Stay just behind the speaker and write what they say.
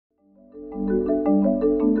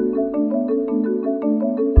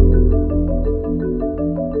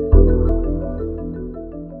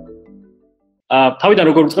თავიდან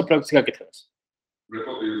როგორ ვიწყებ პროექტის გაკეთებას?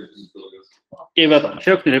 კი ბატონო,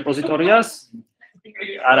 შევქმნი რეპოზიტორიას.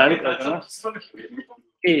 არ არის პრობლემა.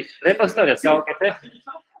 კი, რეპოზიტორიას გავაკეთე.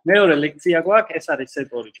 მეორე ლექცია გვაქვს, ეს არის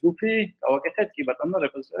სექტორი ჯგუფი, გავაკეთეთ, კი ბატონო,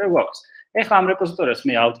 რეპოზიტორია გვაქვს. ეხლა ამ რეპოზიტორიას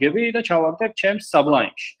მე ავდგები და ჩავაგდებ ჩემს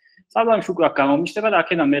Sublime-ში. Sublime-ში უკვე გამომიჩნდება და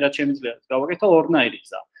აქედან მე რაც შემიძლია გავაკეთო ორნაირი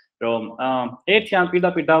გზა, რომ ერთი ან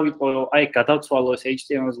პირდაპირ დავიწყო, აი გადავცვალო ეს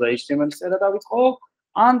HTML-ს და HTML-ს წერა დავიწყო,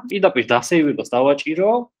 ან პირდაპირ დასეივებას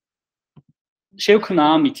დავაჭირო, შევქმნა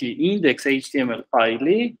ამითი index.html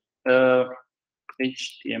ფაილი,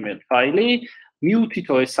 HTML ფაილი,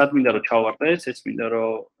 მიუთითო ეს სად მინდა რომ ჩავარდეს, ეს მინდა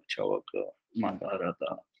რომ ჩავაგდო მანდარა და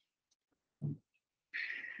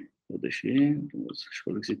ოდეში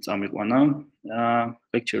შეგიძლიათ წამიყვანა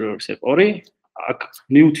lecturer-ს 2 აქ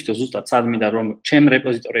მიუთითო ზუსტად სად მინდა რომ ჩემ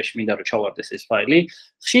რეპოზიტორიაში მინდა რომ ჩავარდეს ეს ფაილი.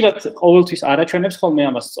 ხშირად ყოველთვის არაჩვენებს ხოლმე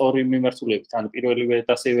ამას სწორი მიმართულებით, ან პირველივე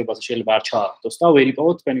დასეივებაზე შეიძლება არ ჩააგდოს და ვერ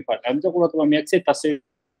იპოვოთ თქვენი ფაილი. ამიტომ ყურადღება მიაქციეთ დასეივ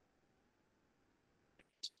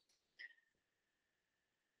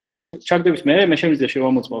ჩაგდების მე შემიძლია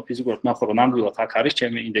შევამოწმო ფიზიკურად ნახო რომ ნამდვილად აქ არის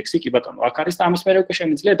ჩემი ინდექსი, კი ბატონო, აქ არის და ამის მერე უკვე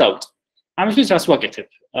შემიძლია დავიწყო. ამისთვის რას ვაკეთებ?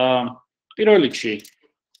 პირველ რიგში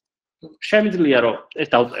შემიძლია რომ ეს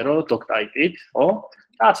დავწერო doc type-ით, ხო?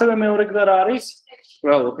 და ასევე მეორე გზა რა არის?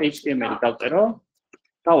 უბრალოდ HTML-ი დავწერო,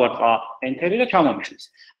 დავარტყა enter-ი და ჩამომიშლის.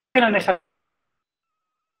 აქედან ეხლა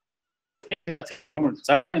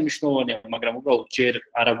ძალიან მნიშვნელოვანია, მაგრამ უბრალოდ ჯერ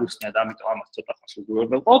არ აგვიხსნა და ამიტომ ამას ცოტა ხანს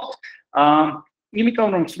უგულვებელყოფ. იმიტომ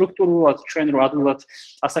რომ სტრუქტურულად ჩვენ რო ადვილად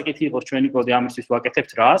ასაკეთი იყოს ჩვენი კოდი ამისთვის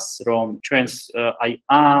ვაკეთებთ რას, რომ ჩვენს აი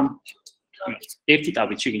ამ ერთი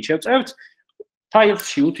ტაბით შეგინ შევწევთ,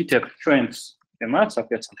 ფაილში უთითებ ჩვენს თემას,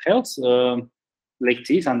 აქაც ხელს,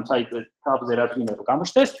 ლექციის ან საიტზე tabზე რაც მინდა რომ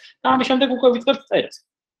გამოჩნდეს და ამის შემდეგ უკვე ვიწყებთ წერას.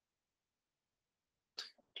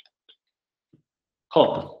 ხო,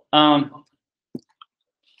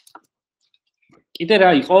 კიდე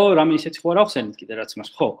რა იყო, რამე ისეთი ხო არ ახსენეთ კიდე რაც მას.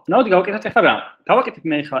 ხო, ნაოდი გავაკეთეთ ახლა რა? გავაკეთებ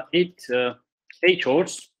მე ახლა 8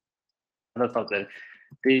 hours. რაც დავწერე.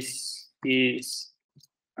 This is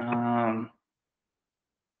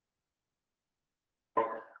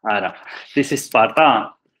არა, this is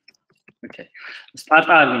Sparta. Okay.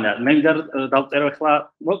 Sparta არ მინდა. მე მინდა დავწერო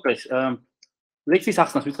ახლა მოკლედ ლექციის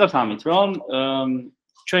ახსნას ვიწყებთ ამით, რომ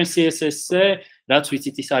ჩვენ CSS-ზე რაც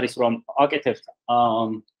ვიცით ის არის რომ აკეთებთ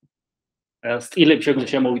სტილები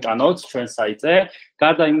შეგვიძლია შემოვიტანოთ ჩვენ საიტზე,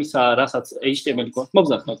 გარდა იმისა, რასაც HTML-ი გვაქვს,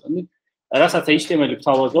 მოგზავნოთ მოწონით, რასაც HTML-ი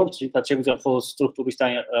გვთავაზობთ, რითაც შეგვიძლია ხოლმე სტრუქტურის და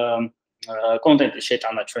კონტენტის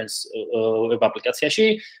შეტანა ჩვენს ვებ აპლიკაციაში,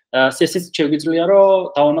 CSS შეგვიძლია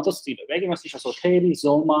რომ დავამატოთ სტილები. ეგ იმას ნიშნავს, რომ ფერი,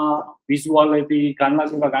 ზომა, ვიზუალები,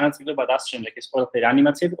 განლაგება, განაწილება და ასე შემდეგ ეს ყველაფერი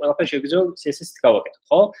ანიმაციები ყველაფერი შეგვიძლია CSS-ით გავაკეთოთ,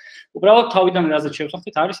 ხო? უბრალოდ თავიდან რაზეც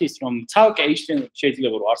შევხსნით არის ის, რომ ცალკე HTML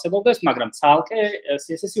შეიძლება რომ არსებობდეს, მაგრამ ცალკე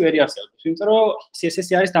CSS-ი ვერ არსებობს, იმიტომ რომ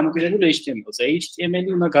CSS-ი არის დამოკიდებული HTML-ზე.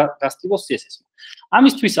 HTML-ი უნდა გასტილოს CSS-მა.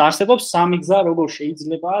 ამისთვის არსებობს სამი გზა, როგორ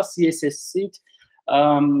შეიძლება CSS-ით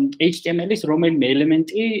HTML-ის რომელიმე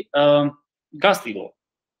ელემენტი გასტილო.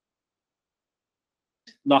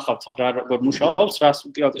 ნახავთ რა როგორ მუშაობს, რას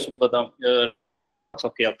უკიდურესობა და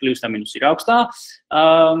ხოქია პლუს და მინუსი რა აქვს და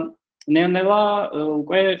ნელა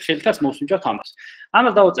უკვე ხელთაც მოსვიჭოთ ამას.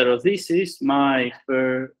 ამას დავწერო this is my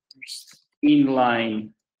first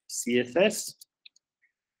inline CSS.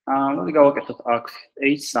 მოდი გავაკეთოთ აქ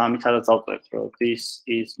H3 სადაც დავწერთ რომ this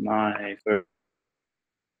is my first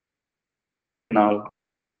now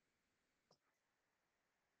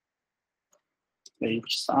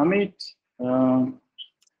H3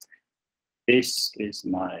 this is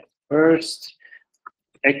my first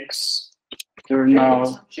external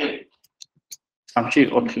სამში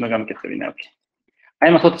 4 უნდა გამკეთებინა აქ. აი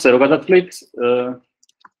ამ ფოტოზე რო გადაცვლით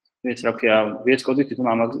ეს რა ქვია VS კოდი თვითონ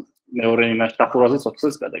ამაზე მეორე იმაში დახურვაზე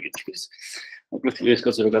 4-ს გადაგიჭრის. მოკლედ VS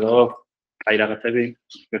კოდზე რო გადავა აი რაღაცები.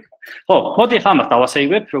 ხო, მოდი ახლა ამას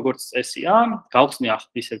დავასეივებ, როგორც წესია, გავხსნი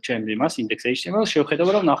ისევ ჩემს იმას index.html, შევხედავ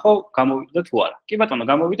რომ ნახო გამოვიდა თუ არა. კი ბატონო,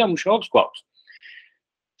 გამოვიდა, მუშაობს, გვაქვს.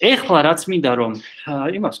 ეხლა რაც მინდა რომ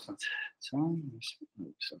იმას ვქნათ.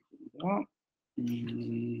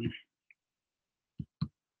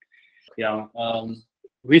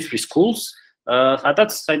 with schools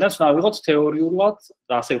სადაც ვავიღოთ თეორიულად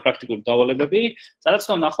და ასევე პრაქტიკული დავალებები, სადაც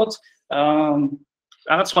ვნახოთ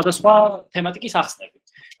რაღაც სხვადასხვა თემატიკის ახსნები.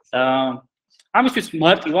 ამისთვის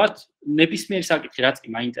მარტივად ნებისმიერი საკითხი რაც კი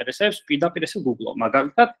მაინტერესებს, პირდაპირ ესე Google-ო,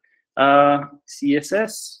 მაგალითად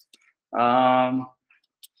CSS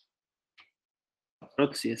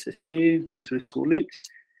CSS-ი სრული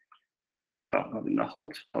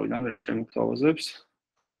ნახოთ, თავიდან ვერ შემოგთავაზებს.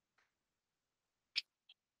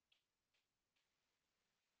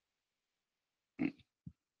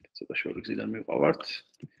 ცოტა შორი გზიდან მივყავართ.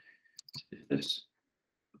 CSS.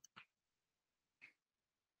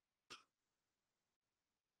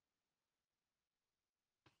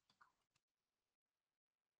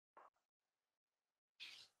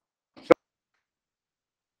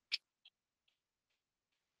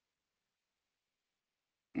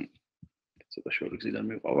 ცოტა შორი გზიდან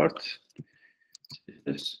მივყავართ.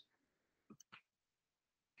 CSS.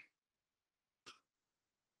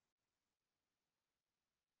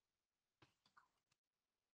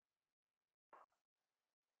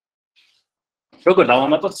 როგორ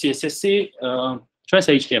დავამატოთ CSS-ი ჩვენს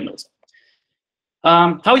HTML-ზე.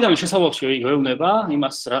 თავიდანვე შესავალში გვეუბნება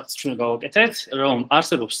იმას, რაც ჩვენ გავაკეთეთ, რომ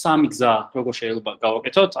არსებობს სამი გზა, როგორ შეიძლება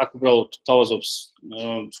გავაკეთოთ. აქ უბრალოდ თავაზობს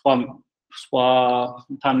სხვა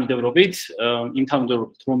თანმიმდევრობით, იმ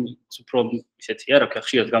თანმიმდევრობით, რომელიც უფრო ისეთია, რა ქვია,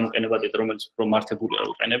 ხშირად გამოყენებადია, რომელიც უფრო მართებულია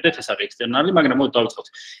ვიყენებდეთ, ეს არის ექსტერნალი, მაგრამ მოდი დავიწყოთ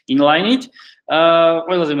inline-ით.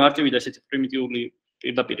 ყველაზე მარტივი და ესეთი პრიმიტიული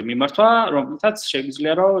პირდაპირ მიმართვა, რომელთაც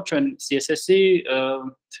შეგვიძლია რომ ჩვენ CSS-ი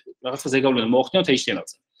რაღაცა ზეგავლენა მოახდინოთ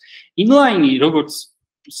HTML-ზე. Inline-ი როგორც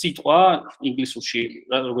სიტყვა ინგლისურში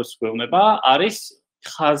როგორც გვეუბნება, არის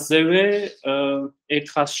ხაზზე ერთ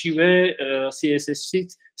ხაზშივე CSS-ით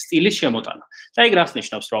სტილის შემოტანა. და ეგ რას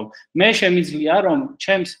ნიშნავს, რომ მე შემიძლია რომ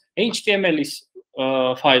ჩემს HTML-ის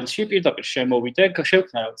ფაილში პირდაპირ შემოვიდე,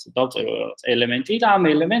 შევქმნა რაღაც დავწერო ელემენტი და ამ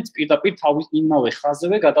ელემენტს პირდაპირ თავის იმავე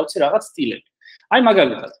ხაზზე გადავწი რაღაც სტილები. აი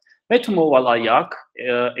მაგალითად, მე თუ მოვალ აი აქ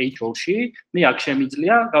H-ში, მე აქ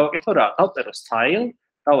შემიძლია გავაკეთო რა, დავწერო style,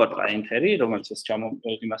 დავარტყა enter-ი, რომელიც ეს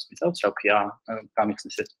იმას მიწევს, რა ქვია,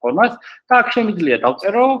 გამიხსნის ეს ფორმას და აქ შემიძლია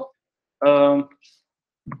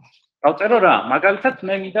დავწერო რა, მაგალითად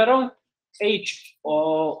მე მინდა რომ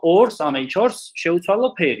H-ორს, ამ H-ორს შეუცვალო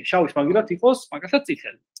ფერი, შავის მაგივრად იყოს, მაგალითად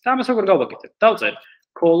წითელი. და ამას როგორ გავაკეთებ? დავწერ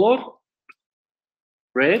color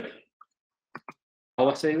red,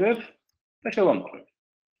 დავასეივებ და შევამოყრებ.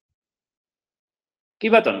 კი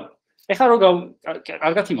ბატონო, ეხლა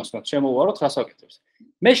კარგად იმას ვთქვათ, შემოვაროთ, რას ვაკეთებს.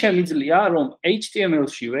 მე შემიძლია რომ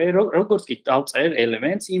HTML-შივე როგორც კი დავწერ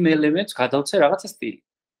ელემენტს, იმ ელემენტს გადავწერ რაღაცა სტილი.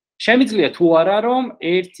 შემიძლია თუ არა რომ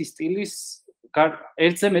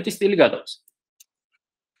ერთზე მეტი სტილი გადავწერ.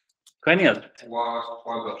 თქვენი აზრით?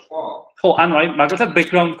 ხო, ანუ აი მაგალითად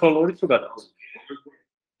background color-ით თუ გადავწერ.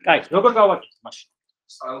 კაი, როგორ გავაკეთებ მაშინ?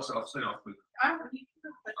 Style-ს ახსნილი.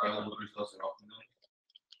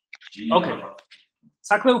 Okay.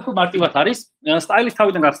 საქმე უფრო მარტივად არის. სტაილის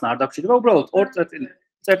თავიდან გახსნა არ დაგჭირდება, უბრალოდ ორ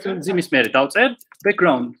წერტილზიმის მერე დავწერ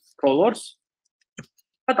background colors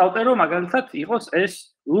და დავწერო მაგალითად იყოს ეს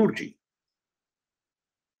ლურჯი.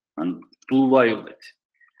 ან blue violet.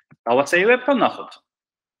 დავასეივებ და ნახოთ.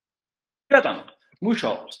 ბატონო,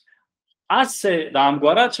 მუშაობს. ასე და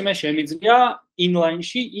ამგვარად მე შემიძლია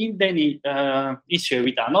inline-ში იმდენი ის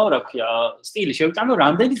შევიტანო, რა ქვია, სტილი შევიტანო,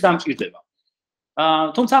 რამდენიც დამჭირდება.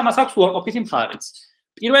 თუმცა ამას აქვს უარყოფითი მხარეც.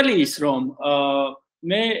 პირველი ის რომ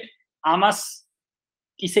მე ამას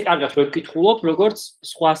ისე კარგად ვერ ვკითხულობ, როგორც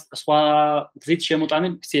სხვა გზით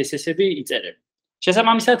შემოტანილ CSS-ები იწერებ.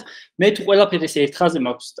 შესაბამისად, მე თუ ყველაფერი ეს ერთ ხაზზე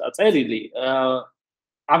მაქვს წერილი,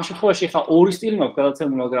 ამ შემთხვევაში ხა ორი სტილი მაქვს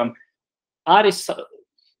გადაცემული, მაგრამ არის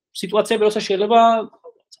სიტუაციები, როცა შეიძლება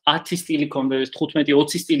 10 სტილი ქონდეს,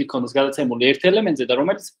 15-20 სტილი ქონდეს გადაცემული ერთ ელემენტზე და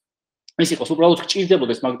რომელიც ის იყოს უბრალოდ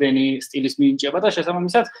გჭირდებოდეს მაგდენი სტილის მინიჭება და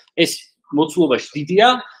შესაბამისად ეს მოცულობაში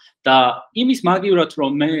დიდია და იმის მაგივრად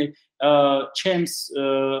რომ მე ჩემს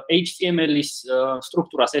HTML-ის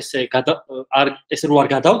სტრუქტურას ესე რო არ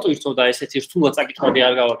გადავტვირთო და ესეთი რთულად წაკითხვები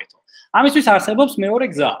არ გავაკეთო. ამისთვის არსებობს მეორე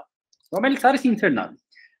გზა, რომელიც არის ინტერნალი.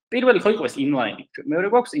 პირველი ხო იყოს inline,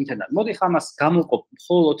 მეორე გვაქვს ინტერნალი. მოდი ხა ამას გამოვყოფ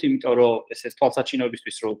მხოლოდ იმიტომ რომ ესე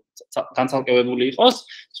თვალსაჩინოებისთვის რომ განცალკევებული იყოს,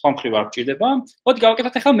 სხვა მხრივ არ გჭირდება. მოდი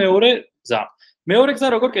გავაკეთოთ ახლა მეორე გზა. მეორე გზა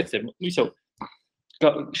როგორ კეთებ? ისევ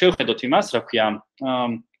შევხედოთ იმას, რა ქვია,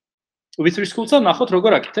 with school-ს ნახოთ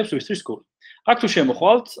როგორ აკეთებს with school. აქ თუ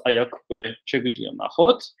შემოხვალთ, აი აქ შეგვიძლია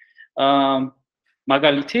ნახოთ.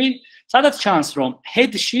 მაგალითი, სადაც ჩანს რომ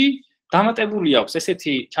head-ში დამატებული აქვს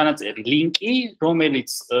ესეთი ჩანაწერი ლინკი,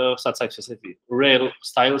 რომელიც სადაც ესეთი rel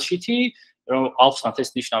style sheet-ი, რომ alpha-ს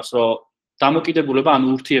ეს ნიშნავს, რომ დამოკიდებულება,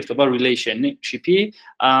 ანუ ურთიერთობა relationship-ი,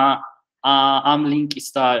 ამ ლინკის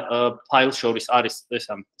და ფაილს შორის არის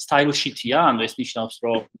ეს style sheet-ია, ანუ ეს ნიშნავს,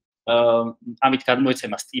 რომ ამით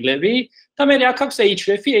გადმოეცემა სტილები და მე აქ აქვს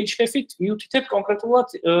href-ით მიუთითებ კონკრეტულად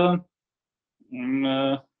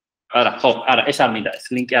არა, ეს არ მინდა, ეს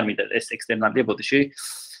ლინკი არ მინდა, ეს ექსტერნალია ბოდიში.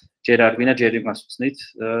 ჯერ არ გვინდა, ჯერ იმას ვხსნით.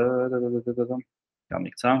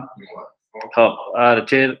 გამიქცა. ხო, არა,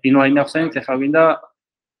 ჯერ inline ახსენით, ახლა გვინდა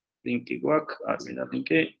ლინკი გვაქვს, არ მინდა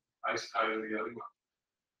ლინკი. აი სტაილი არის.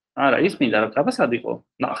 არა, ის მინდა, რა დაბასად იყო.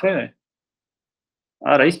 ნახე.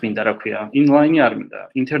 არა, ის მინდა რა ქვია, inline არ მინდა,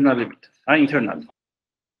 internal-ი მინდა. აი, internal.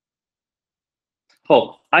 ხო,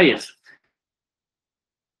 აი ეს.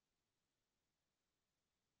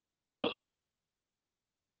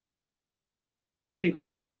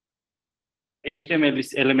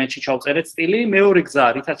 HTML-ის ელემენტში ჩავწერეთ სტილი, მეორე გზა,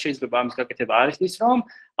 რითაც შეიძლება ამის გაკეთება არის ის, რომ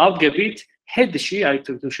ავგებით head-ში, აი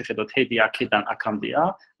თუ შეხედოთ head-ი აქედან აქამდეა,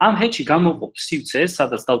 ამ head-ში გამოვყობ სივრცეს,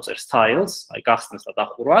 სადაც დავწერ styles, აი გახსნას და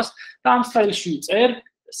დახურვას და ამ style-ში ვწერ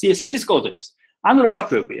CSS კოდებს. ანუ რა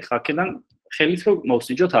ვქვევი, ხა აქედან ხელით რომ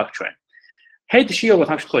მოვსინჯოთ აქ ჩვენ. Head-ში როგორც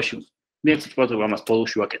ამ შემთხვევაში მეცით პროდუქტ ამას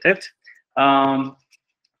ბოლოში ვაკეთებთ.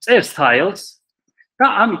 წერ styles და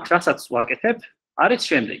ამით რასაც ვაკეთებ, არის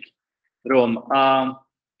შემდეგი. რომ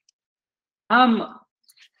ამ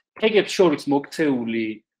ეგებს შორის მოქცეული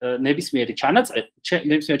ნებისმიერი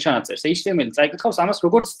ჩანაწერს HTML-ი წაიკითხავს ამას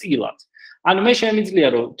როგორც სტილად. ანუ მე შემიძლია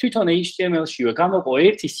რომ თვითონ HTML-შივე გამოყო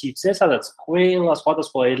ერთი სივრცე, სადაც ყველა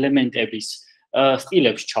სხვადასხვა ელემენტების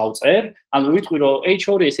სტილებს ჩავწერ. ანუ ვიტყვი რომ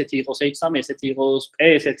H2 ესეთი იყოს, H3 ესეთი იყოს, P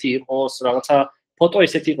ესეთი იყოს, რაღაცა ფოტო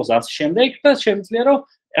ესეთი იყოს ასე შემდეგ და შემიძლია რომ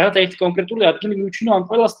რაღაც ერთი კონკრეტული ადგილი მივიჩინო ამ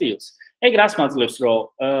ყველა სტილს. ეგ რას მაძლევს, რომ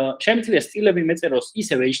შემიძლია სტილები მეწეროს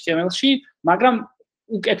ისევე HTML-ში, მაგრამ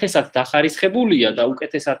უკეთესად დახარისხებულია და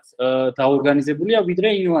უკეთესად დაორგანიზებულია ვიდრე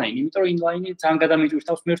inline, იმიტომ რომ inline-ი ძალიან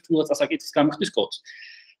გადამიჭირავს მე რთულად წასაკითხის გამიხდის კოდს.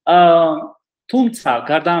 თუმცა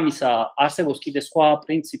გარდა ამისა არსებობს კიდე სხვა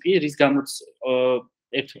პრინციპი, რის გამოც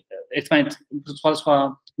ერთმანეთ სხვადასხვა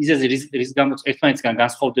მიზეზი რის გამოც ერთმანეთისგან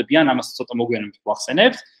განსხვავდებიან, ამას ცოტა მოგვიანებით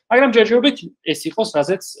ვახსენებთ, მაგრამ ჯერჯერობით ეს იყოს,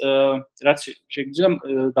 რაც შეგვიძლია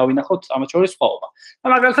დავინახოთ ამათ შორის სხვაობა. და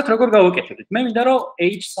მაგალითად როგორ გავაკეთებთ? მე მინდა რომ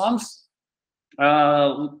H3-ს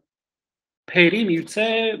ფერი მივცე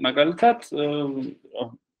მაგალითად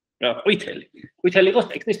ყვითელი. ყვითელი იყოს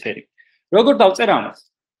ტექსტის ფერი. როგორ დავწერ ამას?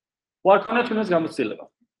 ვარქონა თუნდაც გამოცდილება.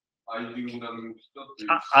 ID უნდა მივცდო.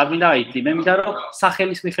 არ მინდა ID, მე მინდა რომ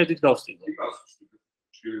სახელის მიხედვით დავსტილო.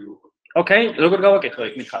 ოკეი, როგორ გავაკეთო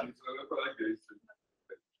ეგ მითხარი?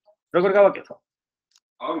 როგორ გავაკეთო?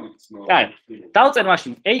 კაი, დავწერ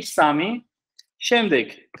მაშინ H3, შემდეგ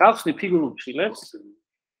გავხსნი ფიგურულ ფილებს,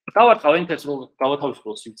 დავარტყავ enter-ს რომ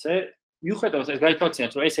გავათავისუფლო სივრცე, მიუხედავად ეს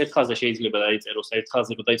გაითვალისწინეთ რომ ეს ერთ ხაზზე შეიძლება დაიწეროს, ერთ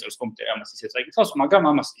ხაზზე რომ დაიწეროს კომპიუტერი ამას ისე წაიკითხავს, მაგრამ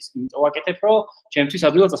ამას იმიტომ ვაკეთებ რომ ჩემთვის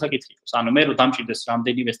ადვილად წასაკითხი იყოს. ანუ მე რომ დამჭირდეს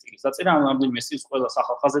რამდენიმე სტილის დაწერა, ამ რამდენიმე სტილს ყველა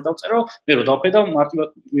სახალ ხაზზე დავწერო, მე რომ დავხედა მარტივად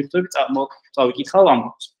მივხვდები წავიკითხავ ამ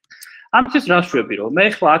კოდს. ამისთვის რა ვშვები რომ მე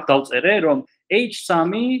ხლა აქ დავწერე რომ H3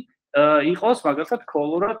 იყოს მაგალითად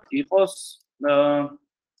color-ად იყოს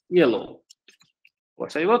yellow.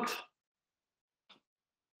 ვაცაივოთ.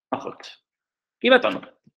 ახოთ. კი ბატონო.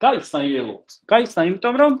 გაიხსნა yellow. გაიხსნა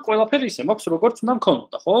იმიტომ რომ ყველაფერი ისე მაქვს როგორც უნდა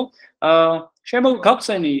მქონოდა, ხო?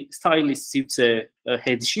 შემოგავხსენი style-ის სივრცე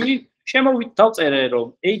head-ში, დავწერე რომ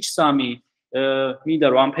H3 მინდა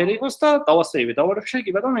რომ ამ ფერი იყოს და დავასეივე, დავარეფრეშე,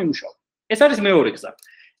 კი ბატონო იმუშავა. ეს არის მეორე გზა.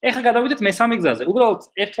 ეხლა გადავიდეთ მესამე გზაზე. უბრალოდ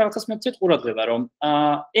ერთ რაღაცას მეთქეთ ყურადღება, რომ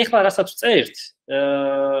ეხლა რასაც ვწერთ,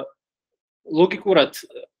 ლოგიკურად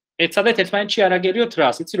ერთსა და ერთმანეთში არ აგერიოთ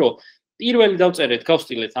რას, იცი რომ პირველი დავწერეთ,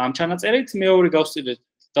 გავსტილეთ ამ ჩანაწერით, მეორე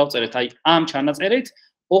დავწერეთ აი ამ ჩანაწერით,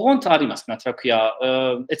 ოღონდ არ იმასკნათ, რა ქვია,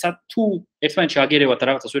 ეცა თუ ერთმანეთში აგერევათ და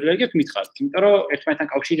რაღაცას ვერ გაიგებთ, მითხარით, იმიტომ რომ ერთმანეთთან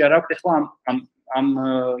კავშირი არ აქვს ეხლა ამ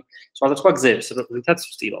სხვადასხვა გზებს, რითაც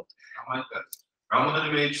ვსტილავთ.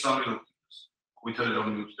 რამოდენიმე H3 ყვითელი რომ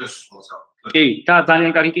მივწდეს ხოლმე. კი, და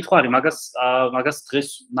ძალიან კარგი კითხვა არის, მაგას დღეს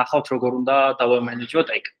ნახავთ როგორ უნდა დავამენეჯოთ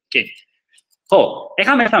ეგ. კი. ხო,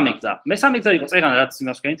 ეხლა მესამე გზა. მესამე გზა იყო წერან რაც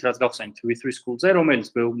იმას განით, რაც გავხსენით with school-ზე, რომელიც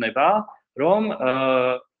გვეუბნება, რომ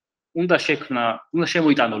უნდა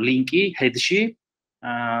შემოიტანო ლინკი head-ში.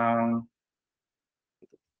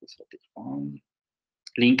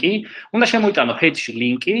 ლინკი, უნდა შემოიტანო head-ში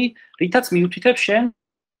ლინკი, რითაც მიუთითებ შენ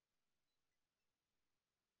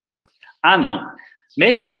ანუ მე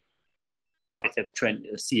ვაკეთებ ჩვენ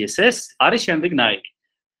CSS არის შემდეგნაირი.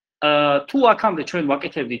 თუ აქამდე ჩვენ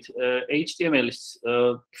ვაკეთებდით HTML-ის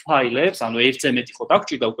ფაილებს, ანუ ერთზე მეტი ხო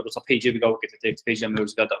დაგჭირდა უკვე როცა page-ები გავაკეთეთ ერთ page-ზე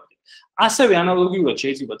მეორეს გადავიდეთ. ასევე ანალოგიურად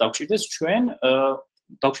შეიძლება დაგჭირდეს ჩვენ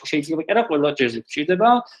შეიძლება კი არა ყველა ჯერზე გჭირდება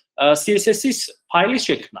CSS-ის ფაილის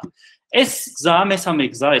შექმნა. ეს გზა, მესამე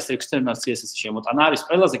გზა, ეს external CSS-ის შემოტანა არის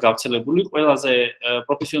ყველაზე გავრცელებული, ყველაზე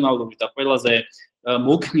პროფესიონალური და ყველაზე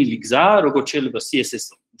მოქნილი გზა, როგორც შეიძლება CSS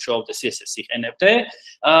მუშაობდეს, CSS იყენებდე.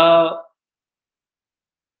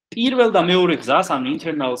 პირველ და მეორე გზას, ანუ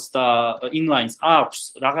internals და inlines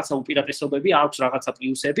აქვს რაღაცა უპირატესობები, აქვს რაღაცა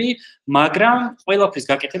პლუსები, მაგრამ ყველაფრის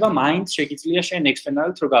გაკეთება მაინც შეგიძლია შენ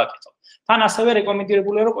external-ით რო გააკეთო. თან ასევე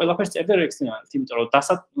რეკომენდირებულია რომ ყველაფერს წერდე external-ით, იმიტომ რომ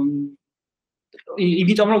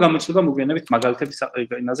იმიტომ რომ გამოჩნდება მოგვიანებით მაგალითების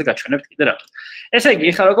ენაზე გაჩვენებთ კიდე რა. ესე იგი,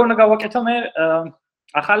 ეხლა როგორ უნდა გავაკეთო მე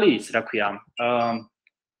ახალი ის, რა ქვია,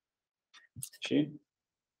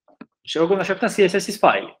 შეგვეშებთა CSS-ის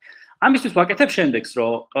ფაილი. ამისთვის ვაკეთებ შემდეგს,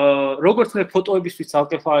 რომ როგორც მე ფოტოებისთვის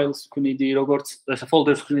ცალკე ფაილს ვქნიდი, როგორც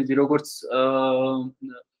ფოლდერს ვქნიდი, როგორც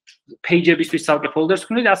page-ებისთვის ცალკე ფოლდერს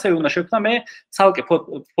ვქნიდი, ასევე უნდა შევქმნა მე ცალკე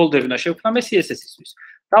ფოლდერი უნდა შევქმნა მე CSS-ისთვის.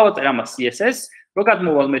 დავაწერ ამას CSS, რო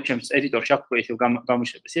გადმოვალ მე ჩემს ედიტორში აქ ისევ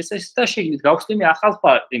გამიშლებ CSS და შეგნით გავხსნი მე ახალ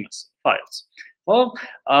ფაილს. ხო?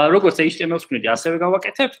 როგორც HTML-ს ვქნიდი, ასევე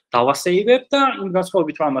გავაკეთებ, დავასეივებ და იმ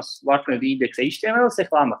განსხვავებით რომ ამას ვარქმევდი index HTML-ს,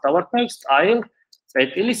 ახლა ამას დავარქმევ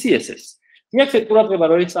style.css. მიაქცეთ ყურადღება,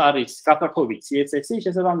 რომ ეს არის გაფართოებით CSS-ი,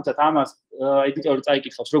 შესაბამისად ამას ედიტორი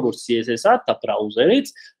წაიკითხავს როგორც CSS-ად და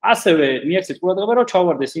ბრაუზერით, ასევე მიაქცეთ ყურადღება, რომ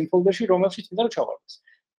ჩავარდეს იმ ფოლდერში, რომელშიც მინდა რომ ჩავარდეს.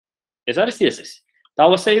 ეს არის CSS-ი.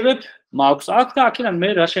 დავასეივებ, მაქვს აქ და აქედან მე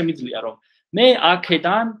რა შემიძლია, რომ მე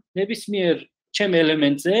აქედან ნებისმიერ ჩემ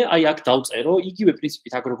ელემენტზე, აი აქ დავწერო, იგივე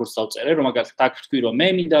პრინციპით აქ როგორც დავწერე, რომ მაგალითად აქ ვთქვი, რომ მე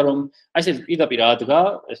მინდა რომ აი ესე პირდაპირ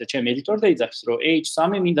ადგა, ესე ჩემ ედიტორ და იძახის, რომ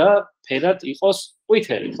h3 მინდა ფერად იყოს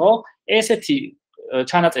ყვითელი, ხო? ესეთი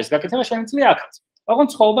ჩანაწერის გაკეთება შემიძლია აქაც. ოღონდ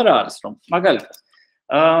ცხოვრება რა არის, რომ მაგალითად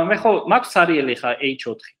მე ხო მაქვს სარიელი ხა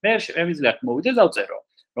h4. მე შემიძლია აქ მოვიდე და დავწერო,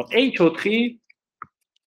 რომ h4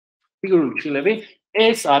 ფიგურული ხილები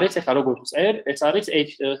ეს არის ახლა როგორ წერ, ეს არის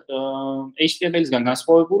HTML-ისგან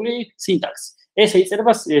განსხვავებული სინტაქსი. ეს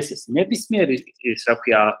ეიწერება CSS-ი. ნებისმიერი ის რა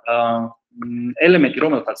ქვია ელემენტი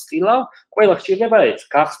რომელსაც წილავ, ყველა ხშირდება ეს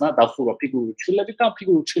გახსნა დახურვა ფიგურული ხილებით და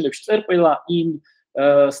ფიგურულ ხილებში წერ ყველა იმ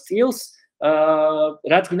სტილს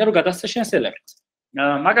რაც გინდა რომ გადასცე შენს ელემენტს.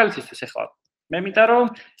 მაგალითისთვის ახლა მე მინდა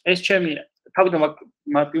რომ ეს ჩემი თავიდან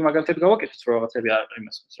მაგალითად გავაკეთოთ რომ რაღაცები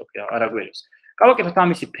იმას რა ქვია არ აგვერიოს. გავაკეთოთ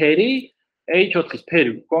ამისი ფერი H4-ის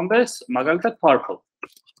ფერი გქონდეს, მაგალითად purple.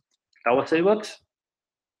 დავასეივოთ.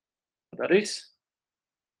 არის?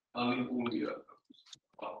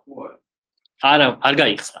 არა, არ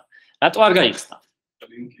გაიხსნა. რატო არ გაიხსნა?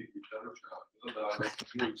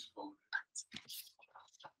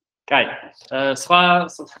 კაი. სხვა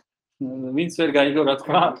ვინც ვერ გაიგო რა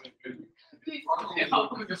თქვა?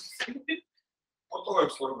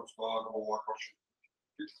 ფოტოებს როგორც გავაკეთე.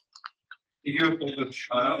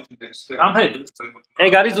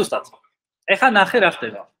 ეგ არის ზუსტად. ეხლა ნახე რა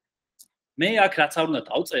ხდება. მე აქ რაც არ უნდა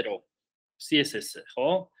დავწერო CSS-ზე,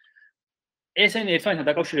 ხო? ესენი ერთმანეთთან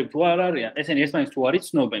დაკავშირებით თუ არ არიან, ესენი ერთმანეთს თუ არ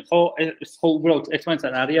იცნობენ, ხო? ეს ხო უბრალოდ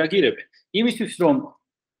ერთმანეთთან არ რეაგირებენ. იმისთვის რომ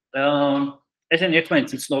ესენი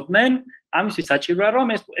ერთმანეთს იცნობდნენ, ამისთვის საჭიროა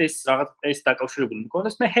რომ ეს დაკავშირებული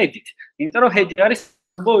მქონდეს მე head-ით. იმიტომ რომ head-ი არის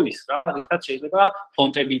ბოის რა, რითაც შეიძლება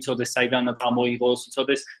ფონტები იცოდეს, საიდან წამოიღოს,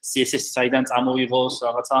 იცოდეს CSS საიდან წამოიღოს,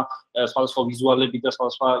 რაღაცა სხვადასხვა ვიზუალები და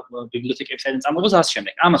სხვადასხვა ბიბლიოთეკები საიდან წამოიღოს, ასე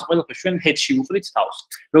შემდეგ. ამას ყველაფერს ჩვენ head-ში ვუყრით თავს.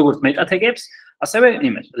 როგორც მეტატეგებს, ასევე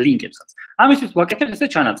იმას, ლინკებსაც. ამისთვის ვაკეთებ ესე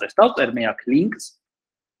ჩანაწერს. დავწერ მე აქ ლინკს.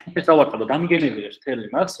 ეს დავარქვა დამიგენებიერებს თელი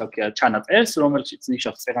მას, რა ქვია, ჩანაწერს, რომელშიც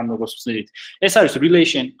ნიშნავს წეგან როგორც ვცნით. ეს არის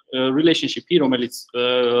relationship-ი, რომელიც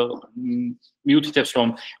მიუთითებს,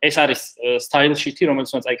 რომ ეს არის style sheet-ი, რომელიც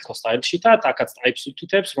უნდა წაიკითხოს style sheet-ად, აქაც types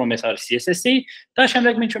უთითებს, რომ ეს არის CSS-ი და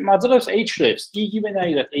შემდეგ მაძლევს hrefs,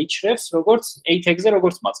 იგივენაირად hrefs, როგორც h-ზე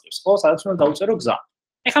როგორც მაძლევს, ხო, სადაც უნდა დავწერო გზა.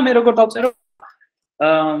 ეხლა მე როგორ დავწერო?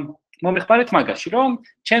 მომიხმარეთ მაგაში, რომ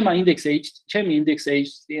ჩემი index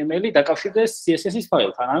HTML-ი დაკავშირდეს CSS-ის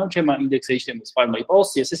ფაილთან, ანუ ჩემი index HTML-ის ფაილმა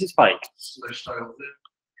იყოს CSS-ის ფაილი.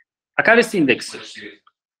 აქ არის index.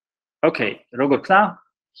 Okay, როგორ ქნა?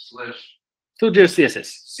 თუ ჯერ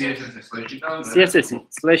CSS//-ი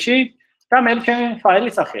და მე ჩემი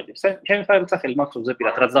ფაილის სახელი. ჩემი ფაილის სახელი მაქვს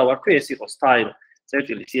ზეპირად, რაც დავარქვი, ეს იყოს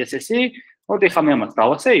style.css-ი. მოდი ხა მე ამას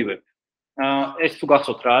დავასეივებ. ეს თუ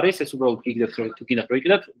გახსოვთ რა არის, ეს უბრალოდ გიგდეთ რომ თუ გინდათ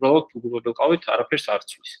პროექტად, უბრალოდ გულგულდავით არაფერს არ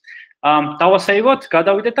ცვის. დავასეივოთ,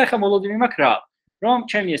 გადავიდეთ და ახლა მოლოდინი მაქვს რა, რომ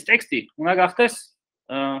ჩემი ეს ტექსტი უნდა გახდეს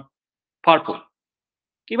purple.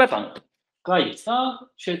 კი ბატონო, გაიცა,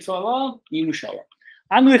 შეცვალა, იმუშავა.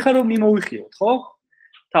 ანუ ეხლა რომ მიმოვიხიოთ, ხო?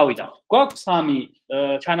 თავიდან. გვაქვს სამი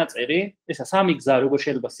ჩანაწერი, ესა სამი გზა როგორ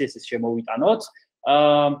შეიძლება CSS შემოვიტანოთ.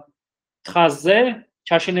 თხაზზე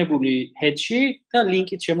ჩაშენებული head-ში და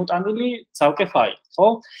ლინკით შემოტანილი ცალკე ფაილი, ხო?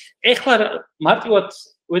 ეხლა მარტივად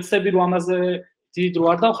ვეცდები რომ ამაზე დიდ დრო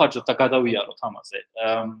არ დავხარჯოთ და გადავიაროთ ამაზე.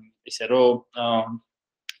 ისე რომ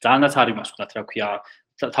ძალიანაც არ იმას ვთქვათ, რა ქვია,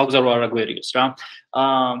 თავგზარო არ აგვერიოს რა.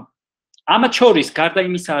 ამათ შორის გარდა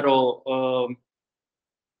იმისა, რომ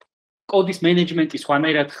კოდის მენეჯმენტი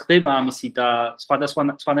სხვანაირად ხდება ამისი და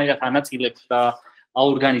სხვანაირად ანაწილებს და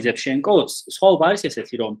აორგანიზებს შენ კოდს, სხვაობა არის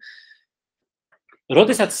ესეთი, რომ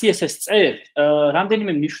როდესაც CSS წერ,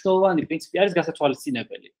 რამდენიმე მნიშვნელოვანი პრინციპი არის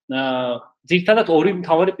გასათვალისწინებელი. ძირითადად ორი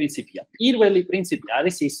მთავარი პრინციპია. პირველი პრინციპი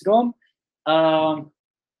არის ის, რომ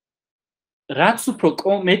რაც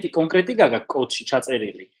უფრო მეტი კონკრეტიკა გაქვს კოდში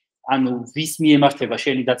ჩაწერილი, ანუ ვის მიემართება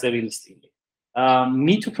შენი დაწერილი სტილი,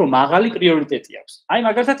 მით უფრო მაღალი პრიორიტეტი აქვს. აი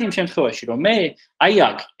მაგალითად იმ შემთხვევაში, რომ მე აი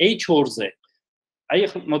აქ H2-ზე აი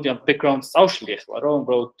ახლა მოდი ამ background-ს წავშლი ახლა, რომ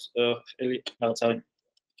უბრალოდ რაღაცა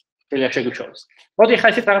შეიძლება შეგუჩვენოს. მოდი ახლა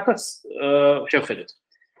ისეთ რაღაცას შევხედოთ.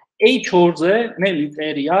 H2-ზე მე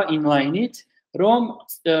მიწერია inline-ით, რომ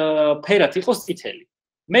ფერად იყოს წითელი.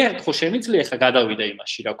 მე ხო შემიძლია ახლა გადავიდე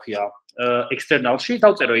იმაში, რა ქვია, external-ში,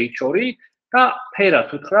 დავწერო H2 და ფერად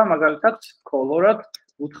უთხრა, მაგალითად, color-ად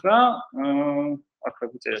უთხრა, ახლა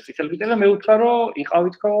გვიწერა წითელი და მე უთხრა, რომ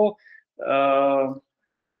იყავით ხო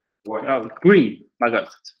green,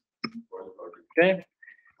 მაგალითად. Okay?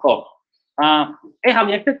 ხო. ეხლა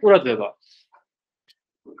მიახდეთ ყურადღება.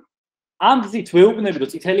 ამ გზით ვეუბნები, რომ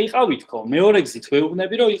წითელი იყავით ხო, მეორე გზით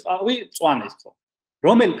ვეუბნები, რომ იყავი მწვანედ ხო.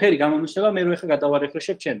 რომელი ფერი გამონიშნება, მე რო ეხლა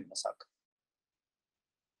გადავარეხრეშებ ჩემი მას აქ.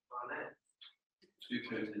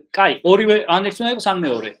 კაი, ორივე ან ერთი უნდა იყოს, ან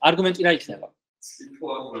მეორე. არგუმენტი რა იქნება?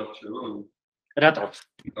 რატო?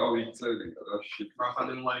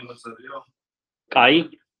 კაი,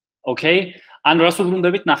 ოკეი. ან რას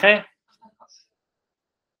უბრუნდებით, ნახე?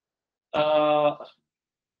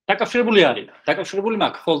 დაკავშირებული არის. დაკავშირებული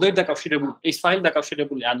მაქვს, folder დაკავშირებული, ეს ფაილი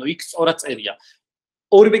დაკავშირებული, ანუ იქ სწორად წერია.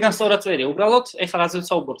 ორივეგან სწორად წერია. უბრალოდ, ეხლა რაზე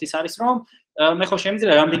ვსაუბრობთ, ის არის, რომ მე ხო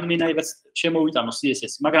შემიძლია რამდენიმენაირად შემოვიტანო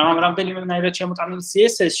CSS, მაგრამ ამ რამდენიმენაირად შემოტანილი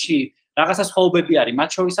CSS-ში რაღაცა სხვაობები არის, მათ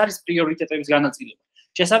შორის არის პრიორიტეტების განაწილება.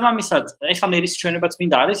 შესაბამისად, ეხლა მე ის ჩვენებაც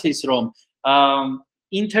მინდა არის ის, რომ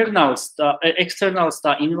internals და externals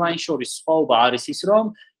და inline შორის სხვაობა არის ის,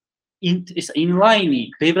 რომ inline-ი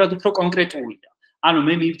ბევრად უფრო კონკრეტულია. ანუ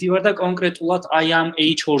მე მივდივარ და კონკრეტულად აი ამ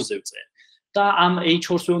H2-ზე ვწერ. და ამ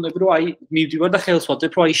H2-ს ვეუბნები, რომ აი მივდივარ და ხელს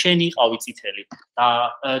ვადებ, რომ აი შენი იყავი წითელი. და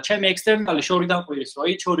ჩემი external-ი შორიდან ყვირის, რომ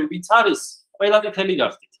H2 ვინც არის, ყველა წითელი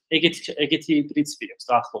გახდით. ეგეთი პრინციპი აქვს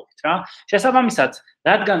დაახლოებით რა. შესაბამისად,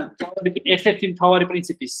 რადგან ერთ-ერთი მთავარი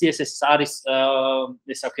პრინციპი CSS-ის არის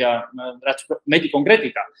ესე ვქია, რაც მეტი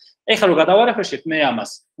კონკრეტიკა. ეხლა რომ გადავარეხრეშებ მე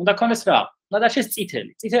ამას, უნდა ქონდეს რა? უნდა დარჩეს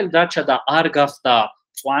წითელი. წითელი დარჩა და არ გახდა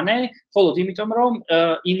მწვანე, მხოლოდ იმიტომ რომ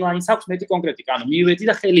inline-ს აქვს მეტი კონკრეტიკა, ანუ მივედი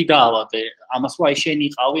და ხელი დაავადე ამას, რომ აი შენი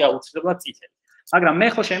იყავი აუცილებლად წითელი. მაგრამ მე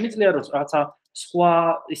ხო შემიძლია რომ რაღაცა სხვა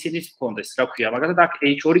ისინიც მქონდეს, რა ვქია, მაგალითად აქ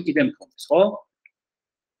H2 კიდე მქონდეს, ხო?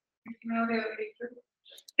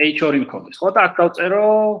 H2 მქონდეს, ხო? და აქ დავწერო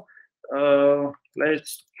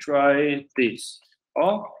let's try this. ხო?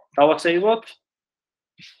 დავასეივოთ.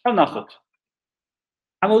 და ნახოთ.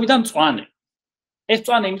 გამოვიდა მწვანე. ეს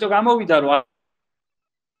მწვანე იმიტომ გამოვიდა, რომ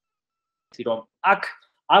აქ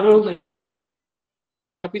არ უნდა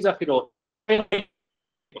ვიზახი რომ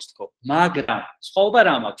პოსტკო მაგრამ სხვაობა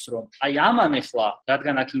რა მაქვს რომ აი ამან ახლა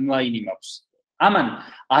რადგან აქ inline მაქვს ამან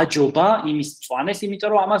აჯობა იმის მწვანეს იმიტომ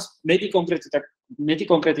რომ ამას მეტი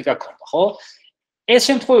კონკრეტიკა ქონდა ხო ეს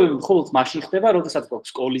შემთხვევები მხოლოდ მაშინ ხდება როდესაც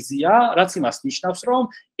გვაქვს კოლიზია რაც იმას ნიშნავს რომ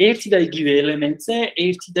ერთი და იგივე ელემენტზე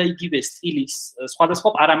ერთი და იგივე სტილის სხვადასხვა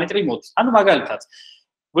პარამეტრი მოდის ანუ მაგალითად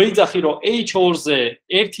ვეძახი რომ H2-ზე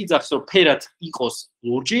ერთი ძახს რომ ფერად იყოს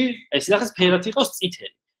ლურჯი, ეს ძახს ფერად იყოს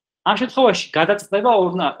წითელი. ამ შემთხვევაში გადაწყვეტება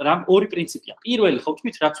ორი პრინციპია. პირველი ხო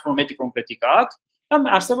თქვით რაც უფრო მეტი კონკრეტიკა აქვს და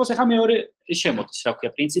არსებობს ახლა მეორე შემოდის, რა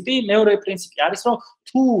ქვია, პრინციპი. მეორე პრინციპი არის რომ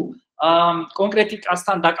თუ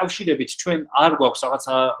კონკრეტიკასთან დაკავშირებით ჩვენ არ გვაქვს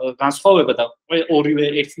რაღაცა განსხვავება და ორივე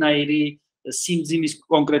ერთნაირი სიმძიმის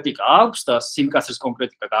კონკრეტიკა აქვს და სიმკაცრის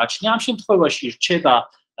კონკრეტიკა გააჩნია, ამ შემთხვევაში რჩება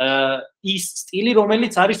ის სტილი,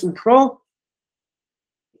 რომელიც არის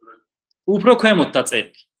უფრო ქვემოთ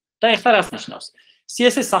დაწერილი. და ეხლა რას ნიშნავს?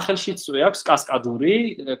 CSS სახელშიც აქვს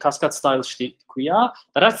კასკადური, cascade style-ში თქვია,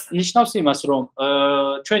 და რაც ნიშნავს იმას, რომ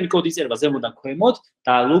ჩვენი კოდი იწერება ზემოდან ქვემოთ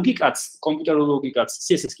და ლოგიკაც, კომპიუტერულ ლოგიკაც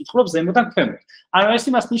CSS კითხულობს ზემოდან ქვემოთ. ანუ ეს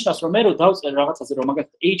იმას ნიშნავს, რომ მე რო დავწერ რაღაცაზე, რომ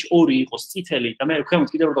მაგალითად H2 იყოს წითელი და მე ქვემოთ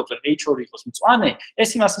კიდევ რო დავწერ H2 იყოს მწვანე, ეს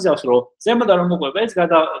იმას იზავს, რომ ზემოდან რომ მოყვება ეს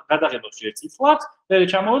გადაღებავს ჯერ წითლად, მე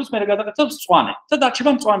ჩამოვიდეს, მე გადაღებავს მწვანე. და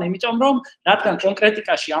დარჩება მწვანე, იმიტომ რომ რადგან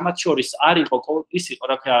კონკრეტიკაში ამათ შორის არ იყო ის იყო,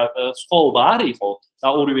 რა ქვია, სხვაობა არ იყო და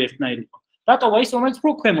ორივე ერთნაირი იყო. რატოა ის რომელიც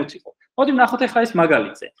უფრო ქვემოთ იყო? მოდი ვნახოთ ახლა ეს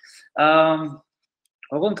მაგალითზე.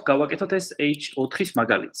 ოღონდ გავაკეთოთ ეს H4-ის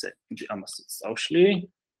მაგალითზე. ამას წავშლი.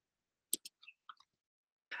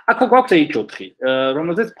 აქ გვაქვს H4,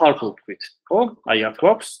 რომელზეც purple თქვით, ხო? აი აქ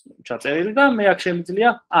გვაქვს ჩაწერილი და მე აქ შემიძლია,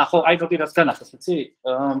 ხო, აი მოდი რაც განახეს, იცი?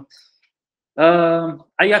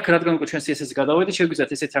 აი აქ რადგან უკვე ჩვენ CSS-ზე გადავედით,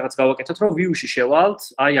 შეგვიძლიათ ესეთ რაღაც გავაკეთოთ, რომ view-ში შევალთ,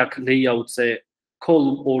 აი აქ layout-ზე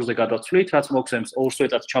column 2-ზე გადავცვლით, რაც მოგცემს 2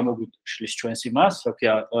 სვეტად ჩამოგვიშლის ჩვენს იმას, რა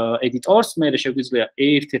ქვია, editors, მე შეგვიძლია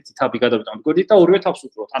ერთ-ერთი თაბი გადავიტანოთ გვერდით და ორივე თავს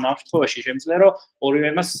უყუროთ. ანუ ამ შემთხვევაში შემიძლია რომ ორივე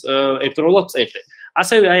იმას ერთდროულად წერდე.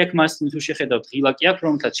 ასევე აი აქ მას თუ შეხედავთ ღილაკი აქვს,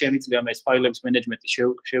 რომელთაც შემიძლია მე ეს ფაილების მენეჯმენტი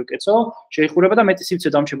შევკეცო, შეიხურება და მეტი სივრცე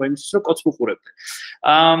დამრჩება იმისთვის, რომ კოდს ვუყურებდე.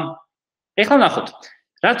 ეხლა ნახოთ.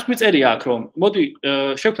 რაც მიწერია აქ რომ მოდი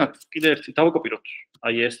შევქნათ კიდე ერთი დავაკოპიროთ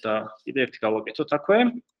აი ეს და კიდე ერთი გავაკეთოთ აქვე.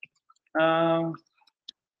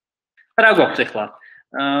 რა გვაქვს ახლა?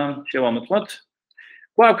 შევამოწმოთ.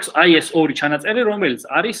 გვაქვს აი ეს ორი ჩანაწერი, რომელიც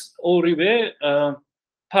არის ორივე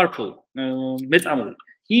purple მეწამული.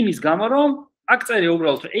 იმის გამო რომ აქ წერია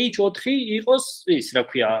უბრალოდ H4 იყოს ის, რა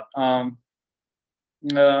ქვია,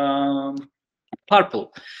 purple.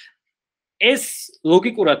 ეს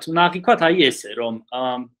ლოგიკურად უნდა აღიქვათ აი ესე, რომ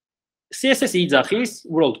CSS იძახის,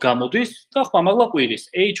 უბრალოდ გამოდის და ხმამაღლა ყვირის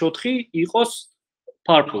H4 იყოს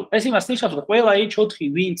purple. ეს იმას ნიშნავს, რომ ყველა H4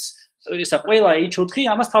 ვინც ისა ყველა H4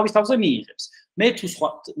 ამას თავის თავზე მიიღებს. მე თუ სხვა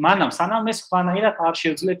მანამ სანამ ეს სხვანაირად არ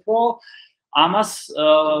შევძლებ, რომ ამას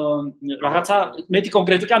რაღაცა მეტი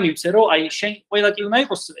კონკრეტიკა მივცე, რომ აი შენ ყველა კი უნდა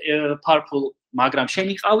იყოს purple, მაგრამ შენ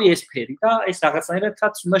იყავი ეს ფერი და ეს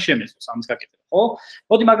რაღაცნაირადაც უნდა შემეძლოს ამის გაკეთება, ხო?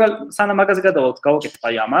 მოდი სანამ მაგაზე გავაკეთებ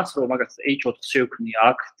აი ამას, რომ მაგას H4 შევქმნი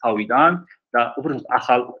აქ თავიდან და უბრალოდ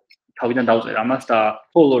ახალ თავიდან დავწერ ამას და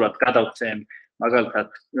color-ად გადავცემ მაგალითად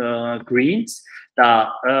greens და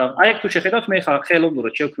აი აქ თუ შეხედავთ მე ხა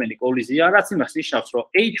ხელოვნურად შევქმნი კოლიზია, რაც იმას ნიშნავს, რომ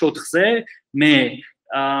H4-ზე მე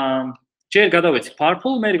ჯერ გადავეცი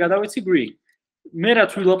purple, მე გადავეცი green. მე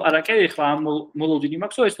რაც ვილაპარაკე ახლა ამ მოლოდინი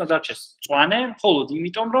მაქვს, რომ ეს უნდა დარჩეს მწვანე, მხოლოდ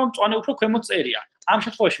იმიტომ რომ მწვანე უფრო ქვემოთ წერია. ამ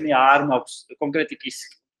შემთხვევაში მე არ მაქვს კონკრეტიკის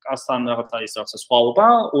კასთან რაღაცა ის რაღაცა სხვაობა,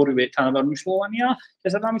 ორივე თანაბარ მნიშვნელოვანია,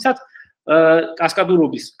 შესაბამისად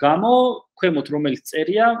კასკადურობის გამო ქვემოთ რომელიც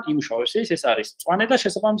წერია, იმუშავებს ეს არის მწვანე და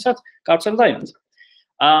შესაბამისად გავცელდა იმას.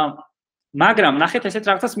 მაგრამ ნახეთ ესეთ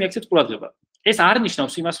რაღაცას მიაქცეთ ყურადღება. ეს არ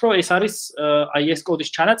ნიშნავს იმას, რომ ეს არის აი ეს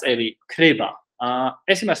კოდის ჩანაწერი ქრება.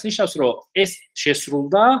 ეს იმას ნიშნავს, რომ ეს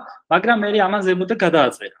შესრულდა, მაგრამ მე ამან ზემოდან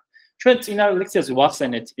გადააწერა. ჩვენ წინა ლექციაზე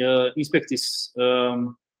ვახსენეთ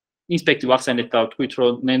ინსპექტი ვახსენეთ და ვთქვით,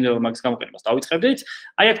 რომ ნენდელ მაგის გამოყენებას დავიწყებდით.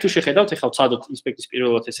 აი აქ თუ შეხედავთ, ეხლა ვცადოთ ინსპექტის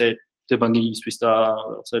პირველად ესე დებანგინგისთვის და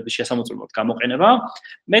რაღაცების შესამოწმებლად გამოყენება.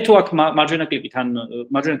 მე თუ აქ მარჯვენა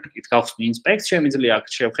კლიკით გავხსნი ინსპექტს, შემიძლია აქ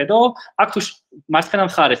შევხედო. აქ თუ მარცხენა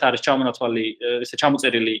მხარეს არის ჩამონათვალი, ესე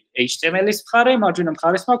ჩამოწერილი HTML-ის მხარე, მარჯვენა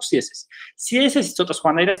მხარეს მაქვს CSS. CSS-ი ცოტა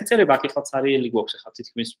სხვანაირად იწერება, აქ ეხლა ცარიელი გვაქვს ეხლა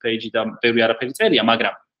თითქმის page-ი და ბევრი არაფერი წერია,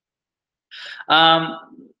 მაგრამ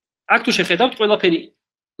აქ თუ შეხედავთ, ყველაფერი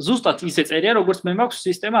ზუსტად ისე წერია, როგორც მე მაქვს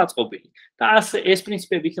სისტემა აწყობილი. და ასე ეს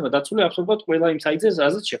პრინციპები იქნება დაცული აბსოლუტურად ყველა იმ საიტზე,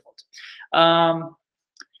 რაზეც შეხვალთ.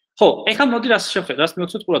 ხო, ეხლა მოდი რას შევხედოთ, რას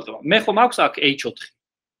მივუწევთ ყურადღება. მე ხომ აქვს აქ H4.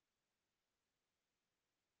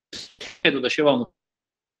 ხედო და შევამო.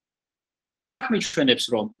 აქ მიჩვენებს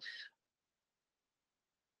რომ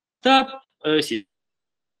და ისი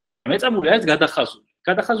მეწამული არის გადახაზული.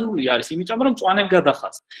 გადახაზული არის იმიტომ რომ მწვანემ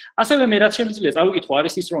გადახაზა. ასევე მე რაც შემიძლია წავიკითხო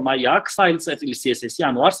არის ის რომ აი აქ file.css-ი,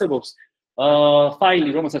 ანუ არსებობს ფაილი,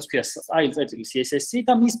 რომელსაც ქვია file.css-ი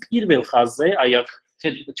და მის პირველ ხაზზე, აი აქ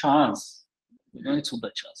ჩანს. მე თუნდა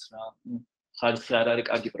ჩანს რა. ხალხი არ არის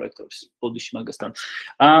კარგი პროექტორის ბოდიში მაგასთან.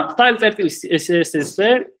 file.css-ზე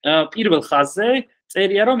პირველ ხაზზე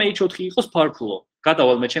წერია რომ H4 იყოს purple.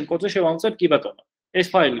 გადავალ მე ჩემ კოდზე შევამოწმებ კი ბატონო. ეს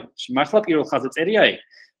ფაილი მართლა პირველ ხაზზე წერია ეგ.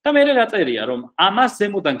 და მე რა წერია რომ ამას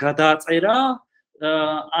ზემოდან გადააწერა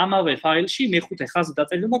ამავე ფაილში მეხუთე ხაზზე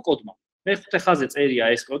დაწერილმა კოდმა. მეხუთე ხაზზე წერია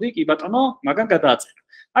ეს კოდი, კი ბატონო, მაგან გადააწერა.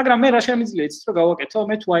 მაგრამ მე რა შემიძლია იცით რომ გავაკეთო,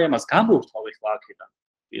 მე თუ აი ამას გამოვთავ ახლა აქედან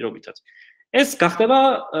პირობითად. ეს გახდება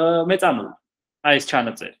მეწამული. აი ეს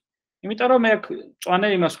ჩანაწერი. იმიტომ რომ მე აქ წვანე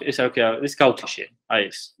იმას ესე რა ქვია, ის გავთიშე, აი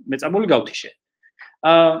ეს მეწამული გავთიშე.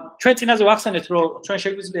 ჩვენ წინაზე ვახსენეთ რომ ჩვენ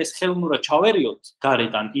შეგვიძლია ეს ხელოვნურად ჩავერიოთ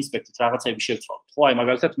გარედან ინსპექტით რაღაცები შევცვალოთ. ხო, აი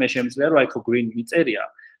მაგალითად მე შემიძლია რომ აი ხო green მიწერია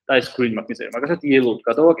და ეს green მაგ მიწერია. მაგალითად yellow-д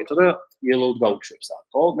გადავაკეთო და yellow-д გავუშვებს აქ,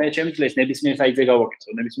 ხო? მე შემიძლია ეს ნებისმიერ საიტზე გავაკეთო,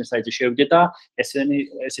 ნებისმიერ საიტზე შევიდე და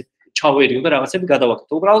ესე ჩავერიო და რაღაცები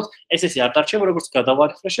გადავაკეთო. უბრალოდ SS-ი არ დარჩება როგორც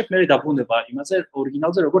გადავარეფრეშებ, მე დაბრუნება იმაზე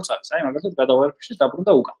ორიგინალზე როგორც არის. აი მაგალითად გადავარეფრეშებ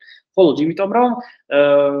დაბრუნდა უკან. მხოლოდ იმიტომ რომ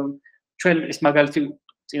ჩვენ ეს მაგალითი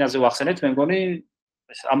წინაზე ვახსენეთ, მე მგონი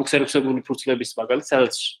ამოქსერексებული ფურცლების მაგალითად,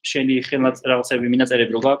 სადაც შენი რაღაცები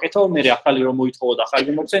მინაწერები რო გააკეთო, მე ახალი რომ მოითხოვო და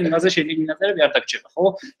ახალი მოგცენ, იმაზე შენი მინაწერები არ დაგჭირება, ხო?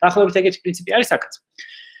 დაახლოებით ეგეთი პრინციპი არის აქაც.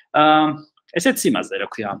 ესეც იმაზე, რა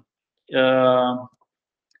ქვია.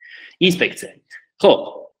 ინსპექტზე. ხო,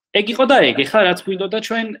 ეგ იყო და ეგ, ეხლა რაც გვინდოდა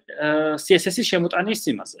ჩვენ CSS-ის შემოტანის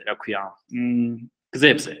იმაზე, რა ქვია,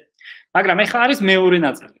 გზებზე. მაგრამ ეხლა არის მეორე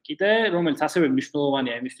ნაწილი კიდე, რომელიც ასევე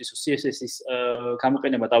მნიშვნელოვანია იმისთვის, რომ CSS-ის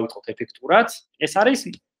გამოყენება დავიწყოთ ეფექტურად. ეს არის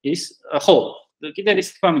ის, ხო, კიდე ის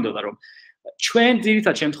თქვა მინდოდა, რომ ჩვენ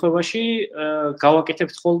ძირითად შემთხვევაში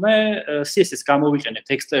გავაკეთებთ ხოლმე CSS გამოვიყენებთ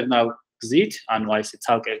external გზით, ანუ აი ესე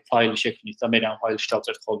ცალკე ფაილი შექმნით და მე ამ ფაილში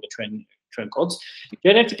დავწერთ ხოლმე ჩვენ კოდს.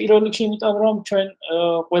 ერთ პირველ რიგში, იმიტომ რომ ჩვენ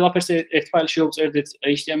ყველაფერს ერთ ფაილში ვწერდით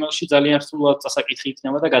HTML-ში ძალიან რთულად წასაკითხი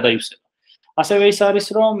იქნება და გადაივსება. ასევე ის არის,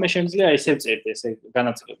 რომ მე შემიძლია ესე ვწერდე, ესე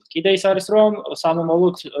განაწილებით. კიდე ის არის, რომ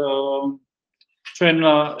სამომავლოდ ჩვენ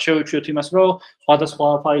შევეჩვიოთ იმას, რომ სხვადასხვა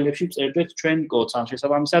ფაილებში ვწერდეთ ჩვენ კოდს, ან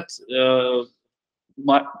შესაბამისად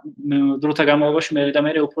დროთა განმავლობაში მე და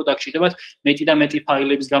მე უფრო დაგჭირდებათ მეტი და მეტი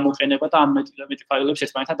ფაილების გამოყენება და ამ მეტი და მეტი ფაილების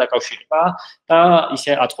ერთმანეთთან დაკავშირება და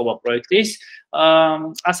ისე აწყობა პროექტის.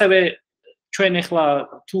 ასევე ჩვენ ახლა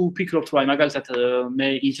თუ ვფიქრობთ, რომ აი მაგალითად მე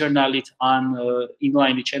internally-ით ან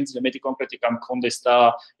inline-ით შემიძლია მეტი კონკრეტიკა მქონდეს და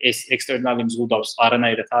ეს external-ი მზღუდავს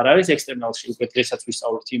არანაირად არ არის, external-ში უკვე დღესაც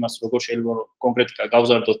ვისწავლეთ იმას, როგორ შეიძლება კონკრეტიკა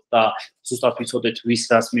გავზარდოთ და ზუსტად ვიცოდეთ ვის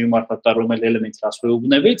რას მივმართოთ და რომელ ელემენტს რას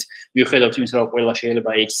ვეუბნებით, მიუხედავად იმისა, რომ ყველა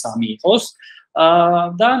შეიძლება H3 იყოს.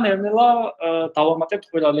 და ნელ-ნელა დავამატებთ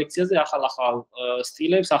ყველა ლექციაზე ახალ-ახალ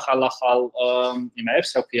სტილებს, ახალ-ახალ იმებს,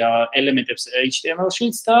 რა ქვია, ელემენტებს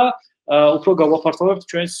HTML-შიც და უფრო გავაფართოვებთ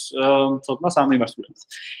ჩვენს ცოდნას ამ მიმართულებით.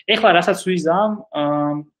 ეხლა რასაც ვიზამ,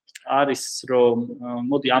 არის რომ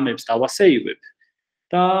მოდი ამებს დავასეივებ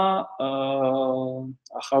და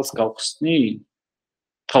ახალს გავხსნი.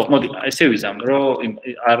 ხო, მოდი ესე ვიზამ, რომ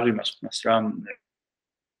არ იმას ხმას რა.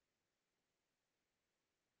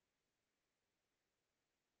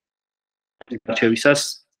 შევისას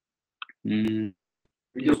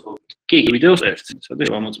ვიდეოს ერთ, სადაც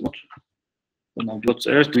ვამოწმოთ. ნამდვილად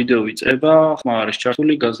წერს ვიდეო ვიწერება, ხმა არის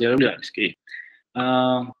ჩართული, გაზიარებული არის, კი.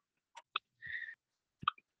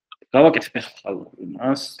 გავაკეთებ ახლა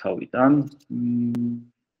იმას თავიდან.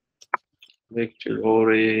 ლექცია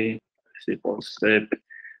 2 სიპოსტებ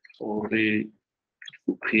 2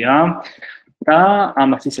 ჯგუფია და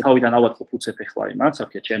ამას ისე თავიდან ავაწყობ უცებ ახლა იმას,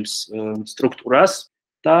 აქ ჩემს სტრუქტურას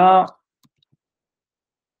და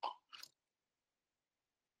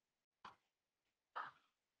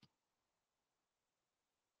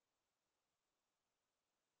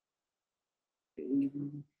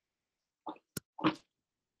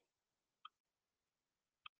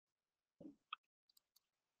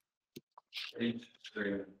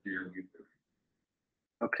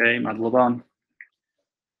Okay, მადლობა.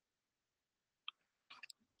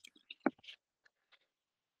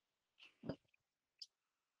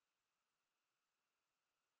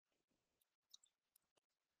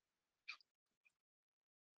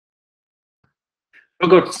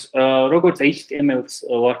 როგორც HTML-ს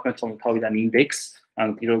ვარქმევთ ხოლმე თავიდან index,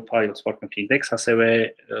 ან პირველ ფაილს ვარქმევთ index,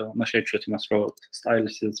 ასევე მას შევჩვით იმას, რომ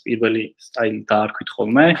სტაილისის პირველი სტაილი დაარქვით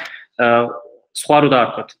ხოლმე. სხვა რო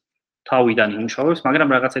დაარქვათ თავიდან იმუშავებს, მაგრამ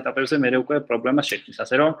რაღაც ეტაპებზე მე უკვე პრობლემას შექმნის,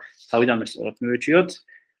 ასე რომ თავიდან მე სწორად მივეჩიოთ.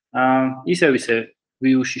 ისე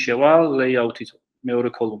view-ში შევალ, layout-ით მეორე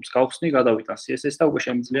კოლუმს გავხსნი, გადავიტან CSS და უკვე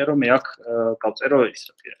შემიძლია რომ მე აქ გავწერო ის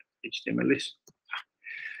HTML-ის.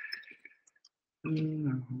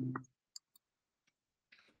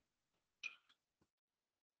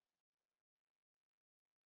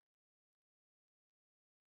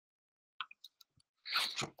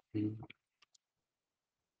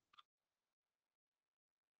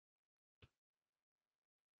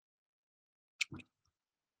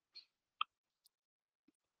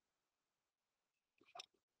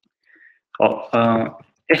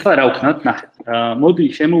 ეხლა რა ვქნათ, ნახეთ. მოდი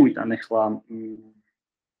შემოვიტან ეხლა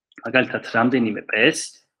მაგალითად რამდენიმე PS.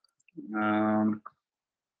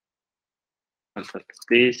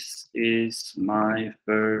 This is my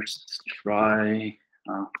first try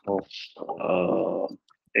of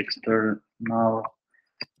external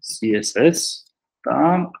CSS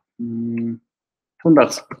და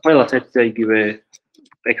თუნდაც ყველას ერთ და იგივე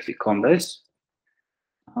ტექსტი კონდეს.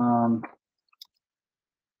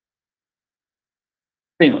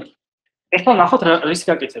 ეხლა ნახოთ რის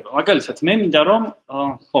გაკეთება. მაგალითად მე მინდა რომ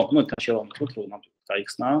ხო, ნუ შევამოწმოთ რომ ნამდვილად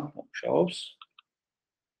გაიხსნა, მუშაობს.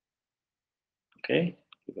 Okay,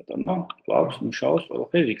 ბატონო, კლავს, მუშაობს,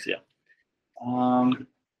 ყველაფერი რიგზეა.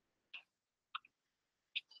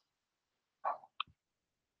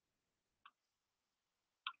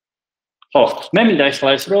 ხო, მე მინდა ეხლა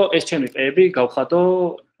ეს რომ ეს ჩემი პეები გავხადო,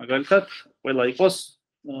 მაგალითად, ყველა იყოს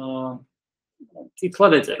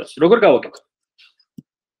წითლად ეწეროს. როგორ გავაკეთო?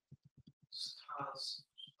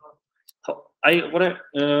 აი,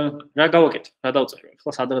 რა გავაკეთე? რა დავწერო?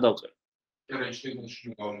 ეხლა სადღა დავწერო.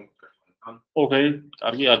 Okay,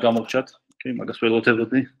 კარგი, არ გამოვჩათ. Okay, მაგას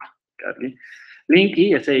ველოდებოდი. კარგი. ლინკი,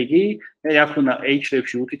 ესე იგი, მე აქ უნდა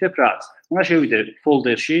href-ში უთითებ რაც. უნდა შევიდე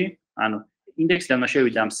folder-ში, ანუ ინდექსიდან უნდა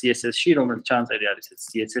შევიდე ამ CSS-ში, რომელიც ჩანაწერი არის ეს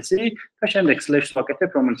CSS-ი და შემდეგ slash-ს ვაკეთებ,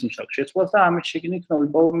 რომელიც ნიშნავს შეცვლას და ამის შეგინით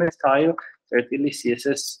მოვიპოვე style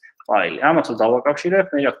CSS ფაილი. ამას დავაკავშირებ,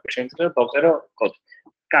 მე აქ შემიძლია დავწერო კოდი.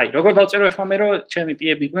 კაი, როგორ დავწერო ახლა მე რომ ჩემი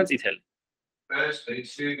პიები იყვნენ წითელი?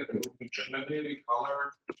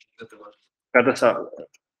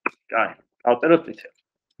 კაი, დავწერო წითელი.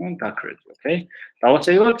 გაქრეთ, ოკეი.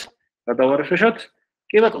 დავაცეილოთ, გადავარეფრეშოთ.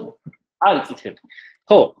 კი ბატონო. არის წითელი.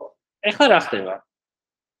 ხო, ეხლა რა ხდება?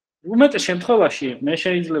 უმეტეს შემთხვევაში მე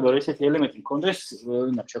შეიძლება რომ ესეთი ელემენტი მქონდეს,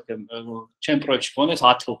 ჩემ პროექტში მქონდეს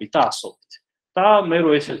 10-ობით და 100-ობით. და მე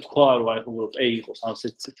რო ესე თქვა რომ აი უბრალოდ A იყოს ასე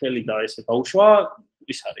წითელი და ესე დაუშვა,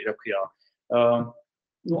 ის არის, რა ქვია,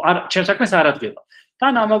 ჩემს საქმეს არ ადგენდა. და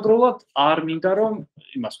ამავდროულად არ მინდა რომ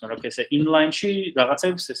იმას რა ქვია ესე inline-ში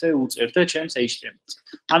რაღაცებს ესე უწერდე ჩემს HTML-ს.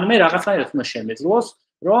 ანუ მე რაღაცნაირად უნდა შემეძლოს,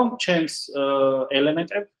 რომ ჩემს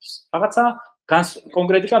ელემენტებს რაღაცა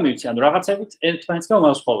კონკრეტიკა მივიცი, ანუ რაღაცებით ერთმანეთსგან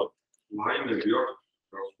ვასხვავებ.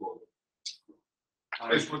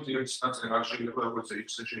 ეს მოდი სტატია რა შეიძლება როგორც X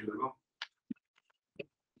შეიძლება.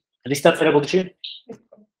 რის დაწერებოდში?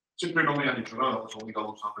 ციფრონომიანი რა, ზომი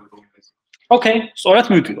გამოსახული დოკუმენტის. ოკეი, სწორად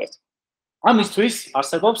მივდივართ. ამისთვის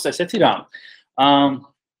არსებობს ესეთი რამ.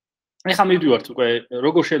 ეხლა მივდივართ უკვე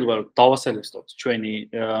როგორ შეიძლება დავასელექტოთ ჩვენი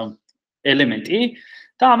ელემენტი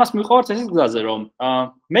და ამას მივყავართ ესეთ გზაზე რომ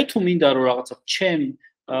მე თუ მინდა რომ რაღაცა ჩემ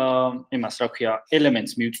იმას რა ქვია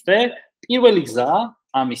ელემენტს მივწვდე, პირველი გზა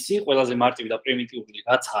ამისი ყველაზე მარტივი და პრიმიტიული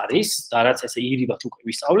რაც არის და რაც ესე ირიბად უკვე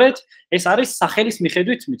ვისწავლეთ, ეს არის სახელის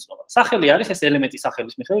მიხედვით მიცნობა. სახელი არის ეს ელემენტის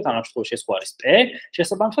სახელის მიხედვით, ამ შემთხვევაში ეს არის P,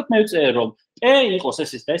 შესაბამისად მე ვწერე რომ P იყოს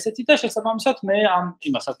ესეთი და ესეთი და შესაბამისად მე ამ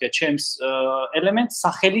იმას რა ქვია ჩემს ელემენტს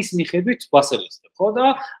სახელის მიხედვით ვასელექცებ, ხო და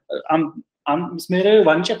ამის მერე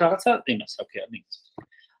ვანიჭებ რაღაცა იმას რა ქვია ლინკს.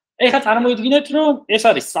 ეხლა წარმოიდგინეთ რომ ეს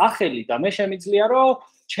არის სახელი და მე შემიძლია რომ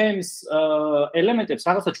ჩემს ელემენტებს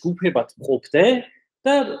რაღაცა ჯგუფებად ვყოფდე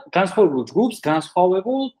და განსხვავებულ ჯგუფს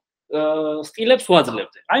განსხვავებულ სტილებს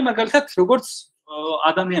ვაძლევდე. აი მაგალითად როგორც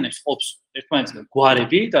ადამიანებს ყოფს ერთმანეთსგან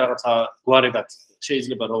გვარები და რაღაცა გვარებად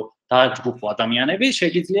შეიძლება რომ დააჯგუფო ადამიანები,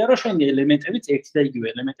 შეიძლება რომ შენი ელემენტებიც ერთი და იგივე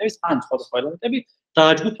ელემენტების ან სხვადასხვა ელემენტები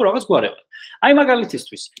დააჯგუფო რაღაც გვარებად. აი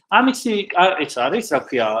მაგალითისთვის, ამისი ეს არის, რა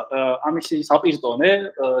ქვია, ამისი საპირდონე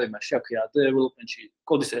იმაში, რა ქვია, development-ში,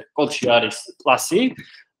 კოდში არის კლასი,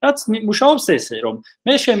 რაც მუშაობს ესე, რომ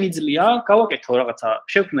მე შემიძლია გავაკეთო რაღაცა,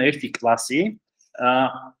 შევქმნა ერთი კლასი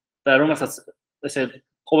და რომელსაც ესე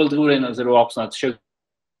ყოველდღიურ ენაზე რო აქვსნათ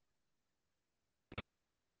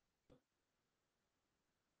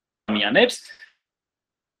ადამიანებს,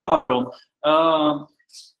 რომ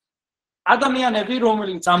ადამიანები,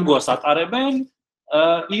 რომლებიც ამ გვარს ატარებენ,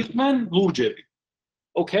 იყვნენ ლურჯები.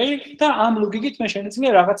 ოკეი? და ამ ლოგიკით მე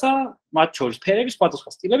შემიძლია რაღაცა მათ შორის ფერების სხვადასხვა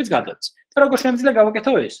სტილებიც გადავწე. და როგორ შემიძლია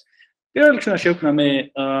გავაკეთო ეს? პირველ რიგში უნდა შევქმნა მე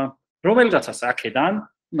რომელიღაცას აქედან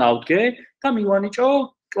ნავდგე და მივანიჭო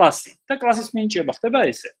კლასი. და კლასის მინიჭება ხდება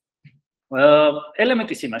ესე.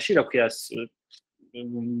 ელემენტის იმაში, რა ქვია,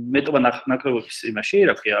 მეტობა ნაკლებობის იმაში,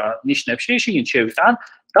 რა ქვია, ნიშნებში, შიგნით შევიტან,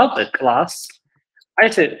 დავწერთ კლას. აი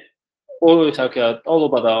ესე რა ქვია,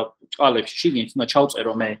 ტოლობა და წყალებში შიგნით უნდა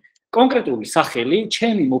ჩავწერო მე კონკრეტული სახელი,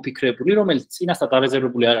 ჩემი მოფიქრებული, რომელიც წინასწარ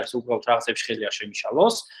დარეზერვებული არ არის, უბრალოდ რაღაცებში ხელი არ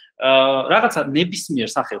შემიშალოს. რაღაცა ნებისმიერ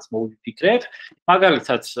სახელს მოვიფიქრებ.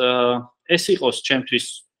 მაგალითად, ეს იყოს ჩემთვის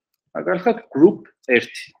მაგალითად group 1.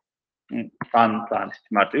 ან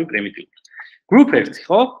მარტივი პრიმიტიული. group 1,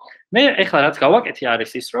 ხო? მე ეხლა რაც გავაკეთე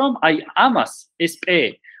არის ის, რომ აი ამას ეს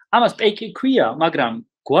P, ამას P კი ქვია, მაგრამ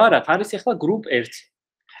გვარად არის ეხლა group 1.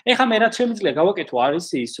 ეხლა მე რაც შემიძლია გავაკეთო არის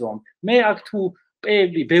ის, რომ მე აქ თუ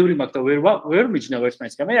P-ები ბევრი მაქვს და ვერ მიჯნევ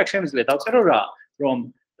ერთმანეთსგან, მე აქ შემიძლია დავწერო რა, რომ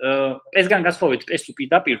P-სგან გასხოვეთ P-ს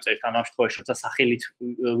პირდაპირ წერთ, ამ შემთხვევაში როცა სახელით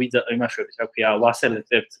იმაშვებით, რა ქვია,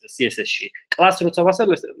 ვასელექტებთ CSS-ში. კლას როცა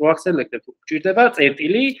ვასელექტებთ, გვჭირდება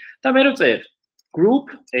წერტილი და მე რო წერ group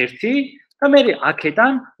 1 და მე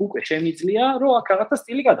აქედან უკვე შემიძლია რომ აქ რაღაცა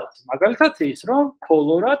სტილი გადავწე. მაგალითად ის რომ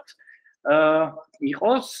color-ად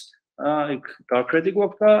იყოს იქ dark-red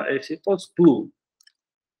გვაქვს და ეს იყოს blue.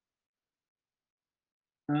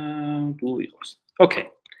 blue იყოს. ოკეი.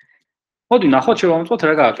 მოდი ნახოთ შევამოწმოთ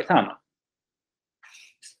რა გააკეთა ამან.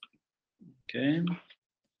 ოკეი.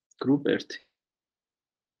 group 1.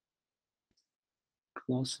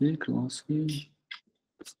 კლასი.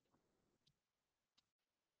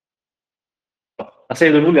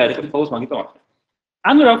 ასეულებული არის ხოლოს მაგიტო.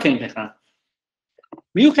 ანუ რა ვქენით ახლა?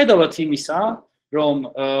 მიუხედავად იმისა, რომ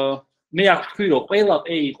მე აქ ვთქვი, რომ ყველა P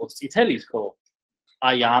იყოს წითელი, ხო?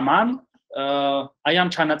 აი ამან, აი ამ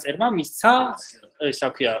ჩანაწერმა მისცა, ეს რა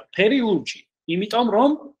ქვია, ფერი ლურჯი. იმიტომ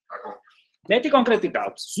რომ მეტი კონკრეტიკა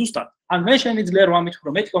აქვს, ზუსტად. ან მე შემიძლია რომ ამით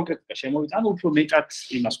უფრო მეტი კონკრეტიკა შემოვიტანო, უფრო მეტად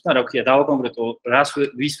იმას ვქნა, რა ქვია, დავაკონკრეტო რას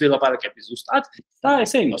ვის ველაპარაკები ზუსტად და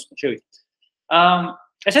ესე იმას ვქნა, შევიდეთ.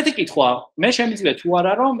 ესეთი კითხვა, მე შემიძლია თუ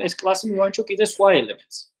არა რომ ეს კლასი მივანიჭო კიდე სხვა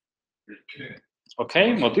ელემენტს. ოკეი,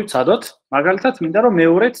 მოდით ვცადოთ. მაგალითად, მინდა რომ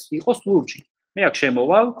მეორეც იყოს ლურჯი. მე აქ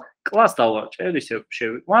შემოვალ, კლას დავარჩევ, ისე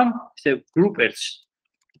შევიყვან, ისე group erts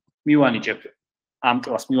მივანიჭებ. ამ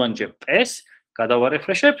კლასს მივანიჭებ s,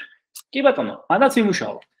 გადავარეფრეშებ. კი ბატონო, მანდაც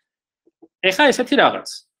იმუშავა. ეხა ესეთი რაღაც.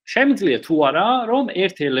 შემიძლია თუ არა რომ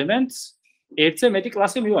ერთ ელემენტს ერთზე მეტი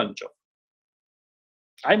კლასი მივანიჭო.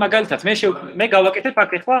 აი მაგალითად მე გავაკეთებ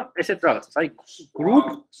აქ ეხლა ესეთ რაღაცას. აი group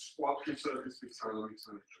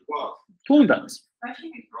თუნდაც.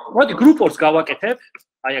 მოდი group orgs გავაკეთებ,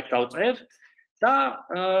 აი აქ დავწერ და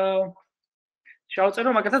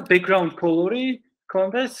შევწერო მაგალითად background color-ი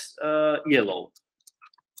კონდეს yellow.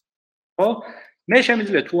 ხო? მე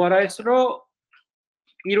შემიძლია თუ არა ეს რომ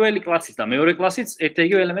პირველი კლასიც და მეორე კლასიც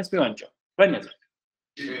ერთ-ერთი ელემენტს მივანიჭო. თქვენი აზრით.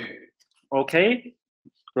 ოკეი.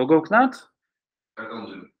 როგორ ვქნათ?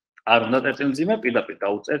 არ უნდა წერტილმძიმე, პირდაპირ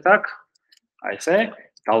დავუწერთ აქ. აი ესე,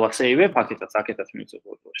 დავასეივებ, აქეთაც მივიწევ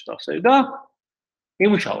ფოტოში დავსეივ და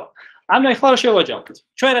იმუშავა. ანუ ეხლა რა შევაჯამოთ?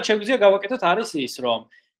 ჩვენ რაც შეგვიძლია გავაკეთოთ არის ის, რომ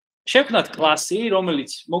შევქმნათ კლასი,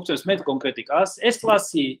 რომელიც მოგწევს მეტ კონკრეტიკას. ეს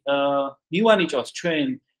კლასი მივანიჭოთ ჩვენ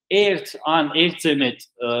ერთ ან ერთზე მეტ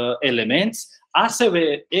ელემენტს, ასევე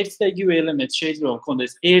ერთ და იგივე ელემენტს შეიძლება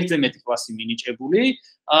ჰქონდეს ერთზე მეტი კლასი მინიჭებული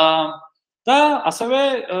და ასევე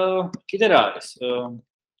კიდე რა არის?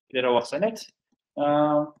 კიდე რა ვახსენეთ?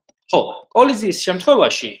 ხო, კოლიზიის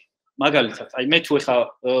შემთხვევაში, მაგალითად, აი მე თუ ეხა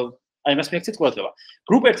აი მას მიექცეთ ყურადღება.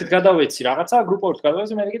 group 1-ით გადავეცი რაღაცა, group 2-ით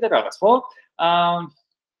გადავეცი მე კიდე რაღაც, ხო?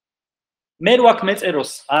 მე რო აქ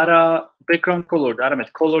მეწეროს არა background color, არამედ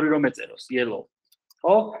color-ი რომ მეწეროს, yellow.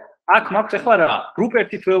 ხო? აქ მაქვს ეხლა რა? group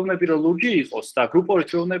 1-ით ვეუბნები რომ ლურჯი იყოს და group 2-ით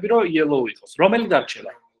ვეუბნები რომ yellow იყოს. რომელი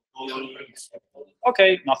დარჩება?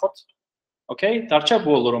 ოკეი, ნახოთ. ოკეი, დარჩა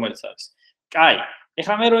ბოლო რომელიც არის. კაი.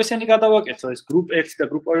 ეხლა მე რო ესენი გადავაკეთო, ეს group 1 და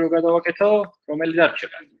group 2 რო გადავაკეთო, რომელი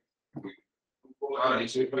დარჩება?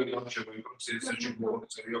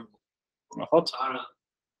 ნახოთ.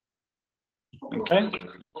 ოკეი.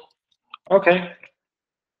 ოკეი.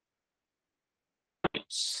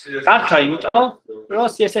 კარგია, იმიტომ რომ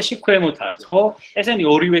CSS-ში ქვემოთ არის, ხო? ესენი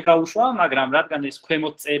ორივე გავუშვა, მაგრამ რადგან ეს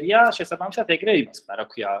ქვემოთ წერია, შესაბამისად ეგრე იმას, რა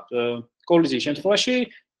ქვია, კოლიზიის შემთხვევაში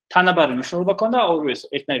თანაბარი მნიშვნელობა ქონდა, ორივე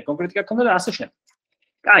ერთნაირი კონკრეტიკა ქონდა და ასე შემდეგ.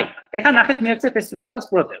 კაი, ეხლა ნახეთ მიექცეთ ეს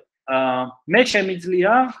სტრუქტურა. მე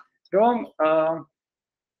შემიძლია რომ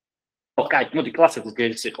ოკეი, მოდი კლასების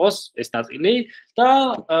გეგის იყოს ეს ნაწილი და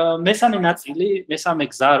მესამე ნაწილი, მესამე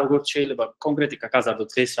გზა, როგორც შეიძლება კონკრეტიკა გაზარდოთ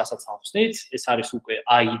დღეს, რასაც ახსნით, ეს არის უკვე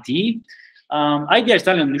ID. ID არის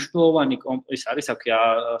ძალიან მნიშვნელოვანი ის არის, აქ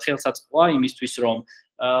ხელსაწყოა იმისთვის, რომ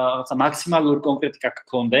რაღაცა მაქსიმალური კონკრეტიკა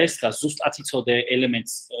გქონდეს და ზუსტად იცოდე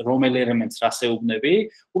ელემენტს, რომელ ელემენტს რას ეუბნები.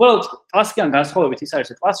 უბრალოდ კლასიდან განსხვავებით ის არის,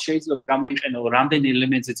 რომ კლასი შეიძლება გამოიყენო რამდენი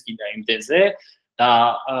ელემენტზეც კიდე იმდენზე და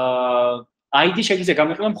ID შეიძლება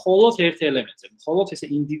გამოიყენო მხოლოდ ერთ ელემენტზე, მხოლოდ ესე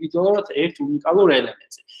ინდივიდუალურად ერთ უნიკალურ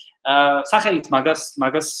ელემენტზე. სახელით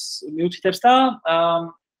მაგას მიუთითებს და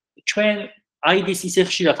ჩვენ ID-ს ისე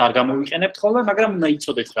ხშირად არ გამოვიყენებთ ხოლმე, მაგრამ უნდა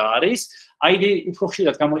იცოდეთ რა არის. ID უფრო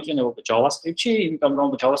ხშირად გამოიყენება JavaScript-ში, იმიტომ რომ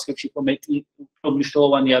JavaScript-ში უფრო მეტი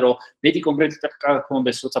მნიშვნელოვანია, რომ მეტი კონკრეტიკა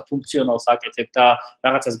გქონდეს, როცა ფუნქციონალს აკეთებ და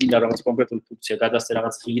რაღაცას გინდა რაღაც კონკრეტული ფუნქცია გადასცე,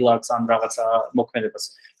 რაღაც ღილაკს ან რაღაცა მოქმედებას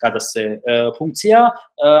გადასცე ფუნქცია.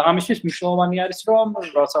 ამისთვის მნიშვნელოვანი არის, რომ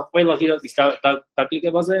რაღაცა ყველა ღილაკის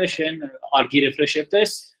დაკლიკებაზე შენ არ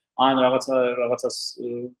გირეფრეშებდეს, ან რაღაცას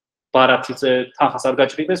ბარათიზე თანხას არ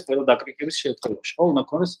გაჭრიდეს ყველა დაკლიკების შემთხვევაში, ხო? უნდა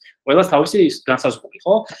გქონდეს ყველას თავისი განსაზღვრული,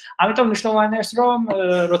 ხო? ამიტომ მნიშვნელოვანია ის, რომ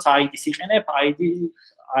როცა ID-ს იყენებ, ID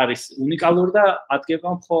არის უნიკალური და ადგება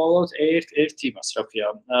მხოლოდ ერთ იმას, რა ქვია,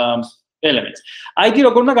 ელემენტს. ID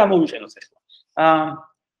როგორ უნდა გამოვიყენოთ ახლა?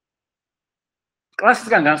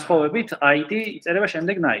 კლასისგან განსხვავებით, ID იწერება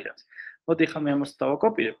შემდეგნაირად. მოდი ახლა მე ამას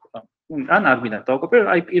დავაკოპირებ, ან არ გვინდა დავაკოპირებ,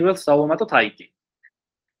 აი პირველს დავამატოთ ID.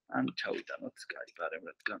 ან ჩავიტანოთ, კაი, გარემ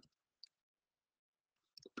რადგან.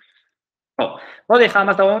 ხო, მოდი ახლა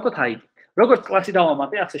ამას დავამატოთ ID. როგორც კლასი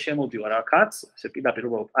დავამატე, ახლა შემოვდივარ აქაც, ესე პირდაპირ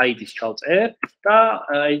უბრალოდ ID-ს ჩავწერ და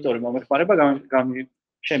ედიტორი მომეხმარება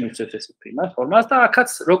შემივცეთ ეს ფორმას და აქაც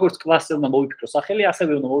როგორც კლასზე უნდა მოვიფიქრო სახელი,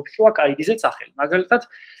 ასევე უნდა მოვიფიქრო აქ ID-ზე სახელი. მაგალითად,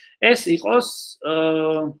 ეს იყოს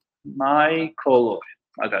my color,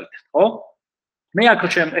 მაგალითად, ხო? მე ახლა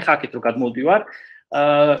აქეთ რო გადმოვდივარ,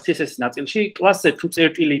 CSS ნაწილში კლასზე თუ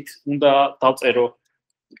წერტილით უნდა დავწერო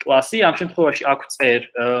კლასი, ამ შემთხვევაში აქ წერ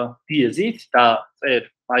DS-ით და წერ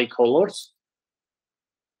my colors.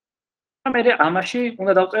 და მე ამაში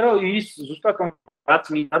უნდა დავწერო ის ზუსტად რაც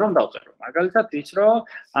მინდა რომ დავწერო. მაგალითად ის რომ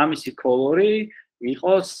ამისი კოლორი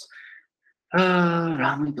იყოს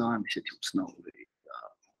რამე და ამ ისეთი უცნაური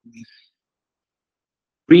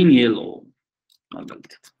green yellow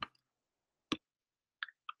მაგალითად.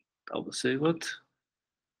 დავსეივოთ.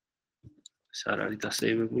 ეს არ არის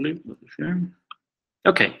დასეივებული.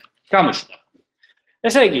 ოკეი, გამოშვდა.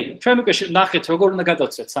 ესე იგი, ჩვენ უკვე ნახეთ როგორ უნდა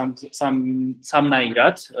გადავცეთ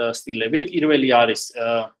სამნაირად სტილები. პირველი არის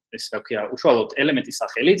ეს რა ქვია, უშუალოდ ელემენტის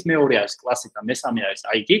სახელით, მეორე არის კლასი და მესამე არის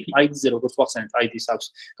ID. ID-ზე როგორც ვახსენებთ, ID-ს აქვს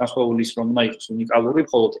განსხვავებული ის რომ უნდა იყოს უნიკალური,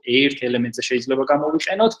 მხოლოდ ერთ ელემენტზე შეიძლება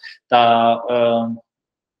გამოვიყენოთ და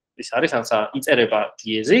ის არის რაღაცა იწერება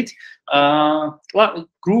დიეზით.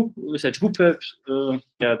 ჯგუფებს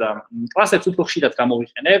და კლასებს უფრო ხშირად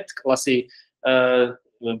გამოვიყენებთ. კლასი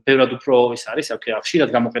ბევრად უფრო ის არის, რა ქვია, ხშირად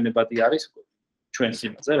გამოყენებადი არის ჩვენს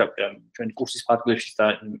იმაზე, რა ქვია, ჩვენი კურსის ფარგლებში და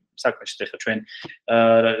საქმეში ხა ჩვენ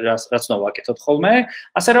რაც უნდა ვაკეთოთ ხოლმე.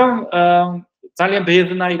 ასე რომ ძალიან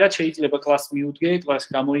ბევრნაირად შეიძლება კლასს მიუდგეთ,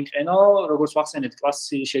 კლასს გამოიყენო, როგორც ვახსენეთ,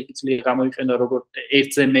 კლასი შეიძლება გამოიყენო როგორც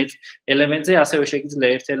ერთზე მეტ ელემენტზე, ასევე შეიძლება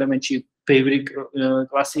ერთ ელემენტში ბევრი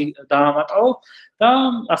კლასი დაამატო და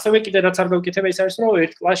ასევე კიდე რაც არ გავკეთება ის არის რომ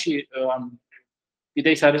ერთ კლასში კიდე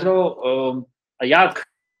ის არის რომ აი აქ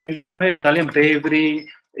ძალიან ბევრი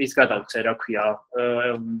ის გადავწე, რა ქვია,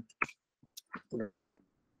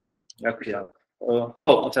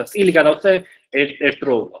 ხო, სტილი გადავწე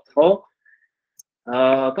ერთდროულად, ხო?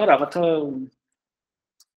 და რაღაცა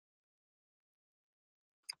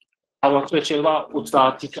ავაკვეთ შეიძლება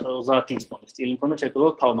 30 სტილი მქონდეს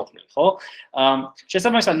შეგვიძლია თავმოყრილი, ხო?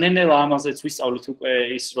 შესაბამისად ნენელა ამაზეც ვისწავლით უკვე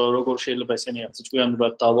ის რომ როგორ შეიძლება ესენი რაღაც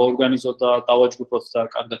ჭკვიანურად დავაორგანიზოთ და დავაჯგუფოთ და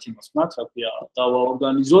კარგად იმას ვქნათ, რა ქვია,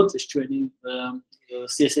 დავაორგანიზოთ ეს ჩვენი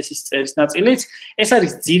CSS-ის წერის ნაწილიც. ეს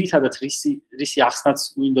არის ძირითადად რისი ახსნაც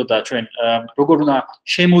გვინდოდა ჩვენ როგორ უნდა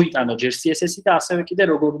შემოიტანო ჯერ CSS-ი და ასევე კიდე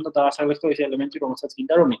როგორ უნდა დაასრულოს ეს ელემენტი, რომელსაც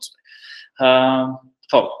გინდა რომ იწვე.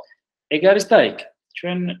 ხო, ეგ არის და ეგ.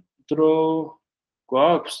 ჩვენ დრო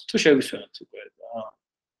გვაქვს თუ შევისვენებთ უკვე.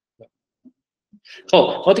 ხო,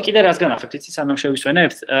 მოდი კიდე რას განახებთ, იცი სანამ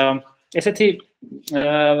შევისვენებთ. ესეთი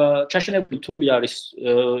ჩაშენებული თული არის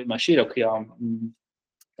იმაში, რა ქვია,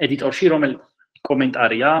 ედიტორში, რომელიც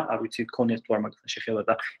კომენტარია, არ ვიცი გქონიათ თუ არ მაგას შეხება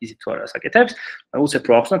და იზით თუ არა საკეთებს. უცებ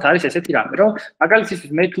რო ახსნათ არის ესეთი რამე, რომ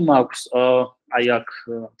მაგალითად მე თუ მაქვს აი აქ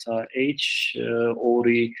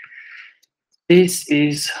H2 this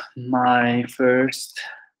is my first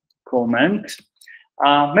comment.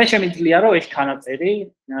 მე შემიძლია რომ ეს ჩანაწერი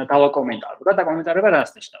დავაკომენტარო და დაკომენტარება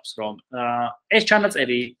რას ნიშნავს, რომ ეს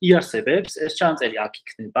ჩანაწერი იარსებებს, ეს ჩანაწერი აქ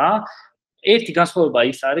იქნება. ერთი განსხვავება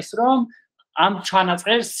ის არის, რომ ამ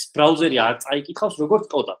ჩანაწერს ბრაუზერი არ წაიკითხავს როგორც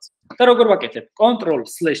კოდად. და როგორ ვაკეთებ? Ctrl//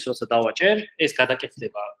 როცა დავაჭერ, ეს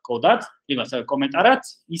გადაკეთდება კოდად, იმას კომენტარად,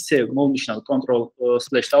 ისე მოვნიშნავ Ctrl//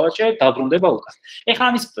 დავაჭერ, დაბრუნდება უკან. ეხლა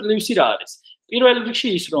ამის პლუსი რა არის? პირველ რიგში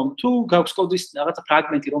ის რომ თუ გაქვს კოდის რაღაცა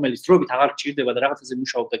ფრაგმენტი რომელიც დროებით აღარ გჭირდება და რაღაცაზე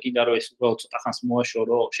მუშაობ და გინდა რომ ეს უბრალოდ ცოტა ხანს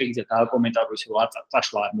მოაშორო, შეიძლება დააკომენტარო ისე რომ არ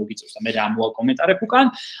წაშლა არ მოგიწევს და მე რა მოვაკომენტარებ უკან.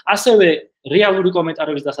 ასევე რეალური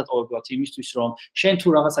კომენტარების დასატოვებლად იმისთვის რომ შენ თუ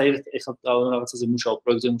რაღაცა რაღაცაზე მუშაობ,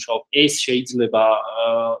 პროექტზე მუშაობ, ეს შეიძლება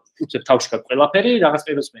უცებ თავში გაქვს ყველაფერი, რაღაც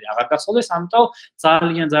პირას მე აღარ გასწოლდეს, ამიტომ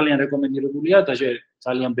ძალიან რეკომენდირებულია და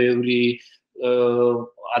ძალიან ბევრი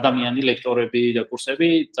ადამიანი ლექტორები და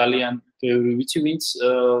კურსები ძალიან ბევრი ვიცი ვინც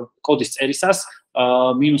კოდის წერისას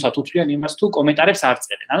მინუსად უთვლიან იმას თუ კომენტარებს არ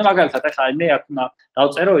წერენ. ანუ მაგალითად ახლა მე აქ უნდა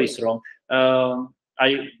დავწერო ის რომ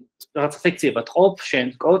აი რაღაც სექციებად ყოფ შენ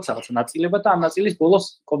კოდს რაღაცა ნაწილებად და ამ ნაწილის ბოლოს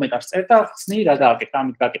კომენტარს წერ და ხსნი რა გააკეთე,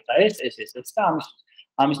 ამით გააკეთა ეს და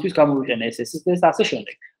ამისთვის გამოვიყენე ეს და ასე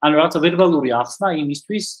შემდეგ. ანუ რაღაცა ვერბალური ახსნა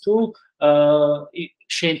იმისთვის თუ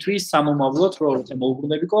შენთვის სამომავლოდ რომ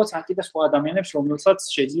მოუბრუნდები კოდს, ან კიდე სხვა ადამიანებს, რომელსაც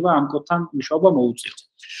შეიძლება ამ კოდთან მუშაობა მოუწიოთ.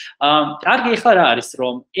 კარგი ახლა რა არის,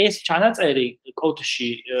 რომ ეს ჩანაწერი კოდში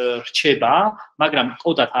რჩება, მაგრამ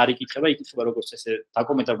კოდად არ იკითხება, იკითხება როგორც ესე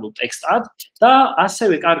დაკომენტარებულ ტექსტად და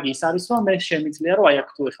ასევე კარგი ის არის, რომ მე შემიძლია რომ აი აქ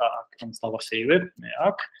თუ ახლა აქ დავასეივებ, მე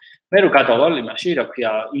აქ მე რო გადავალ იმაში, რა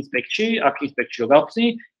ქვია, ინსპექტში, აქ ინსპექტში რო გავხსნი,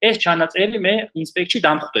 ეს ჩანაწერი მე ინსპექტში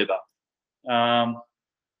დამხვდება.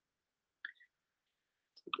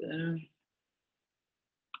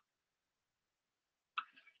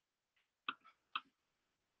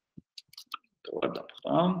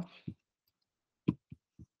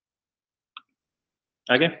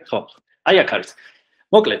 აგე, ხო. აი აქ არის.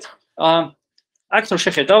 მოკლედ, აქ რო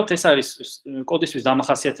შეხედავთ, ეს არის კოდისთვის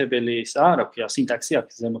დამახასიათებელი ისა, რა ქვია, სინტაქსი აქ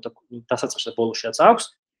ზემოთ დასაწყისში ბოლოშიც აქვს.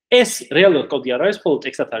 ეს რეალურად კოდი არ არის, მხოლოდ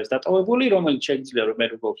ტექსტად არის დატოვებული, რომელიც შეიძლება რომ მე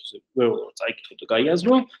როგორ წაიკითხო და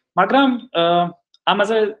გაიაზრო, მაგრამ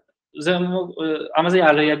ამაზე ამაზე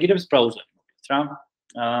არ რეაგირებს ბრაუზერი, მოკლედ რა.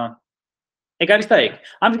 ეგ არის და ეგ.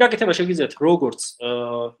 ამის გაკეთება შეგიძლიათ როგორც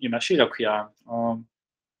იმაში, რა ქვია,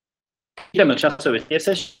 HTML ჩასწევით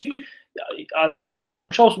CSS-ში,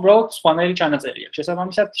 შავს უბრალოდ სხვანაირი ჩანაწერი აქვს.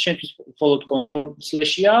 შესაბამისად, შენთვის მხოლოდ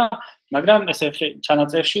სლეშია, მაგრამ ეს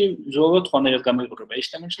ჩანაწერში უბრალოდ სხვანაირად გამოიყურება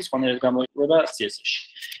HTML-ში, სხვანაირად გამოიყურება CSS-ში.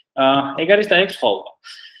 ეგ არის და ეგ სხვაობა.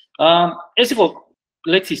 ეს იყო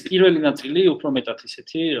ლექციის პირველი ნაწილი, უფრო მეტად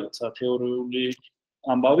ისეთი, რაღაცა თეორიული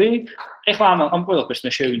ამბავი. ეხლა ამ ყველაფერს მე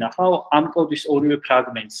შევინახავ, ამ კოდის ორივე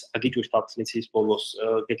ფრაგმენტს აგიჭირთავთ ლექციის ბოლოს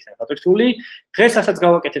გექცია გაფართული. დღეს ასაც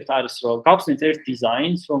გავაკეთებთ არის, რომ გავხსნით ერთ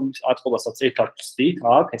დიზაინს, რომლის აწყობასაც ერთად ვწდით,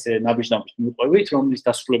 აქ ესე ნაბიჯ-ნაბიჯ მივყვებით, რომლის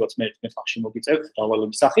დასრულებაც მე ხალხში მოგიწევთ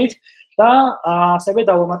დავალების სახით და ასევე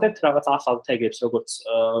დავამატებთ რაღაც ახალ თეგებს, როგორც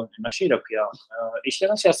იმაში, რა ქვია,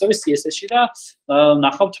 HTML-ში, ასევე CSS-ში და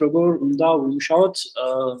ნახავთ, როგორ უნდა ვიმუშაოთ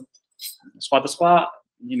სხვადასხვა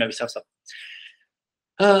იმების ასაკ.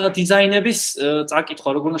 დიზაინების წაკითხვა,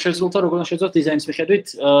 როგორ უნდა შევძლოთ და როგორ უნდა შევძლოთ დიზაინის მიხედვით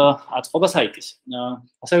აწყობა საიტის.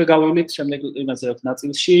 ასევე გავივლით შემდეგ იმაზე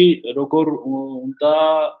ნაწილში, როგორ უნდა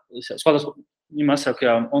სხვადასხვა იმას, რა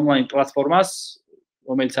ქვია, ონლაინ პლატფორმას,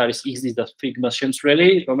 რომელიც არის XD და Figma-ს შემცვლელი,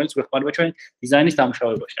 რომელიც გვეხმარება ჩვენ დიზაინის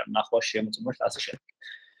დამუშავებაში, ნახვაში, შემოწმებაში და ასე შემდეგ.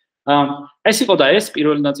 ეს იყო და ეს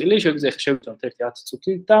პირველი ნაწილი, შეგვიძლია შევიწევთ ერთი 10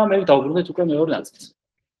 წუთი და მე დავუბრუნდეთ უკვე მეორე ნაწილს.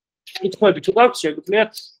 კითხვები თუ გაქვთ,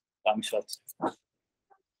 შეგიძლიათ გამისვათ.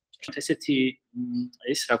 ესეთი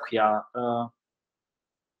ეს რა ქვია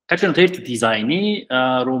გაჩვენოთ ერთი დიზაინი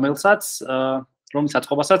რომლის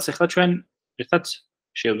აწყობასაც ახლა ჩვენ ერთად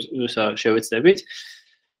შევეცდებით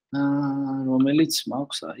რომელიც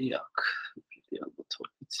მაქვს აი აქ ალბათ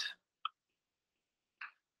ვთქვით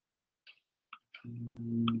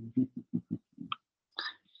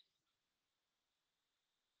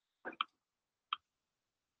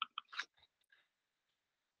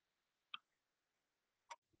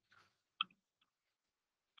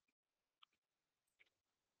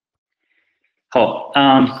ხო,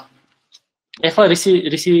 ეხლა რის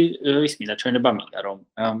მინდა ჩვენება მინდა რომ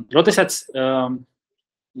როდესაც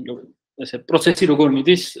ესე პროცესი როგორ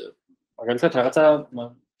მიდის მაგალითად რაღაცა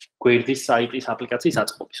გვერდის საიტის აპლიკაციის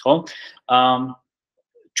აწყობის, ხო?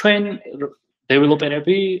 ჩვენ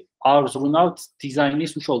დეველოპერები არ ზრუნავთ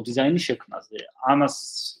დიზაინის უშუალო დიზაინის შექმნაზე. ამას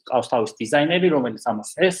ყავს თავის დიზაინერი, რომელიც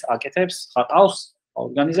ამას აკეთებს, ხატავს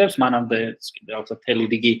ორგანიზებს, მანამდე კიდე რაღაცა თელი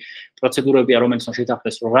რიგი პროცედურებია, რომელიც უნდა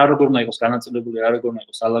შეთანხმდეს, რომ რა როგორ უნდა იყოს განაწილებული, რა როგორ უნდა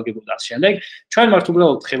იყოს ალაგებული და ასე შემდეგ. ჩვენ მართ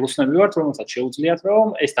უბრალოდ ხელოსნები ვართ, რომელსაც შეუძლიათ, რომ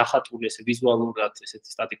ეს დახატული ესე ვიზუალურად, ესეთი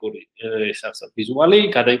სტატიკური ეს არის ვიზუალი,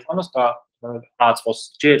 გადაიყვანოს და აწყოს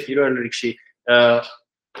ჯერ პირველ რიგში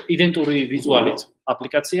იდენტური ვიზუალით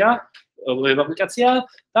აპლიკაცია, ვებ აპლიკაცია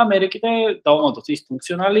და მე კიდე დავამატოთ ის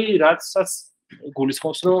ფუნქციონალი, რაცაც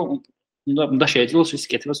გულისხმობს, რომ უნდა შეეძლოს ის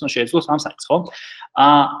კეთებას, უნდა შეეძლოს ამ საიტს, ხო?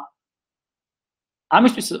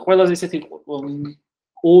 ამისთვის ყველაზე ისეთი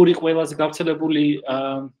ორი ყველაზე გავრცელებული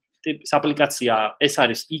ტიპის აპლიკაცია, ეს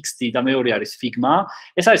არის XD და მეორე არის Figma.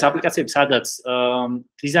 ეს არის აპლიკაციები, სადაც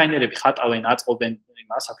დიზაინერები ხატავენ, აწყობენ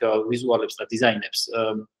იმას, ვიზუალებს და დიზაინებს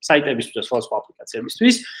საიტებისთვის და სხვა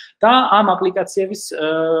აპლიკაციებისთვის და ამ აპლიკაციების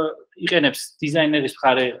იყენებს დიზაინერის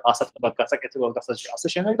მხარე ასაკებად, გასაკეთებლად და ასე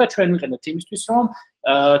შემდეგ და ჩვენ ვიყენებთ იმისთვის, რომ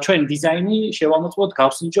ჩვენ დიზაინი შევამოწმოთ,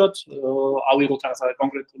 გავსინჯოთ, ავიღოთ რაღაცა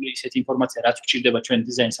კონკრეტული ისეთი ინფორმაცია, რაც გვჭირდება ჩვენ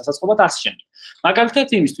დიზაინის სასაწყობად და ასე შემდეგ. მაგალითად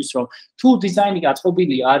იმისთვის, რომ თუ დიზაინი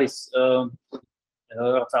აწყობილი არის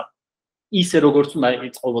რაღაცა ისე როგორც უნდა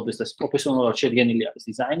იწყობოდეს და პროფესიონალურად შედგენილი არის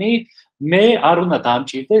დიზაინი, მე არ უნდა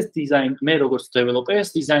დამჭირდეს დიზაინ, მე როგორც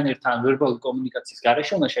დეველოპერს დიზაინერთან ვერბალური კომუნიკაციის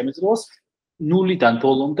გარეშე უნდა შემეძლოს ნულიდან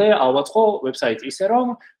ბოლომდე ავაწყო ვებსაიტი ისე რომ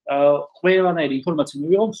ყველანაირი ინფორმაცია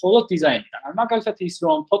მივიღო მხოლოდ დიზაინიდან. მაგალითად ის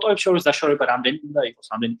რომ ფოტოებს შორის დაშორება რამდენი უნდა იყოს,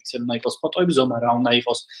 რამდენი პიქსელი უნდა იყოს, ფოტოების ზომა რა უნდა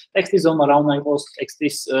იყოს, ტექსტის ზომა რა უნდა იყოს,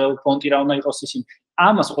 ტექსტის ფონტი რა უნდა იყოს, ისინი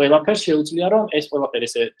ამას ყველაფერს შეუძლია რომ ეს ყველაფერი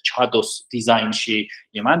ესე ჩადოს დიზაინში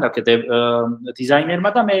იმან და დიზაინერმა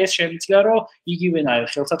და მე ეს შემიძლია რომ იგივენაირ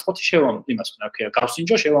ხელსაწყოთი შევამოწმო იმას რა ქვია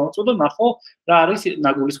გავსინჯო შევამოწმო და ნახო რა არის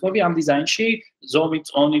ნაგულისხმები ამ დიზაინში ზომით,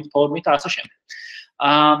 წონით, ფორმით და ასე შემდეგ.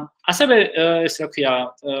 ასევე ეს რა ქვია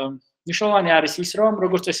მნიშვნელოვანი არის ის რომ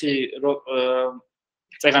როგორც წესი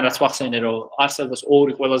წეგან რაც ვახსენე რომ არსებობს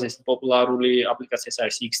ორი ყველაზე პოპულარული აპლიკაცია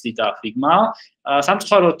არის XD და Figma.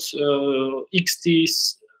 სამწუხაროდ XD-ს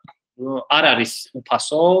არ არის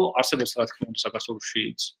უფასო, არსებობს რა თქმა უნდა საქართველოში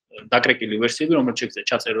დაკრეკილი ვერსიები, რომელიც შეგიძლიათ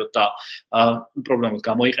ჩაწეროთ და პრობლემად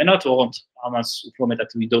გამოიყენოთ, ოღონდ ამას უფრო მეტად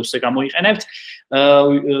Windows-ზე გამოიყენებთ.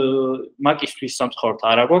 Mac-ისთვის სამწუხაროდ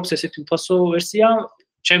არ აქვს ესეთი უფასო ვერსია.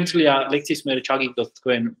 შემიძლია ლექციის მერე ჩაგიგდოთ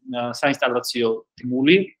თქვენ საინსტალაციო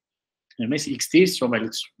მული იმის XT-ს,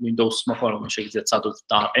 რომელიც Windows მოხმარებელს შეგიძლიათ სადღაც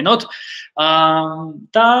დააყენოთ.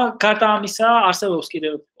 და გარდა ამისა, არსებობს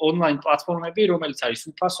კიდევ ონლაინ პლატფორმები, რომელიც არის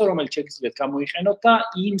უფასო, რომელიც შეგიძლიათ გამოიყენოთ და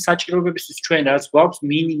იმ საჭიროებებისთვის ჩვენ რაც გვაქვს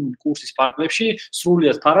მინიმუმ კურსის ფარგლებში,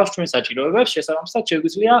 სრულიად ფარავს ჩვენ საჭიროებებს, შესაბამისად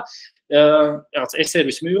შეგვიძლია რაღაც ეს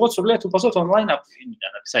სერვისი მივიღოთ სრულიად უფასოდ ონლაინ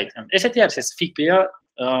საიტიდან. ესეთი არის ეს Figma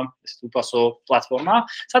ეს უფასო პლატფორმა,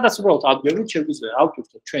 სადაც უბრალოდ აგვიგვებით შეგვიძლია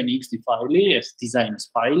ავტვირთოთ ჩვენი XD ფაილი, ეს დიზაინის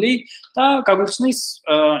ფაილი და გაგვიხსნის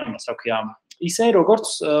იმას რა ქვია, ისე როგორც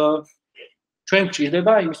ჩვენ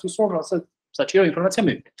გვჭირდება იმისთვის, რომ რასაც საჭირო ინფორმაცია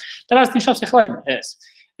მივიღოთ. და რაც ნიშნავს ახლა ეს.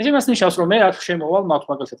 ეს იმას ნიშნავს, რომ მე აქ შემოვალ მაქვს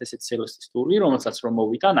მაგალითად ესეთი CSS ტური, რომელსაც რომ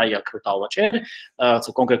მოვიტან, აი აქ რომ დავაჭერ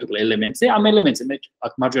რაღაცა კონკრეტულ ელემენტზე, ამ ელემენტზე მე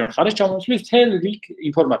აქ მარჯვენა მხარეს ჩამოვთვლი მთელ რიგ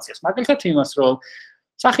ინფორმაციას. მაგალითად იმას, რომ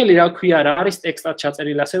სახელი რა ქვია, რა არის ტექსტად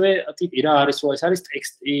ჩაწერილი, ასევე ტიპი რა არის, რო ეს არის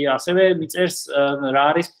ტექსტი, ასევე მიწერს რა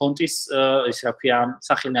არის ფონტის ის რა ქვია,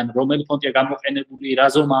 სახელი ან რომელი ფონტია გამოყენებული, რა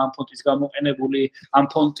ზომა ამ ფონტის გამოყენებული, ამ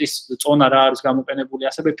ფონტის წონა რა არის გამოყენებული,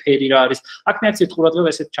 ასევე ფერი რა არის. აქ მე აქცევთ ყურადღება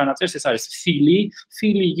ესეთ ჩანაწერს, ეს არის ფილი,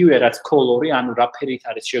 ფილი იგივე რაც კოლორი, ანუ რა ფერით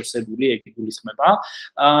არის შევსებული, ეგ იგულისხმება.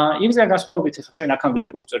 იმისგან განსხვავებით ახლა ჩვენ აქ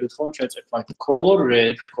ამბობთ ხოლმე შევწერთ მაგ color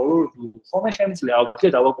red, color blue. ხოლმე შემიძლია აუკლე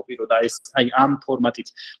დავაკოპირო და ეს აი ამ ფორმატით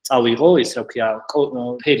წავიღო ის რა ქვია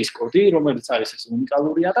ფერის კოდი, რომელიც არის ეს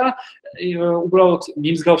უნიკალურია და უბრალოდ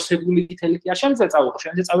მიმსგავსებული წითელი კი არ შემიძლია წავიღო,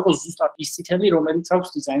 შემიძლია წავიღო ზუსტად ის წითელი, რომელიც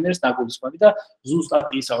აქვს დიზაინერს ნაგულისხმები და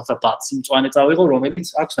ზუსტად ის რაღაცა ბაცი მწვანე წავიღო, რომელიც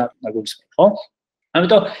აქვს ნაგულისხმები, ხო?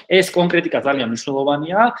 ამიტომ ეს კონკრეტიკა ძალიან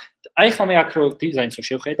მნიშვნელოვანია. აი ხომ მე აქ რო დიზაინს რო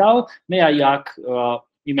შევხედავ, მე აი აქ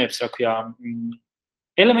იმებს რა ქვია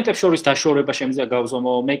ელემენტებს შორის დაშორება შემიძლია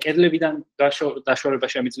გავზომო, მე კედლებიდან დაშორება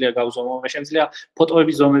შემიძლია გავზომო, მე შემიძლია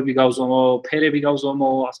ფოტოების ზომები გავზომო, ფერები გავზომო,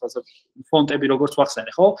 ასე ფონტები როგორც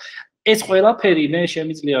ვახსენე, ხო? ეს ყველაფერი მე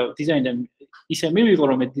შემიძლია დიზაინერთან ისე მივიღო,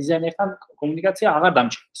 რომ მე დიზაინერთან კომუნიკაცია აღარ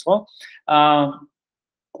დამჭირდეს, ხო?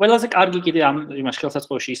 ყველაზე კარგი კიდე ამ იმას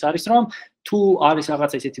ხელსაწყოებში ის არის, რომ თუ არის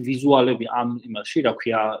რაღაცა ისეთი ვიზუალები ამ იმაში, რა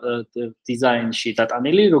ქვია, დიზაინში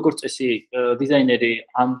დატანილი, როგორც წესი დიზაინერი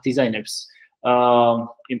ამ დიზაინებს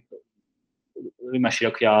იმაში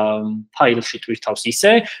რა ქვია ფაილში თვითავს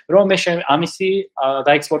ისე, რომ მე ამისი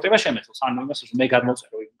დაექსპორტება შემეძლოს. ანუ იმას რომ მე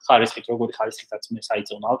გამოვწერო ხარისხით, როგორი ხარისხითაც მე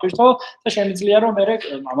საიტზე უნდა ავტვირთო და შემიძლია რომ მე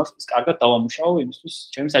ამას კარგად დავამუშაო იმისთვის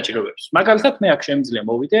ჩემი საჭიროებებს. მაგალითად მე აქ შემიძლია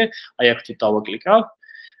მოვიდე, აი აქ თუ დავაკლიკავ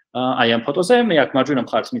აი ამ ფოტოზე, მე აქ მარჯვენა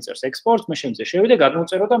მხარეს მიწერს ექსპორტ, მე შემიძლია შევიდე,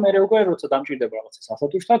 გადმოვწერო და მე უკვე როცა დამჭირდება რაღაცა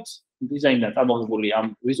საფოტოშთად, დიზაინიდან წამოღებული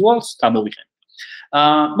ამ ვიზუალს გამოვიყენე.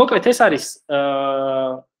 მოკლედ ეს არის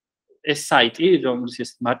ეს საიტი, რომელსაც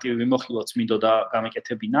მარტივი მიმოხილვაც მინდოდა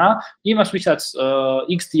გამეკეთებინა. იმას, ვისაც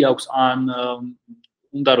XD აქვს ან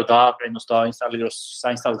უნდა რომ დააყენოს და ინსტალიროს,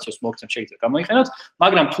 საინსტალაციოს მოგცემ შეგიძლიათ გამოიყენოთ,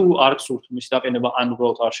 მაგრამ თუ არ გსურთ მის დაყენება, ან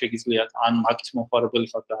უბრალოდ არ შეგიძლიათ, ან მაგის მომხმარებელი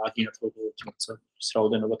ხართ და აგინათ როგორც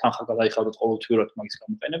რაოდენობა თანხა გადაიხადოთ ყოველთვიურად მაგის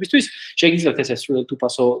გამოყენებისთვის, შეგიძლიათ ეს სრულად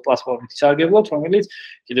უფასო პლატფორმით ისარგებლოთ, რომელიც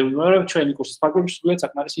კიდევ ვიმეორებ ჩვენი კურსის ფარგლებში სრულად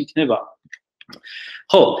საკმარისი იქნება.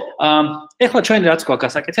 ხო, ეხლა ჩვენ რაც გვაქვს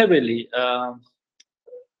გასაკეთებელი,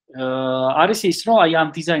 არის ის, რომ აი ამ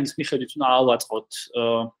დიზაინის მიხედვით უნდა ავაწყოთ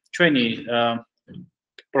ჩვენი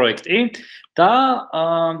პროექტი და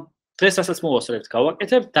დღეს რასაც მოვასწრებთ,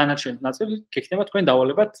 გავაკეთებთ, დანარჩენი ნაწილი გექნება თქვენ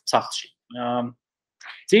დავალებად სახლში.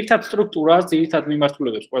 ძირითად სტრუქტურას, ძირითად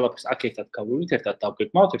მიმართულებებს ყველაფერს აქ ერთად გავუვლით, ერთად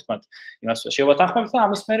დავგეგმავთ, ერთმანეთ იმას შევათანხმებთ და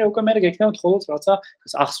ამის მერე უკვე მე გექნებათ მხოლოდ რაღაცა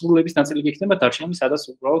ახსნილების ნაწილი გექნება დარჩენილი, სადაც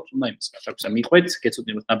უბრალოდ უნდა იმას გასაკეთებთ, მიყვეთ,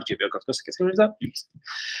 გეცოდნებათ ნაბიჯები აქ გასაკეთებელი და იმის.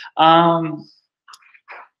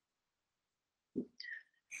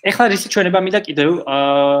 ეხლა რისი ჩვენება მინდა კიდევ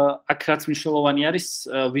აქ რაც მნიშვნელოვანი არის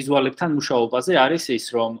ვიზუალებთან მუშაობაზე არის ის,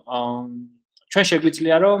 რომ ჩვენ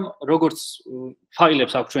შეგვიძლია რომ როგორც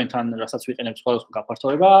ფაილებს აქვს ჩვენთან, რასაც ვიყენებთ სხვადასხვა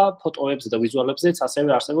გაფართოება, ფოტოებზე და ვიზუალებზეც ასევე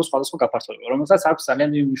არსებობს სხვადასხვა გაფართოება, რომელსაც აქვს ძალიან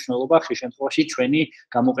დიდი მნიშვნელობა ხშირ შემთხვევაში ჩვენი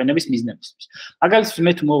გამოყენების მიზნებისთვის. მაგალითად,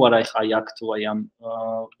 მე თუ მოვარ ახლა აი აქ თუ აი ამ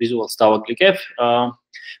ვიზუალს დავაკლიკებ,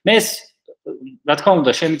 მე რა თქმა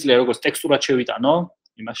უნდა შემიძლია როგორც ტექსტურად შევიტანო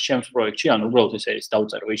იმას ჩემს პროექტში, ანუ უბრალოდ ესე ის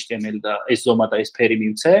დავწერო HTML და ეს ზომა და ეს ფერი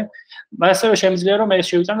მივცე. ასევე შემიძლია რომ ეს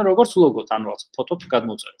შევიტანო როგორც ლოგოთ, ანუ რაღაც ფოტოთ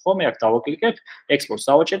გადმოვწერო, ხო? მე აქ დავაკლიკებ, ექსპორტს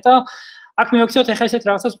დავაჭერ და აქ მივაქციოთ ახლა ესეთ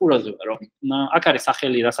რაღაცას ყურადღება, რომ აქ არის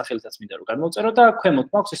სახელი, რა სახელითაც მინდა რომ გადმოვწერო და ქვემოთ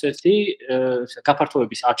მაქვს ესეთი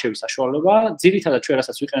გაფართოების არჩევის საშუალება. ძირითადად ჩვენ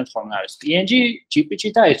რასაც ვიყენებთ ხოლმე არის PNG, JPG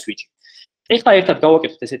და SVG. ეხლა ერთად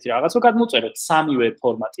გავაკეთოთ ესეთი რაღაც, რომ გადმოვწეროთ სამივე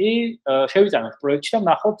ფორმატი, შევიტანოთ პროექტში და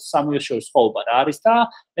ვნახოთ სამივეს შორის სხვაობა რა არის და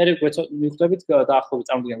მე მივხვდებით დაახლოებით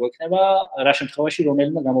წარმოდგენა გვექნება რა შემთხვევაში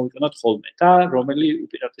რომელიმე გამოვიყენოთ ხოლმე და რომელი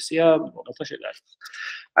უპირატესია რომელთა შედარებით.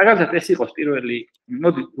 მაგალითად ეს იყოს პირველი,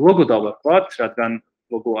 მოდი ლოგო დავაკვათ, რადგან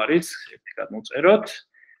ლოგო არის, ერთი გადმოვწეროთ.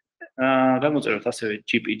 Გამოწეროთ ასევე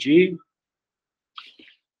GPG.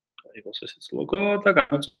 იყოს ესეც ლოგო და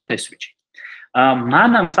გამოწეროთ SVG.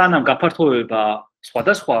 მანამ გაფართოება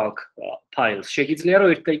სხვადასხვა ფაილს შეგიძლია რომ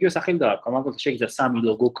ერთ და იგივე სახელი დაარქვა, მაგალითად შეგიძლია სამი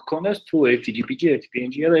ლოგო გქონდეს, თუ ერთი GPG, ერთი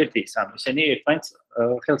PNG და ერთი სამი, ესენი ერთმანეთს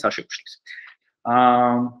ხელს არ შეუშლის.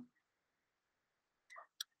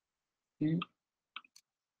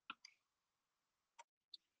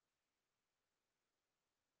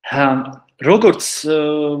 როგორც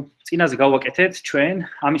წინაზე გავაკეთეთ ჩვენ,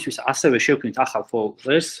 ამისთვის ასევე შევქმნით ახალ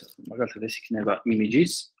ფოლდერს, მაგალითად ეს იქნება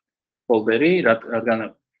images folder-ი,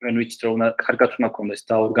 რადგან ჩვენ ვიცით რომ კარგად უნდა გქონდეს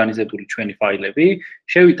დაორგანიზებული ჩვენი ფაილები,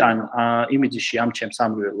 შევიტან images-ში ამ ჩემს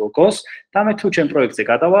სამივე ლოგოს და მე თუ ჩემ პროექტზე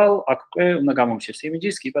გადავალ, აქ უკვე უნდა გამომიჩნდეს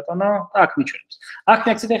images, კი ბატონო, და აქ მიჩვენებს. აქ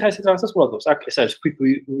მეცეთ ახლა ესეთ რაღაცას ყურადღებას. აქ ეს არის quick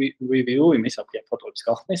review იმის აფია ფოტოების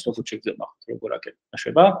გახსნის, როგორც შეგიძლია ნახოთ, როგორ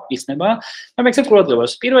აკეთება, ისნება. და მეცეთ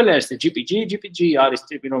ყურადღებას. პირველი არის GPG, GPG არის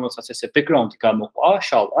ტიპი, რომელსაც ესე background-ი გამოყვა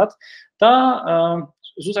შავად და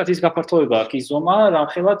ზუსტად ის გაფართოება აქ ის ზომა,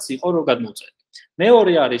 რამხელაც იყო რომ გადმოვწერეთ.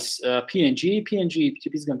 მეორე არის PNG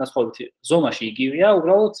ტიპისგან განსხვავებით ზომაში იგივეა,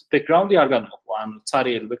 უბრალოდ background-ი არ გამოყვა, ანუ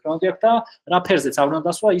ცარიელი background-ი აქვს და რა ფერზეც არ უნდა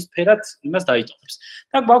დასვა, ის ფერად იმას დაიტოვებს.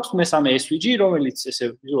 და გვაქვს მესამე SVG, რომელიც ესე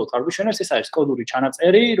ვიზუალურად არ გვიჩვენებს, ეს არის კოდური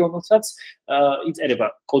ჩანაწერი, რომელსაც იწერება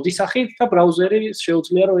კოდის სახით და ბრაუზერი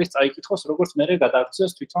შეუძლია რომ ეს წაიკითხოს, როგორც მე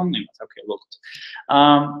გადააქციოს თვითონ იმას, ოკეი, ლოგოთ.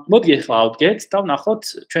 მოდი ახლა ავდგეთ და ვნახოთ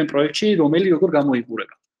ჩვენ პროექტში რომელი როგორ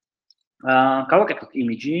გამოიყურება. გავაკეთოთ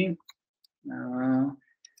image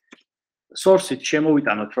source-ით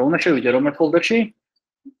შემოვიტანოთ რომ უნდა შევიდე რომელ ფოლდერში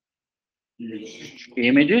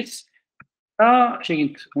images და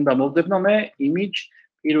შეგინთ უნდა მოვდებნო მე image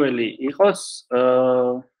პირველი იყოს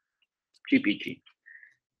GPG.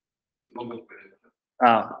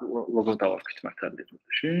 ლოგო დავარქვით მართალია.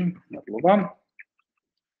 მადლობა.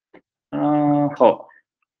 ხო.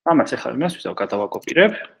 ამას ახლა იმას ვისაუბრებ,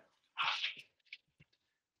 გადავაკოპირებ.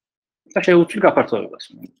 და შევუცვლი გაფართოებას.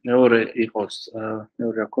 მეორე იყოს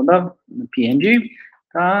მეორე რა ქონდა PNG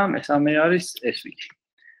და მესამე არის SVG.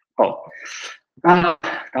 ხო.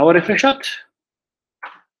 დავარეფრეშოთ.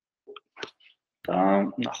 და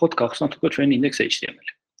ნახოთ გავხსნათ უკვე ჩვენი index.html.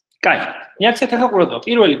 კაი, მიაქცეთ ახლა ყურადღება.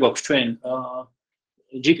 პირველი გვაქვს ჩვენ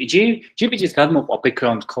GPG. GPG-ს გადმოყვა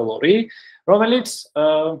background color-ი, რომელიც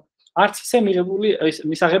არც ისე მიღებული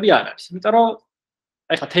მისაღები არ არის. იმიტომ რომ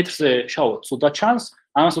ახლა თეთრზე შავად ცუდად ჩანს,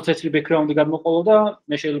 ამას თეთრი background-ი გადმოყოლო და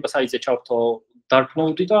მე შეიძლება საიტზე ჩავთო dark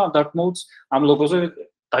mode-ი და dark mode-ს ამ ლოგოზე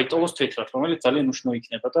დაიტოვოს თეთრად, რომელიც ძალიან უშნო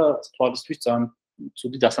იქნება და თვალისთვის ძალიან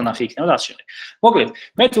ცუდი დასანახი იქნება და ასე შემდეგ. მოკლედ,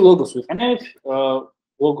 მე თუ ლოგოს ვიყენებ,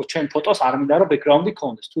 ლოგო ჩვენ ფოტოს არ მინდა რომ background-ი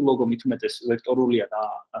ქონდეს. თუ ლოგო მით უმეტეს ვექტორულია და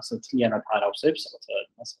ასე მთლიანად არ ავსებს,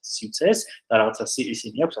 რაღაცა სიცეს და რაღაცა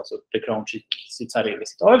ისინი აქვს, ასე background-ში სიცარიელი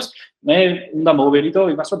სიტყვებს, მე უნდა მოვერიდო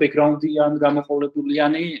იმას, რომ background-იან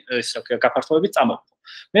გამოყოლებულიანი ეს გაფართოებით წამოვიდო.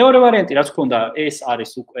 მეორე ვარიანტი რაც გქონდა, ეს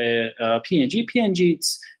არის უკვე PNG. PNG-ც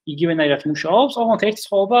იგივენაირად მუშაობს, ოღონდ ერთი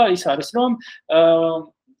სხვაობა ის არის, რომ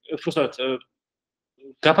უბრალოდ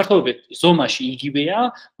გაფართოებით ზომაში იგივეა,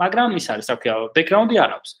 მაგრამ ის არის, რა ქვია, background-ი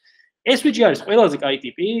არ აქვს. SVG არის ყველაზე კაი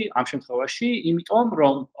ტიპი ამ შემთხვევაში, იმიტომ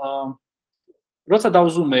რომ როცა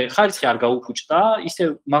დავზუმე, ხარისხი არ გაუფუჭდა, ისე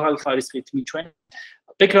მაღალი ხარისხით მიჩვენ.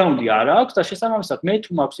 background-ი არ აქვს და შესაბამისად მე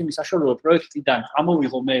თუ მაქვს იმის საშუალება პროექტიდან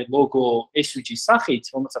ამოვიღო მე ლოგო SVG-ის სახით,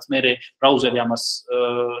 რომელსაც მე ბრაუზერი ამას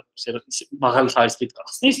მაღალი ხარისხით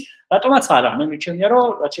გახსნის, რატომაც არა, მე მიჩვენია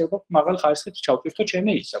რომ რაც შეიძლება მაღალი ხარისხით ჩავტვირთო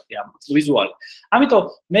ჩემი ის, რა ქვია, ვიზუალი. ამიტომ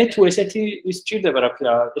მე თუ ესეთი ის სჭირდება, რა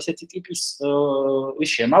ქვია, ესეთი ტიპის ის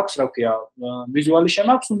შემაქვს, რა ქვია, ვიზუალი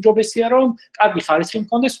შემაქვს, უმჯობესია რომ კარგი ხარისხი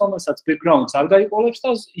მქონდეს, რომელსაც background-ს არ გაიყოლებს და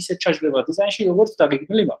ისეთ ჩაჯდება დიზაინში, როგორც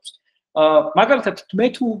დაგეგმილი მაქვს. მაგალითად მე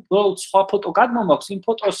თუ სხვა ფოტო გადმომაქვს, იმ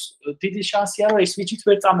ფოტოს დიდი შანსია რომ SVG-ით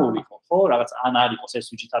ვერ წამოვიღო, ხო? რაღაც ან არ იყოს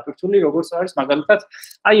SVG-ით აფერტული, როგორც არის მაგალითად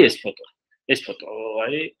აი ეს ფოტო. ეს ფოტო,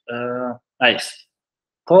 აი ეს.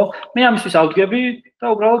 ხო? მე ამისთვის ავდგები და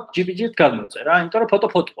უბრალოდ GPG-ით გადმოვწერ რა, იმიტომ რომ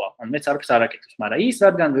ფოტოა. ან მეც არაფერს არ აკეთებს, მაგრამ ის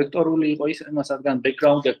რადგან ვექტორული იყო, ის რადგან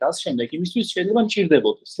background-ი და ასე შემდეგ, იმისთვის შეიძლება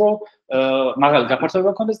მჭირდებოდეს, რომ მაგალითად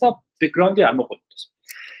გაფართოება გქონდეს და background-ი არ მოყოლდეს.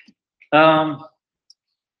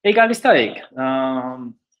 ეგ არის და ეგ.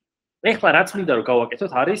 ეხლა რაც მინდა რომ გავაკეთოთ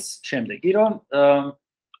არის შემდეგი, რომ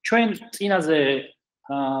ჩვენ წინაზე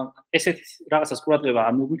ესეთ რაღაცას ყურადღება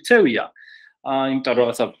არ მოგვიქცევია, იმიტომ რომ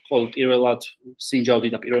რაღაცა ყოველ პირველად სინჯავდი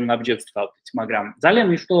და პირველ ნაბიჯებს ვთქვით, მაგრამ ძალიან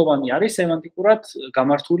მნიშვნელოვანი არის სემანტიკურად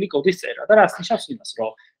გამართული კოდის წერა და რაც ნიშნავს იმას,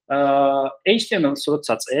 რომ HTML-ს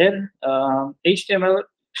როცა წერ,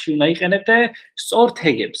 HTML-ში უნდა იყენებდე სწორ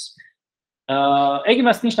თეგებს. ეგ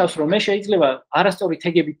იმას ნიშნავს, რომ მე შეიძლება არასწორი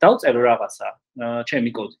თეგებით დავწერო რაღაცა,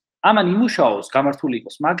 ჩემი კოდი. ამან იმუშაოს, გამართული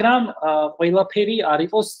იყოს, მაგრამ ყველაფერი არ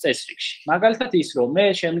იყოს წესრიგში. მაგალითად ის, რომ მე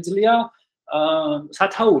შემიძლია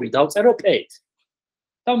სათაური დავწერო პ-ით.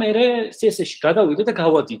 და მე CSS-ში გადავიდე და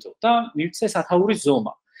გავადიდო და მივცე სათაურის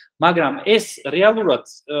ზომა. მაგრამ ეს რეალურად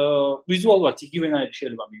ვიზუალურად იგივენაირი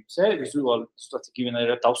შეიძლება მივცე, ვიზუალურად ზუსტად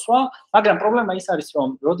იგივენაირად დავსვა, მაგრამ პრობლემა ის არის, რომ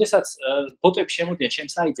როდესაც ბოტები შემოდიან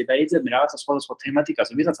ჩემს საიტზე და ეძებენ რაღაცა სხვადასხვა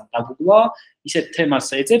თემატიკაზე, ვიღაცამ დაგუგლა, ისეთ თემას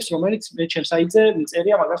ეძებს, რომელიც მე ჩემს საიტზე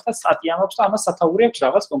მიწერია მაგალითად სტატია მაქვს და ამას სათაური აქვს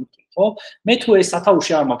რაღაც კონკრეტული, ხო? მე თუ ეს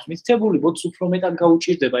სათაურში არ მაქვს მითითებული, ბოტს უფრო მეტად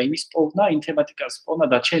გაუჭირდება იმის პოვნა, იმ თემატიკას პოვნა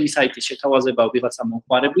და ჩემი საიტის შეთავაზება ვიღაცა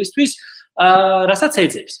მომხმარებლისთვის, რასაც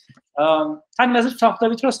ეძებს. თან იმაზე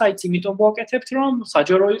ვსახდებით, რომ საიტს იმიტომ ვაკეთებთ, რომ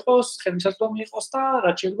საჯარო იყოს, ხელმისაწვდომი იყოს და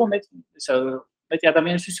რაც შეიძლება მეტი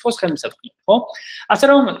ადამიანისთვის იყოს ხელმისაწვდომი, ხო? ასე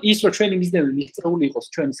რომ ის რომ ჩვენი მიზნები მიღწეული იყოს,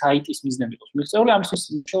 ჩვენი საიტის მიზნები იყოს მიღწეული, ამისთვის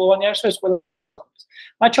მნიშვნელოვანი არის, რომ ეს ყველა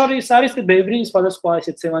მათ შორის არის ბევრი სხვადასხვა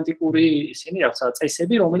ესეთ სემანტიკური ისინი, რაღაცა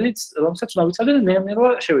წესები, რომელსაც უნდა ვიცოდეთ და ნელა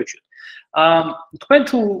შევეჩვიოთ.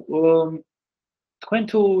 თქვენ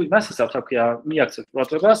თუ იმას ისაუბრეთ, რა ქვია, მიაქცევთ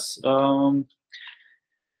ყურადღებას,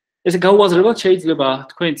 ესე გაუაზრებად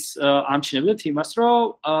შეიძლება თქვენც ამჩნევდეთ იმას,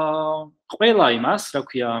 რომ ყველა იმას, რა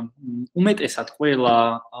ქვია, უმეტესად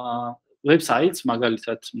ყველა ვებსაიტს,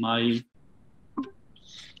 მაგალითად,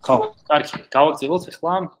 ხო, კარგი, გავაგზავნოთ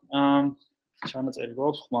ახლა ჩანაწერი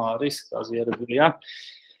გვაქვს, ხმა არის, გაზიარებულია.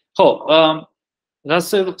 ხო,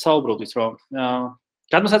 რაზე საუბრობდით, რომ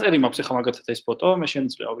გადმოსაწერი მაქვს ახლა მაგალითად ეს ფოტო, მე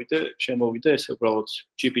შემოვიდე, ესე უბრალოდ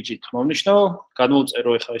JPG-ით მომნიშნო,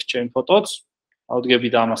 გადმოვწერო ახლა ეს ჩემი ფოტოც.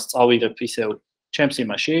 ავდგები და ამას წავიღებ ისევ ჩემს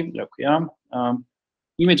იმაში, რა ქვია,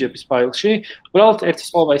 იმეჯების ფაილში. უბრალოდ ერთი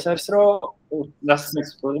სხვაობა ის არის, რომ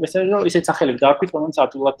ისეთ სახელები დაარქვით, რომელიც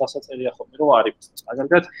ადვილად დასაწერია ხოლმე, რომ არ იყოს.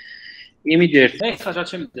 მაგალითად, იმეჯი ერთი, ახლა რაც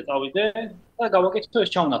შემიძლია წავიდე და გავაკეთო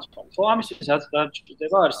ეს ჩავნაცვლო. ხო, ამისთვის რაც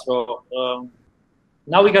ჭირდება არის, რომ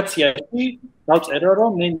ნავიგაციაში დავწერო,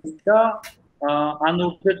 რომ მე მინდა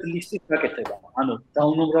unordered list-ის გაკეთება, ანუ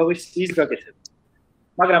დაუნომრავის ის გაკეთება.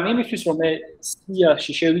 მაგრამ იმისთვის რომ მე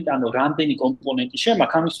სიაში შევიტანო რამდენი კომპონენტი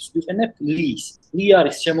შემაქვს, ამისთვის ვიყენებ list. li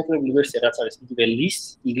არის შემოკრებილი ვერსია, რაც არის იგივე list,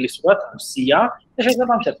 ინგლისურად სია და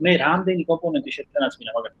შეიძლება ამისად მე რამდენი კომპონენტი შევიტანაც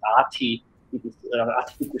მინდა, მაგალითად 10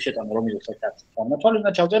 ტიპის შეტანა, რომელიც საერთოდ გამართული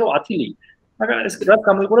უნდა ჩავწერო 10 li. მაგრამ ეს რაც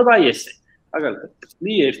გამოიყურება აი ესე. მაგალითად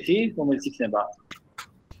li 1, რომელიც იქნება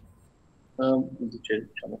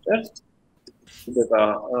ჩამოწერთ. იქნება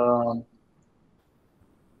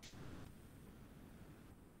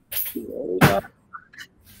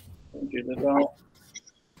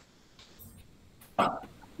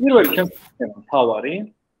პირველი ჩემს თავარი,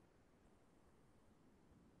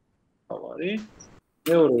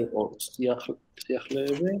 მეორე იყო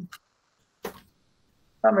სიახლეები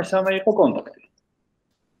და მესამე იყო კონტაქტი.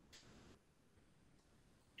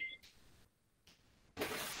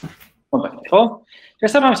 ხო?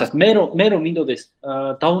 შესაბამისად, მე რომ მინდოდეს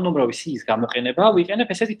დაუნომრავი სიის გამოყენება, ვიყენებ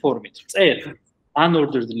ესეთი ფორმით. წერ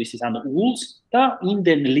unordered list-ის, ანუ rules და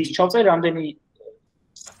indent list ჩავწერ რამდენი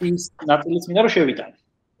ის ნაწილიც მინდა რომ შევიტანე.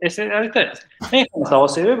 ესე არის და მე ხომ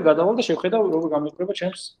დავასევებ, გადავალ და შევხედავ როგორ გამოიყურება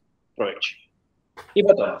ჩემს პროექტში. კი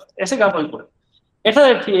ბატონო, ესე გამოიყურება.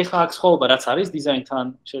 ერთადერთი ახლა აქ სხვაობა რაც არის დიზაინთან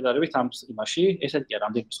შედარებით ამ იმაში, ესეთია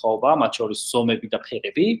რამდენი სხვაობაა, მათ შორის ზომები და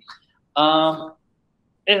ფერები.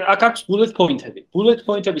 აქ აქვს bullet point-ები. Bullet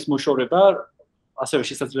point-ების მოშორება ასევე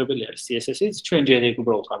შესაძლებელი არის CSS-ით, ჩვენ ჯერ ეგ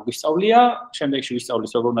უბრალოდ არ გვისწავლია, შემდეგში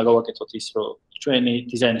ვისწავლის როგორ უნდა გავაკეთოთ ის, რომ ჩვენი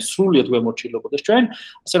დიზაინი სრულიად გვემორჩილებოდეს ჩვენ,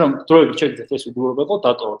 ასე რომ დროებით შეგიძლიათ ეს უგულებო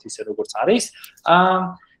დატოვოთ ისე როგორც არის.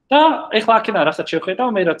 და ეხლა აქედან რასაც შევხედავ,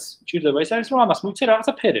 მე რაც ჭირდება ის არის, რომ ამას მივცე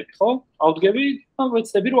რაღაცა ფერები, ხო? ავდგები და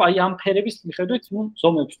ვეცდები, რომ აი ამ ფერების მიხედვით,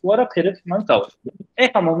 ზომებს თუ არა ფერებს მან დავაწყო.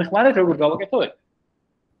 ეხლა მომეხმარეთ როგორ გავაკეთო ეგ.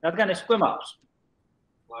 რადგან ეს უკვე მაქვს.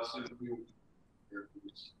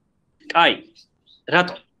 კაი.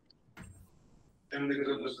 რატო?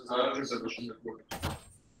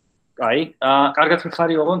 კაი, კარგად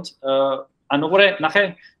მიხარი ოღონდ, ანუ ყურე, ნახე,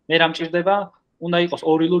 მე რა მჭირდება, უნდა იყოს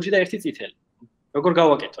ორი ლურჯი და ერთი წითელი. როგორ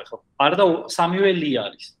გავაკეთო ხო? არა და სამივე ლი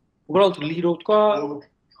არის. უბრალოდ ლი რო ვთქვა.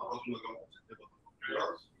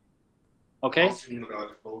 ოკეი.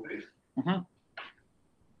 აჰა.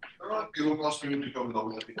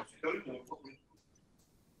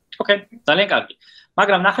 ოკეი, ძალიან კარგი.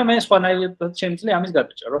 მაგრამ ნახე მე სხვანაირად შემიძლია ამის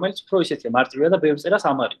გადაჭრა, რომელიც უფრო ისეთია მარტივია და ბევრ წერას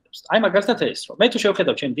ამარიდებს. აი მაგალითად ეს რომ მე თუ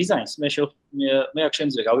შევხედავ ჩემ დიზაინს, მე აქ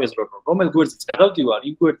შემიძლია გავიაზრო რომ რომელ გვერდზეც გადავდივარ,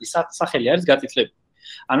 იმ გვერდის სახელი არის გაწითლებული.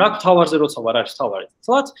 ანუ აქ თავარზე როცა ვარ არის თავარი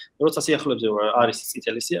ცილად, როცა სიახლეებზე არის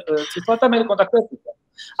წითელი ცილად და მე კონტაქტებს ვიყავ.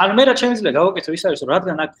 ანუ მე რა შემიძლია გავაკეთო ის არის რომ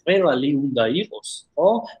რადგან აქ ყველა ლი უნდა იყოს, ხო?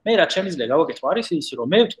 მე რა შემიძლია გავაკეთო არის ის რომ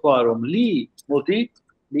მე ვთქვა რომ მოდი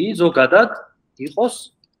ლი ზოგადად იყოს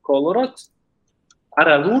კოლორად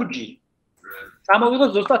არა ლურჯი. Წამოვიღო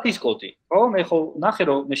ზუსტად ის კოდი, ხო? მე ხო ნახე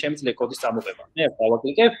რომ მე შემიძლია კოდის წამოღება. მე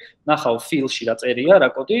დავაკლიკებ, ნახავ ფილში რა წერია, რა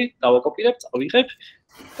კოდი, დავაკოპირებ, წავიღებ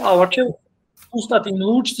და ავარჩევ ზუსტად იმ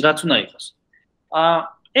ლურჯს რაც უნდა იყოს.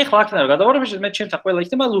 ეხლა აქედან რომ გადავარებიშე მე ჩემთან ყველა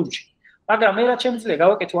იქნება ლურჯი. მაგრამ მე რა შემიძლია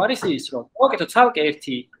გავაკეთო არის ის რომ გავაკეთო ცალკე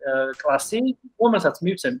ერთი კლასი, რომელსაც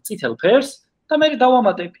მივცემ წითელ ფერს და მე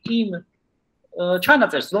დავამატებ იმ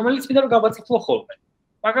ჩანაწერს, რომელიც მინდა რომ გავაწითლო ხოლმე.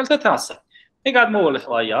 მაგალითად ასე. მე გადმოვალ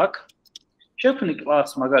ახლა აი აქ. შევქმნი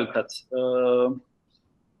კლასს მაგალითად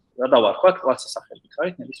რა დავარქვათ კლასის სახელით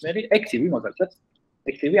ხარით ნებისმიერი active მაგალითად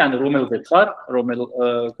active ანუ რომელზე ხარ რომელ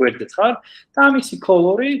გვერდზე ხარ და ამისი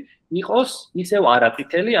კოლორი იყოს ისევ არა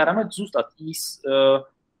წითელი არამედ ზუსტად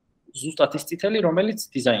ის წითელი რომელიც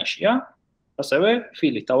დიზაინშია ასევე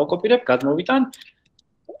ფილით დავაკოპირებ გადმოვიტან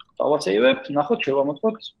დავასეივებ ნახოთ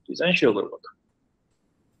შევამოწმოთ დიზაინში როგორ გვაქვს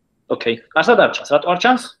ოკეი კარგად არჩენს რატო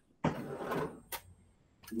არჩენს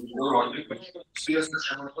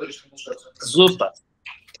ზუსტად.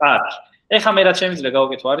 კარგი. ეხლა მე რა შემიძლია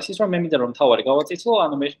გავაკეთო არის ის რომ მე მინდა რომ თავარი გავაწითლო,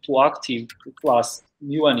 ანუ მე თუ active class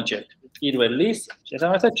new-ანიჭებ პირველ ლის,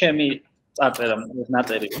 შესაბამისად ჩემი წარწერა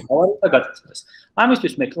ნაწერი თავარი და გაწითლეს.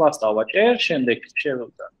 ამისთვის მე class დავაჭერ, შემდეგ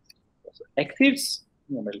შევდა actives,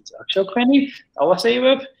 რომელიც აქ შევქმნი,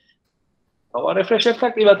 დავასეივებ, დავარეფრეშებ და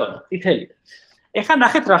კი ბატონო, წითელი. ეხლა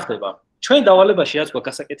ნახეთ რა ხდება. ჩვენ დავალებაში რაც გვაქვს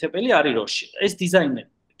გასაკეთებელი არის რომ ეს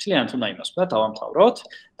დიზაინერი ძალიან უნდა იმას და დავამთავროთ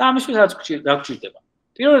და ამისთვის რაც გვჭირდება.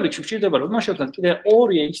 პირველ რიგში გვჭირდება რომ მას შევქმნათ კიდე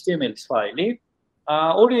ორი HTML-ის ფაილი.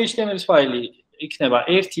 ორი HTML-ის ფაილი იქნება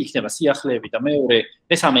ერთი იქნება სიახლეები და მეორე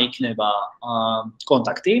მესამე იქნება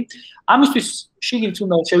კონტაქტი. ამისთვის შიგნით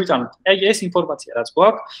უნდა შევიტანოთ აი ეს ინფორმაცია რაც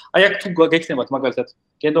გვაქვს. აი აქ თუ გეკნებათ მაგალითად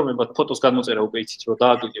გენდომებად ფოტოს გამოწერა უკვე იცით რომ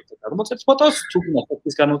დააკლიკებთ და გამოწერთ ფოტოს, თუ გინდა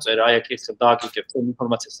ფოტოს გამოწერა აი აქ ერთხელ დააკლიკებთ ამ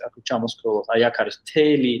ინფორმაციას აქ ჩამოსკროლოთ, აი აქ არის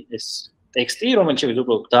მთელი ეს ტექსტი, რომელიც შეგვიძლია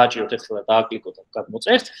უბრალოდ დააჭიროთ ერთხელ და დააკლიკოთ და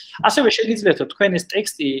გამოწერთ. ასევე შეგიძლიათ რომ თქვენ ეს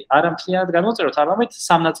ტექსტი არა მთლიანად გამოწეროთ, არამედ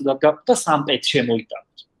სამ ნაწილად გავხსნათ და სამ პეიჯს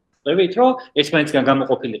შემოიტანოთ. ხვდებით რომ ერთმანეთისგან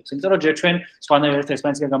გამოყოფილი იყოს, იმიტომ რომ ჯერ ჩვენ სხვანაირად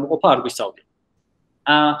ერთმანეთისგან გამოყოფა არ გვისწავლია.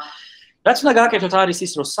 რაც უნდა გააკეთოთ არის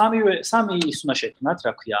ის რომ სამი ის უნდა შექმნათ,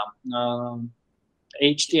 რა ქვია,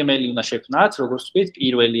 HTML უნდა შექმნათ, როგორც ვთქვით,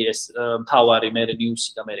 პირველი ეს მთავარი, მერე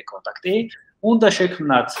news-ი და მერე კონტაქტი. უნდა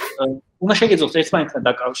შექმნათ, უნდა შეგეძლოთ ერთმანეთთან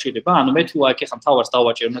დაკავშირება, ანუ მე თუ აქ ახლა მთავარს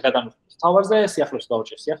დავაჭერ, უნდა გადამიხადოს მთავარზე, სიახლეს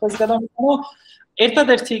დავაჭერ, სიახლეზე გადამიხადო.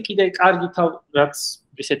 ერთადერთი კიდე კარგი რაც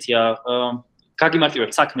ისეთია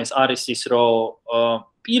გაგიმარტივებთ საქმეს არის ის, რომ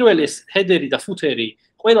პირველი ეს ჰედერი და ფუტერი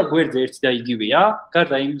ყველა გვერდზე ერთი და იგივეა,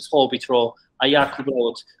 გარდა იმ სხვაობით, რომ აი აქ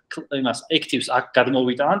უბრალოდ იმას actives აქ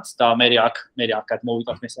გადმოვიტანთ და მე აქ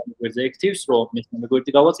გადმოვიტანთ მესამე გვერდზე actives, რომ მესამე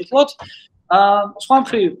გვერდი გავაწითლოთ. სხვა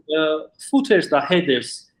მხრივ footers და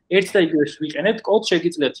headers ერთი და იგივეს ვიყენებთ, კოდს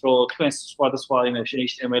შეგიძლიათ რომ თქვენს სხვადასხვა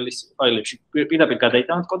HTML-ის ფაილებში პირდაპირ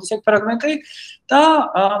გადაიტანოთ კოდის ეგ ფრაგმენტი და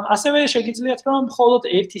ასევე შეგიძლიათ რომ მხოლოდ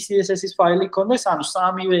ერთი CSS-ის ფაილი გქონდეს, ანუ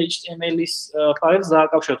სამივე HTML-ის ფაილს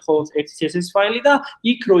დააკავშიროთ მხოლოდ ერთი CSS-ის ფაილი და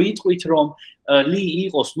იქ რო იტყვით რომ ლი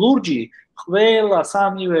იყოს ლურჯი, ყველა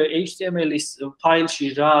სამივე HTML-ის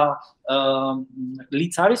ფაილში რა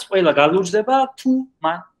ლიც არის, ყველა გალურჯდება თუ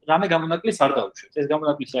რამე გამონაკლისს არ დავუშვებთ. ეს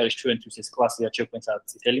გამონაკლისი არის ჩვენთვის ეს კლასი რაც შევქმნით სადაც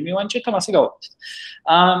წითელი მივანიჭეთ და მასე გავაკეთეთ.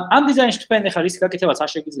 ამ დიზაინში თქვენ ახლა რის გაკეთებაც არ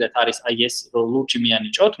შეგიძლიათ არის აი ეს რომ ლურჯი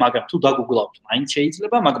მიანიჭოთ, მაგრამ თუ დაგუგლავთ, მაინც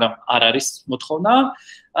შეიძლება, მაგრამ არ არის მოთხოვნა.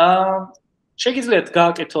 შეგიძლიათ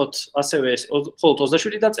გააკეთოთ ასევე ეს მხოლოდ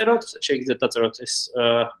 27 დაწეროთ, შეგიძლიათ დაწეროთ ეს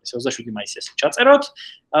 27 მაისი ეს ჩაწეროთ.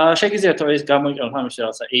 შეგიძლიათ რომ ეს გამოიყენოთ ამის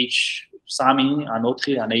რაღაცა H3 ან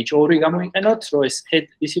 4 ან H2 გამოიყენოთ, რომ ეს head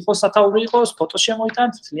ის იყოს სათაური იყოს, ფოტოს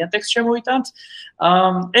შემოიტანთ, ძალიან ტექსტ შემოიტანთ.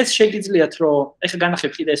 ეს შეგიძლიათ რომ ეხლა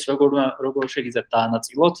განახებთ კიდე ეს როგორ შეგიძლიათ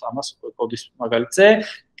დაანაწილოთ ამას კოდის მაგალითზე.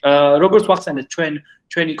 როგორც ვახსენეთ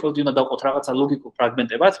ჩვენი კოდი უნდა დავყოთ რაღაცა ლოგიკურ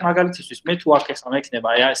ფრაგმენტებად, მაგალითისთვის მე თუ აქ ახლა მექნება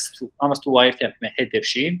ამას თუ აერთიანებ მე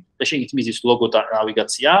header-ში და შეგიძლიათ მიზის ლოგო და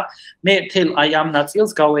ნავიგაცია, მე თელ აი ამ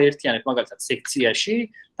ნაწილს გავაერთიანებ მაგალითად სექციაში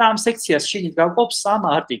და ამ სექციას შეგიძლიათ გავყოფ სამ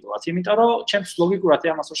არტიკლად, იმიტომ რომ ჩემს ლოგიკურად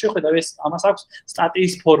ამას რო შეხედავ, ეს ამას აქვს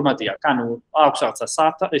სტატიის ფორმატი აქვს, ანუ აქვს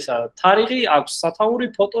რაღაცა თარიღი, აქვს სათაური,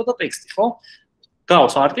 ფოტო და ტექსტი, ხო?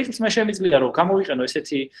 გავს არტიკლს, მე შემიძლია რომ გამოვიყენო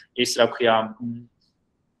ესეთი ის რა ქვია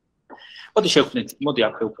მოდი შევქმნით, მოდი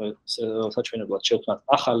აქ უკვე საჩვენებლად შევქმნათ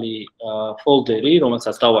ახალი ფოლდერი,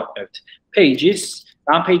 რომელსაც დავარქმევთ pages,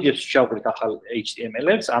 ამ pages-ში შევქმნით ახალ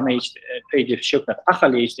HTML-ებს, ამ pages-ში შევქმნათ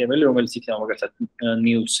ახალი HTML-ი, რომელიც იქნება მაგალითად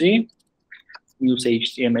news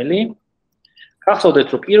HTML-ი. გახსოვდეთ,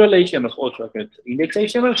 რომ პირველ HTML-ს ყოველთვის ვაკეთებთ index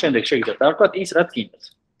HTML, შემდეგ შეგიძლიათ დავთქვათ ის, რაც გინდათ.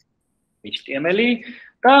 HTML-ი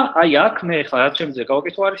და აი აქ მე ხა რაც შემიძლია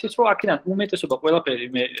გავაკეთო არის ის, რომ აქედან უმეტესობა ყველაფერი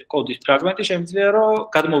მე კოდის ფრაგმენტი შემიძლია რომ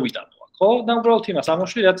გადმოვიტანო, ხო? და უბრალოდ იმას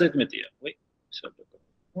ამოშლი, რაც ზედმეტია. ვაი, ისე ვაკეთებ.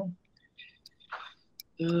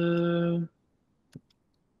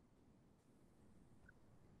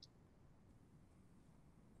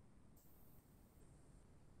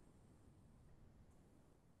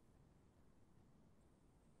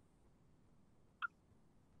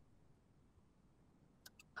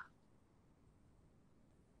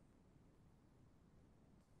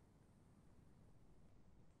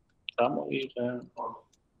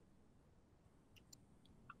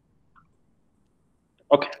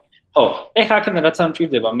 Okay. ხო, ეხლა აქედან რაც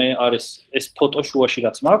ამჭირდება, მე არის ეს ფოტო შუაში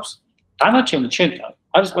რაც მაქვს, დანარჩენი ჩემთან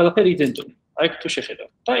არის ყველაფერი იდენტური. აი თუ შეხედავ.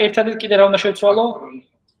 და ერთადერთი კიდე რა უნდა შევცვალო?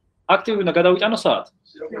 აქტივი უნდა გადავიტანო საათ.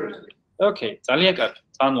 Okay, ძალიან კარგი.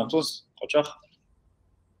 წამომწოს, ხოჭახ.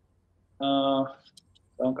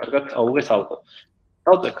 ძალიან კარგად აუღეთ ალბათ.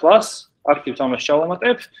 დავწე class, აქტივ თამაშს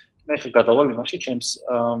ჩავამატებ, მე ხე გადავალ იმაში ჩემს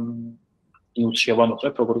news-ში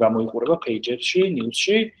ავამატებ, როგორ გამოიყურება page-ში,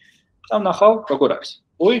 news-ში და ნახავ როგორ არის.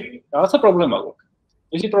 ой, რაღაცა პრობლემა გვაქვს.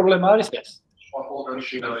 ისი პრობლემა არის ეს.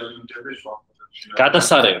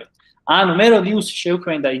 გადასარევი. ანუ მე რომ news-ში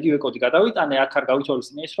შევქმენ და იგივე კოდი გადავიტანე, აქ არ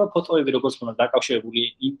გავითვალისწინე ის, რომ ფოტოები როგორც უნდა დაკავშირებული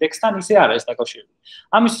ინდექსთან, ისე არ არის დაკავშირებული.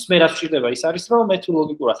 ამისთვის მე რაც ვჭირდება ის არის, რომ მე თუ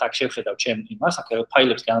ლოგიკურად აქ შევხედავ ჩემ იმას, აქ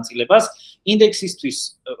ფაილებს განაწილებას, ინდექსისთვის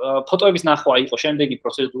ფოტოების ნახვა იყო შემდეგი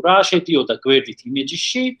პროცედურა, შედიოდა გვერდით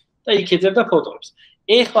image-ში და იქ ეძებდა ფოტოებს.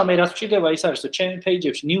 ეხლა მე რაც ვჭირდება ის არის, რომ ჩემი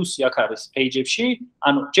page-ებში news-ი აქ არის page-ებში,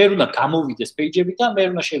 ანუ ჯერ უნდა გამოვიდეს page-ები და მე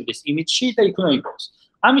უნდა შევიდეს image-ში და იქ უნდა იპოვოს.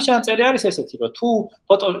 ამის ჩანაწერი არის ესეთი, რომ თუ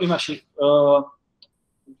ფოტო იმაში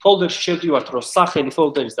folder-ში შევდივართ, რომ სახელი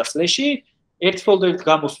folder-ის და slash-ი, ერთ folder-ით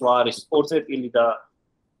გამოსვლა არის ორ წერტილი და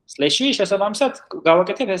slash-ი, შესაბამისად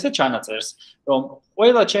გავაკეთებ ესე ჩანაწერს, რომ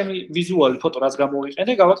ყველა ჩემი ვიზუალი ფოტო რაც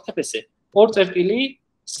გამოვიყენე, გავაკეთებ ესე. ორ წერტილი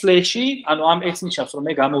slash-ი, ანუ ამ ეს ნიშნავს, რომ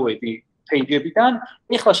მე გამოვედი page-ებიდან,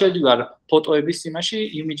 ეხლა შევდივარ ფოტოების იმაში,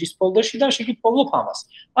 images folder-ში და შეგით პოვლობ ამას.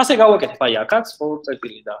 ასე გავაკეთებ აი აქაც ორ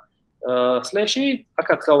წერტილი და slash-ი,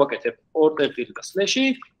 აქაც გავაკეთებ ორ წერტილი და slash-ი,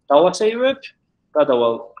 დავასეივებ,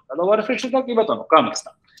 გადავარეფრეშებ და კი ბატონო,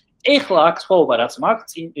 გამიხსნა. ეხლა აქ სხვაობა რაც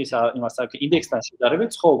მაქვს, ისა იმას აქ ინდექსთან შედარებით,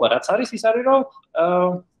 სხვაობა რაც არის, ის არის რომ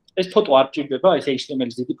ეს ფოტო არ ჭირდება, ეს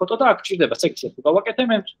HTML-ის დიდი ფოტო და აქ ჭირდება სექცია თუ გავაკეთე,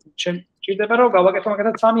 მე ჭირდება რომ გავაკეთო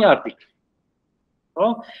მაგათაც სამი არტიკლი. ხო?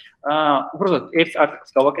 უბრალოდ ერთ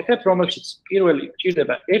არტიკლს გავაკეთებ, რომელშიც პირველი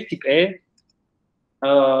ჭირდება 1p,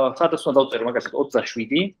 სადაც უნდა დავწერო მაგასაც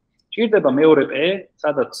 27, ჭირდება მეორე p,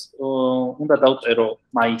 სადაც უნდა დავწერო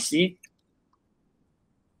მაისი.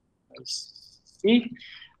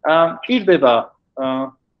 ჭირდება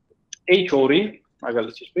h2,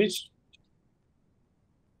 მაგალითისთვის.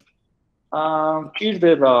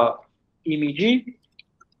 ჭირდება image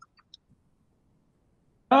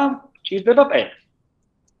და ჭირდება p.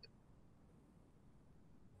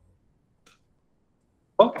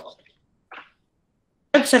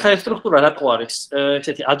 ეს ახლა სტრუქტურა რატო არის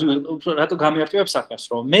ესეთი რატო გამიარტივებს საქმეს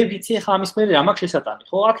რომ მე ვიცი ახლა ამის მერე რა მაქვს შესატანი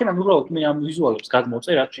ხო აქედან უბრალოდ მე ამ ვიზუალებს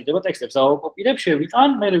გადმოვწე რა ჭირდება ტექსტებს ავაკოპირებ შევიტან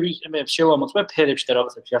მე შევამოწმებ ფერებში და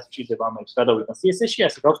რაღაცებში ასე ჭირდება ამებს გადავიტან CSS-ში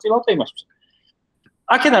ასე გავწილავ და იმას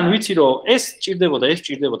აქედან ვიცი რომ ეს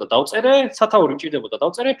ჭირდებოდა დავწერე სათაური ჭირდებოდა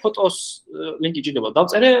დავწერე ფოტოს ლინკი ჭირდებოდა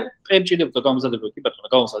დავწერე პემ ჭირდებოდა გამოზადებოდა კი ბატონო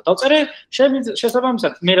გამოსადა დავწერე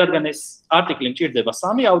შესაბამისად მე რადგან ეს არტიკლი მჭირდება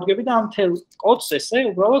 3 ავდგები და ამ თელ კოდს ესე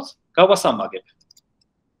უბრალოდ გავასამაგებ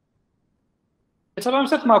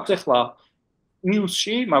შესაბამისად მაქვს ახლა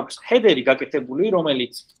news-ში მაქვს header-ი გაკეთებული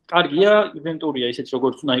რომელიც კარგია იდენტურია ისეთ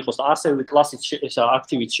როგორც უნდა იყოს ასევე კლასით ესა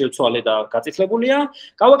აქტივით შევცვალე და გაწითლებულია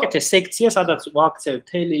გავაკეთე სექცია სადაც ვაქცევ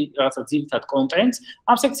მთელი რაღაცა ძირითად კონტენტს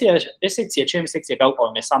ამ ეს სექცია ჩემი სექცია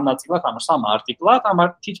გავყავე მე 3 ნაწილად ანუ 3 არტიკლად ამ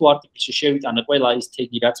თითო არტიკლში შევიტანე ყველა ის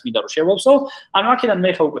თეგი რაც მინდა რომ შევავსო ანუ აქედან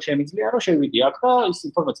მე ხა უკვე შემიძლია რომ შევიდი აქ და ის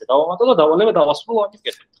ინფორმაცია დავამატო და დავალება დავასრულო ამის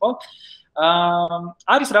კეთებით ხო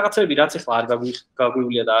არის რაღაცები რაც ახლა არ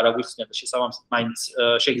გაგვივლია და არ აგვიხსნია და შესაბამისად მაინც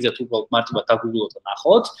შეგიძლიათ უბრალოდ მარტივად დაგუგლოთ და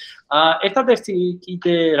ნახოთ ერთადერთი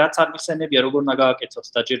კიდე რაც არ მიხსენებია როგორ უნდა გააკეთოთ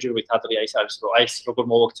და ჯერჯერობით ადრეა ის არის რომ აი ეს როგორ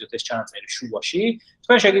მოვაქციოთ ეს ჩანაწერი შუაში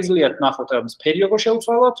თქვენ შეგიძლიათ ნახოთ ამის ფერი როგორ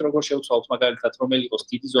შევცვალოთ მაგალითად რომელი იყოს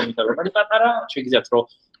დიდი ზომი და რომელი პატარა შეგიძლიათ რომ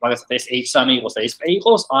მაგალითად ეს h3 იყოს და ეს p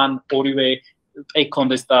იყოს ან ორივე pay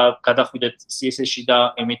context და გადახვიდეთ CSS-ში და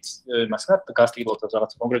იმით მასკათ გასტილოთ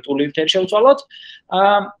რაღაც კონკრეტული თერი შევცვალოთ.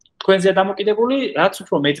 თქვენზეა დამოკიდებული, რაც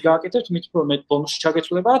უფრო მეტ გააკეთებთ, მით უფრო მეტ ბონუსი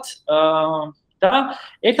ჩაგეცვლებათ. და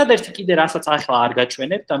ერთადერთი კიდე რასაც ახლა არ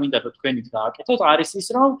გაჩვენებ და მინდა რომ თქვენით გააკეთოთ არის ის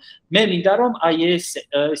რომ მე მინდა რომ აი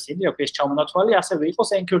ესენი აქვს ეს ჩამონათვალი ასევე იყოს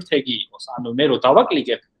anchor tag-ი იყოს ანუ მე რო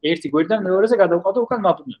დავაკლიკებ ერთი გვერდიდან მეორეზე გადავყავდე უკან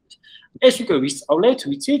მაბუნებს ეს უკვე ვისწავლეთ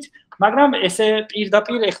ვიცით მაგრამ ესე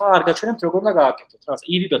პირდაპირ ახლა არ გაჩვენებთ როგორ უნდა გააკეთოთ რაც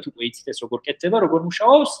ირიდად უკვე იცით ეს როგორ კეთდება როგორ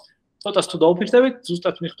მუშაობს ცოტას თუ დაუფიქრდებით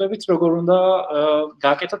ზუსტად მიხვდებით როგორ უნდა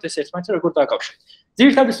გააკეთოთ ეს ერთმანეთს როგორ დააკავშიროთ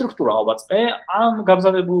ძირითადი სტრუქტურა ალბათ ამ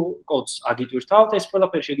გამზადებულ კოდს აგიტვირთავთ ეს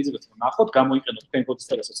ყველაფერი შეგიძლიათ ნახოთ გამოიყენოთ თქვენ კოდის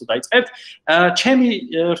წერასაც დაიწყებთ ჩემი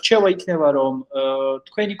რჩევა იქნება რომ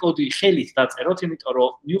თქვენი კოდი ხელით დაწეროთ იმიტომ რომ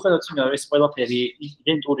მიუხედავად იმისა რომ ეს ყველაფერი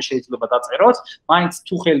იდენტური შეიძლება დაწეროთ მაინც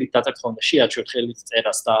თუ ხელით დაწერთ ხოლმე შეაჩვევთ ხელით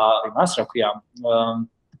წერას და იმას რა ქვია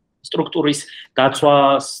სტრუქტურის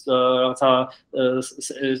დაცვას რაღაცა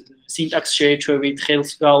სინტაქსს შეეჩვევით,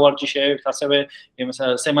 ხელს გავარჯიშევთ, ასევე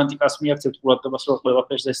სემანტიკას მიაქცევთ ყურადღებას, რომ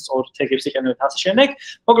ყველაფერზე სწორ თეგებს იყენებთ ასე შემდეგ.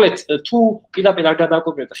 მოკლედ, თუ პირდაპირ არ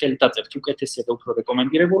გადააკვირდეთ და ხელით დაწერთ, უკეთესია და უფრო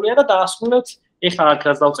რეკომენდირებულია და დაასრულეთ. ეხლა აქ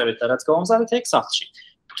რაც დავწერეთ და რაც გავამზადეთ, ეგ სახლში.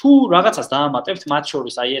 თუ რაღაცას დაამატებთ, მათ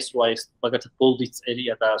შორის აი ეს რო ეს მაგალითად ბოლდის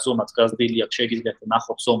წერია და ზომაც გაზრდილი აქვს, შეგიძლიათ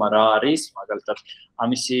ნახოთ ზომა რა არის, მაგალითად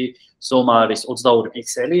ამისი ზომა არის 22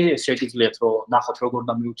 პიქსელი, შეგიძლიათ რომ ნახოთ როგორ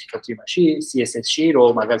უნდა მიუთითოთ იმაში, CSS-ში, რომ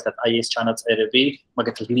მაგალითად აი ეს ჩანაწერები,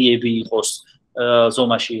 მაგალითად ლიები იყოს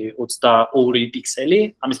ზომაში 22 პიქსელი,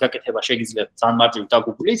 ამის გაკეთება შეგიძლიათ ძალიან მარჯვნივ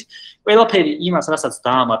დაგუგლით. ყველაფერი იმას, რასაც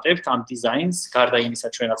დაამატებთ ამ დიზაინს, გარდა იმისა,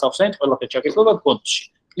 ჩვენაც ახსენეთ, ყველაფერი შეგიძლიათ კოდში.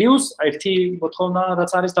 Plus, ერთი მოთხოვნა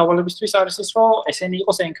რაც არის დავალებისთვის არის ის, რომ ესენი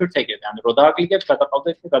იყოს anchor tag-ები, ანუ რო დააკლიკებთ,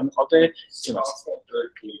 გადაყავდეთ და გადმოყავდე იმას.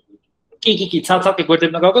 კი, ცალ-ცალკე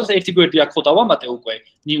გვერდები უნდა გავაკეთოთ, ერთი გვერდი აქ ხო დავამატე უკვე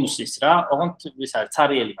news-ის რა, ოღონდ ის არის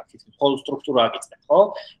ცარიელი მაქვს, ხოლო სტრუქტურა აგიწყებთ, ხო?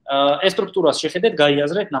 ეს სტრუქტურას შეხედეთ,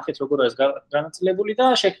 გაიაზრეთ, ნახეთ როგორ არის განაწილებული და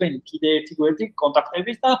შექმნით კიდე ერთი გვერდი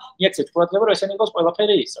კონტაქტების და მიაქცევთ ყურადღება, რომ ესენი იყოს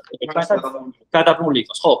ყველაფერი ის, გადაბმული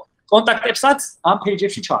იყოს, ხო? კონტაქტებსაც ამ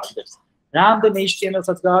page-ებში ჩააგდებთ. რამდენი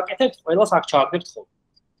HTML-საც გააკეთებთ, ყველას აქ ჩააგდებთ ხოლმე.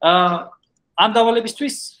 ამ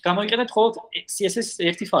დავალებისთვის გამოიყენეთ მხოლოდ CSS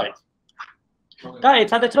ერთი ფაილი. და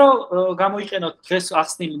ერთადერთი რომ გამოიყენოთ დღეს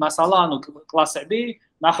ახსნილი მასალა, ანუ კლასები,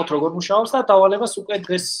 ნახოთ როგორ მუშაობს და დავალებას უკვე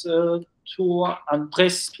დღეს თუ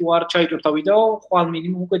არ ჩაიჭერთ ვიდეო, ხვალ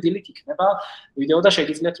მინიმუმ უკვე delete იქნება ვიდეო და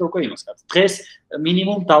შეგიძლიათ რომ უკვე იმას გაკეთოთ. დღეს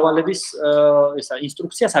მინიმუმ დავალების ესა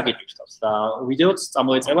ინსტრუქციას აგიჭირავს და ვიდეოც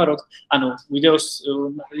წამოეწევა რომ ანუ ვიდეოს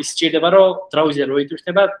ის სჭირდება რომ დრაუზერ რო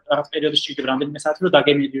იტვირთება, რაღაც პერიოდის სჭირდება რამდენიმე საათი რომ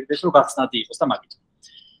დაგენერირდეს რომ გახსნადი იყოს და მაგით.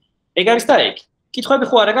 ეგ არის და ეგ. კითხვები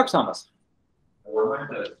ხო არა გაქვს ამას?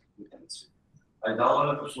 აი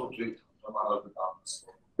დავალებას ვუწევთ რომ არ დავამატოს.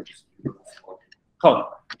 ხო.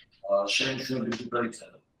 შენიშნები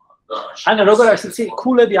დაიწერა. ანუ როგორ არის იცი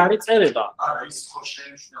ქულები არ იწერება? არა, ის ხო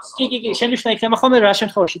შენიშნა. კი, შენიშნა იქნება ხოლმე რა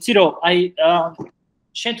შემთხვევაში, იცი რომ აი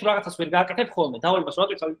შენ თუ რაღაცას ვერ გააკეთებ ხოლმე, დავალებას რო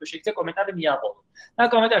აკეთებ, ვიდეო შეგიძლია კომენტარი მიაყოლო. და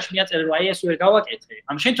კომენტარში მიაწერე რომ აი ეს ვერ გავაკეთე.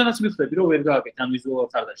 ანუ შენ თუნდაც მიხვდები რომ ვერ გააკეთე, ანუ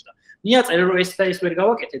ვიზუალურად არ დაჭდა. მიაწერე რომ ეს და ეს ვერ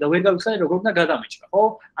გავაკეთე და ვერ გავიხსენე როგორ უნდა გადამეჭრა, ხო?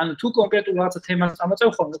 ანუ თუ კონკრეტულ რაღაცა თემას წამოწევ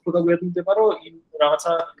ხოლმე, თუ დაგვიადვილდება რომ იმ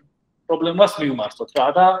რაღაცა პრობლემას მიუმართოთ რა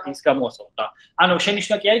და ის გამოასწავლოთ და ანუ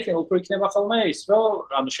შენიშნა კი არის, უფრო იქნება ხოლმე ის რომ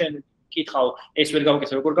ანუ შენ კითხავ ეს ვერ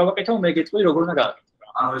გავაკეთე, როგორ გავაკეთო, მე გეტყვი როგორ უნდა გააკეთო რა.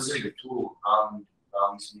 ანუ ესე იგი თუ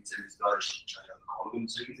ამის მიწების გარეშე ჩაიარა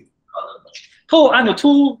ხო, ანუ თუ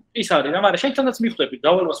ის არის რა, მაგრამ შენ თუნდაც მიხვდები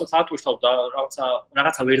დავალებასაც ატვირთავ და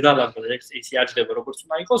რაღაცა ვერ დავაგდო ისე აჯდება როგორც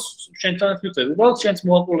უნდა იყოს, შენ თუნდაც მიხვდები, უბრალოდ შენც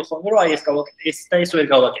მოაყოლე ხოლმე რომ აი ეს გავაკეთე, ეს და ეს ვერ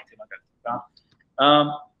გავაკეთე მაგალითად რა.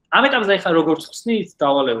 ამ ეტაპზე ახლა როგორც ხსნით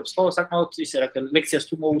დავალებებს, ხო, საკმაოდ ისე რა ქვია, ლექციას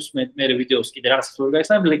თუ მოусმენთ, მე ვიდეოს კიდე რაღაცას ვერ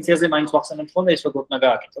გაიხსენებ, ლექციაზე მაინც ვახსენებ ხოლმე ეს როგორ უნდა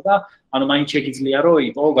გააკეთო და ანუ მაინც შეგიძლია რომ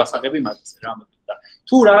იყო გასაგები მაგაზე რა და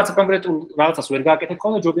თუ რაღაცა კონკრეტულ რაღაცას ვერ გააკეთებ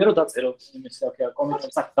ხოლმე, ჯობია რომ დაწერო იმის რა ქვია,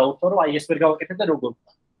 კომენტარს აქ დაუთო რომ აი ეს ვერ გავაკეთე და როგორ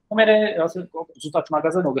უნდა. ხო მე ზუსტად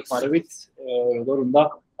მაგაზე მოგეხმარებით, როგორ უნდა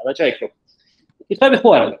გადაჭაიქრო. კითხები ხო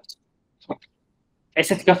არა გაქვს?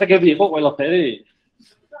 ესეთი გასაგები იყო ყველაფერი?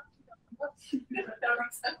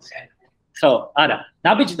 ხო, არა.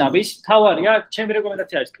 ნაბიჯ-ნაბიჯ, თავარია, ჩემი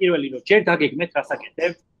რეკომენდაცია არის პირველი რომ ჯერ დაგეგმეთ რას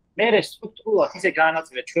აკეთებთ, მერე სტრუქტურულად ისე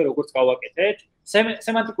გაანაწილეთ ჩვენ როგორც გავაკეთეთ,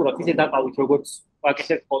 სემანტიკურად ისე დაყავით როგორც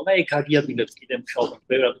ვაკეთებთ ხოლმე, ეგ გაგიადვილებს კიდე მუშაობთ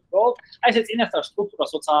ბევრად უფრო. აი ესე წინასწარ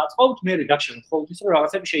სტრუქტურას როცა აწყობთ, მერე გაგშენოთ ხოლმე ის რომ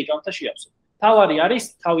რაღაცები შეიტანოთ და შეავსოთ. თავარი არის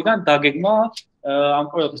თავიდან დაგეგმა ამ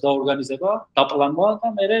პროექტის დაორგანიზება, დაპლანვა და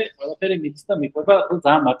მერე ყველაფერი მიდის და მიყვება, რომ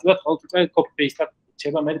ძალიან მარტივად ხოლმე უკვე copy paste-ად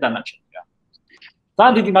შეება მერე დანარჩენი რა.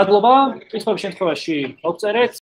 ძალიან დიდი მადლობა, კითხების შემთხვევაში მოგწერეთ.